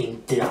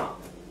interesting dinner.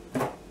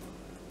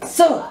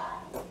 So,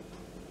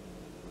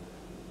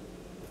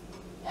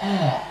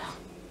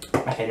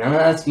 okay, now I'm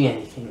not asking you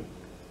anything.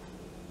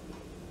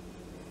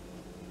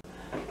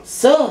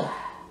 So,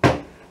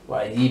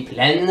 what are you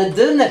planning to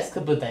do the next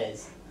couple of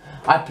days?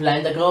 I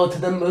plan to go to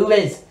the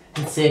movies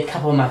and see a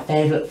couple of my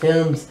favourite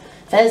films.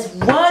 There's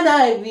one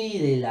I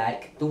really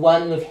like, the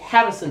one with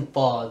Harrison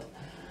Ford.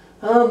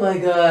 Oh my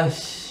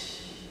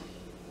gosh.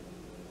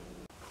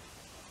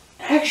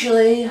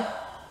 Actually,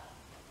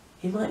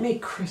 he might be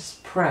Chris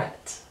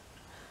Pratt.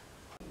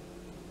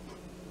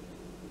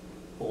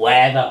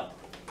 Whatever.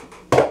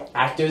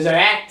 Actors are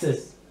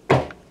actors.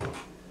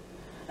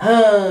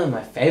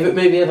 My favourite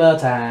movie of all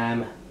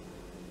time.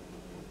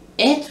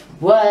 It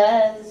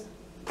was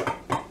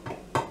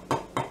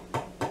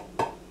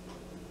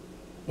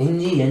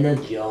Indiana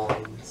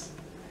Jones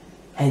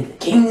and the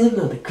Kingdom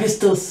of the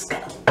Crystal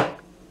Skull.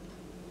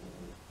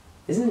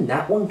 Isn't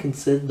that one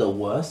considered the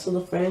worst of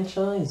the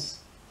franchise?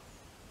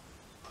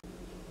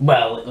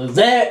 Well, it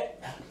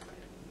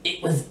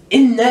was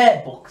in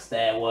their books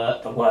they were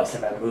the worst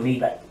of a movie,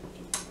 but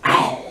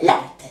I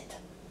liked it.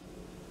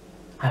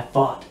 I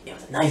thought it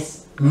was a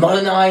nice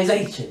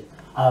modernization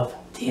of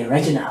the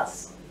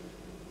originals.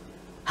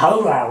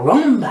 Hurrah,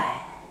 rumba!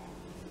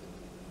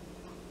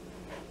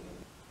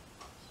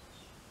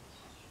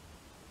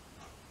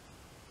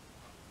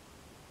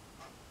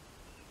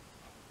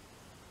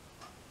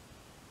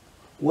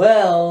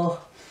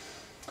 Well,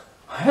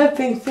 I have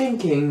been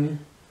thinking,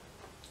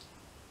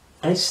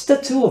 and it's just the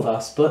two of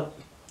us, but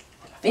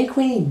I think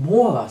we need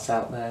more of us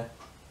out there.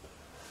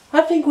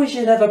 I think we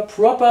should have a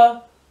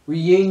proper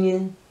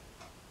reunion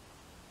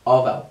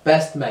of our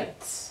best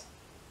mates.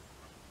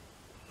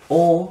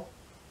 Or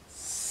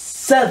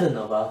 7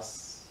 of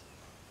us.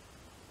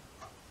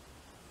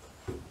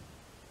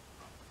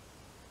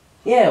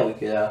 Yeah, we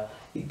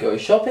could go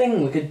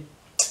shopping, we could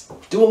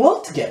do a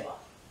lot together.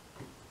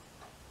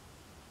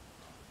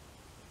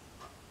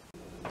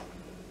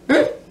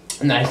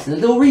 A nice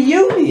little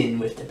reunion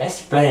with the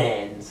best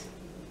friends.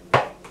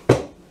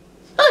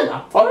 I'm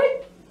up for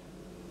it.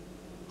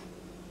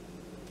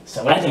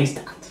 So where do we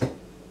start?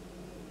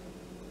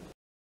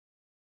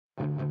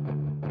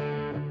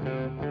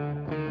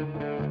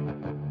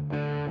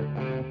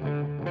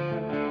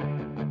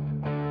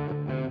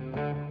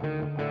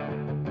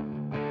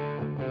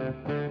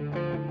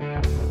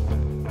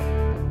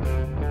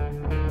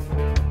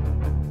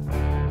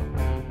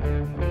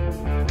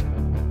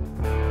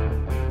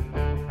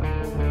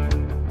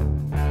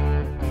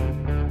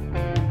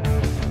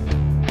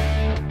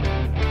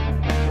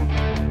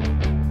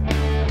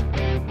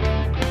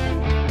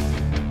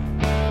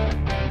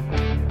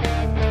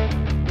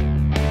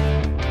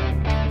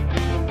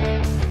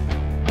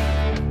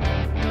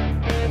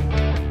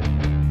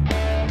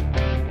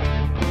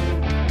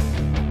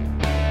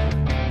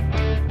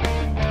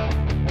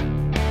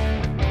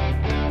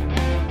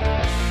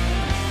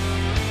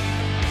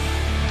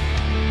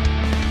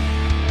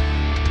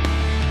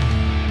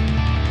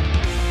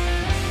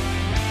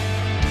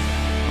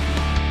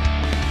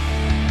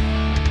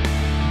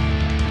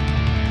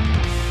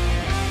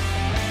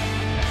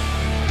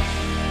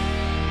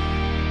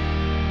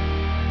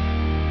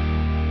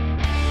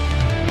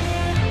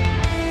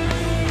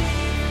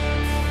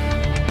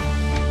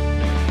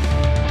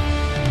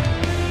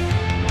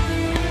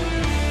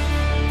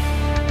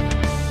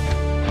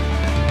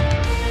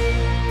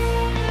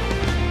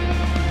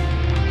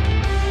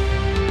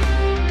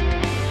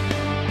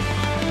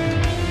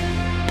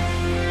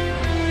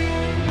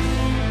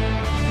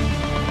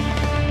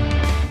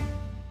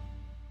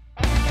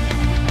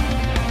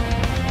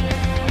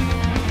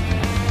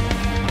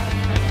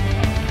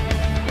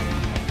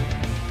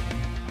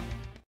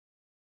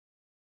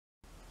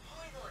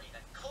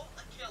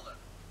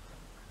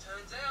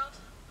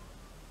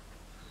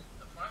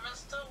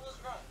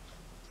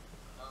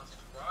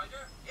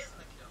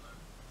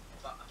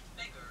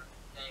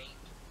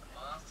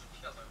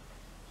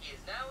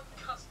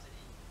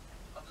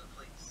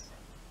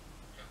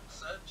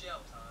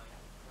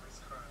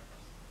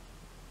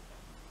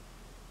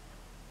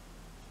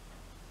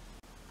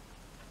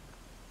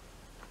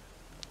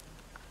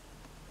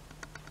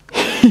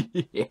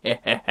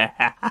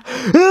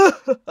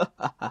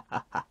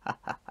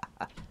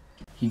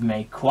 You've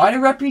made quite a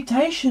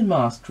reputation,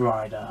 Masked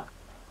Rider.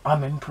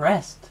 I'm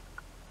impressed.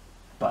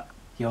 But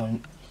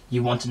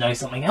you want to know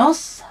something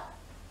else?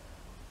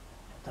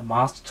 The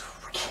Master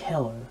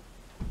Killer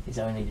is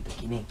only the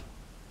beginning.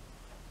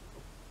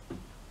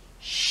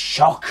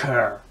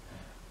 Shocker!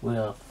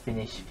 We'll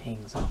finish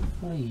things off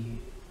for you.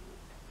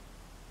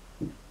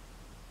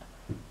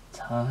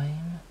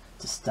 Time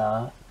to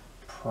start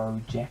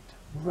Project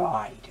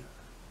Rider.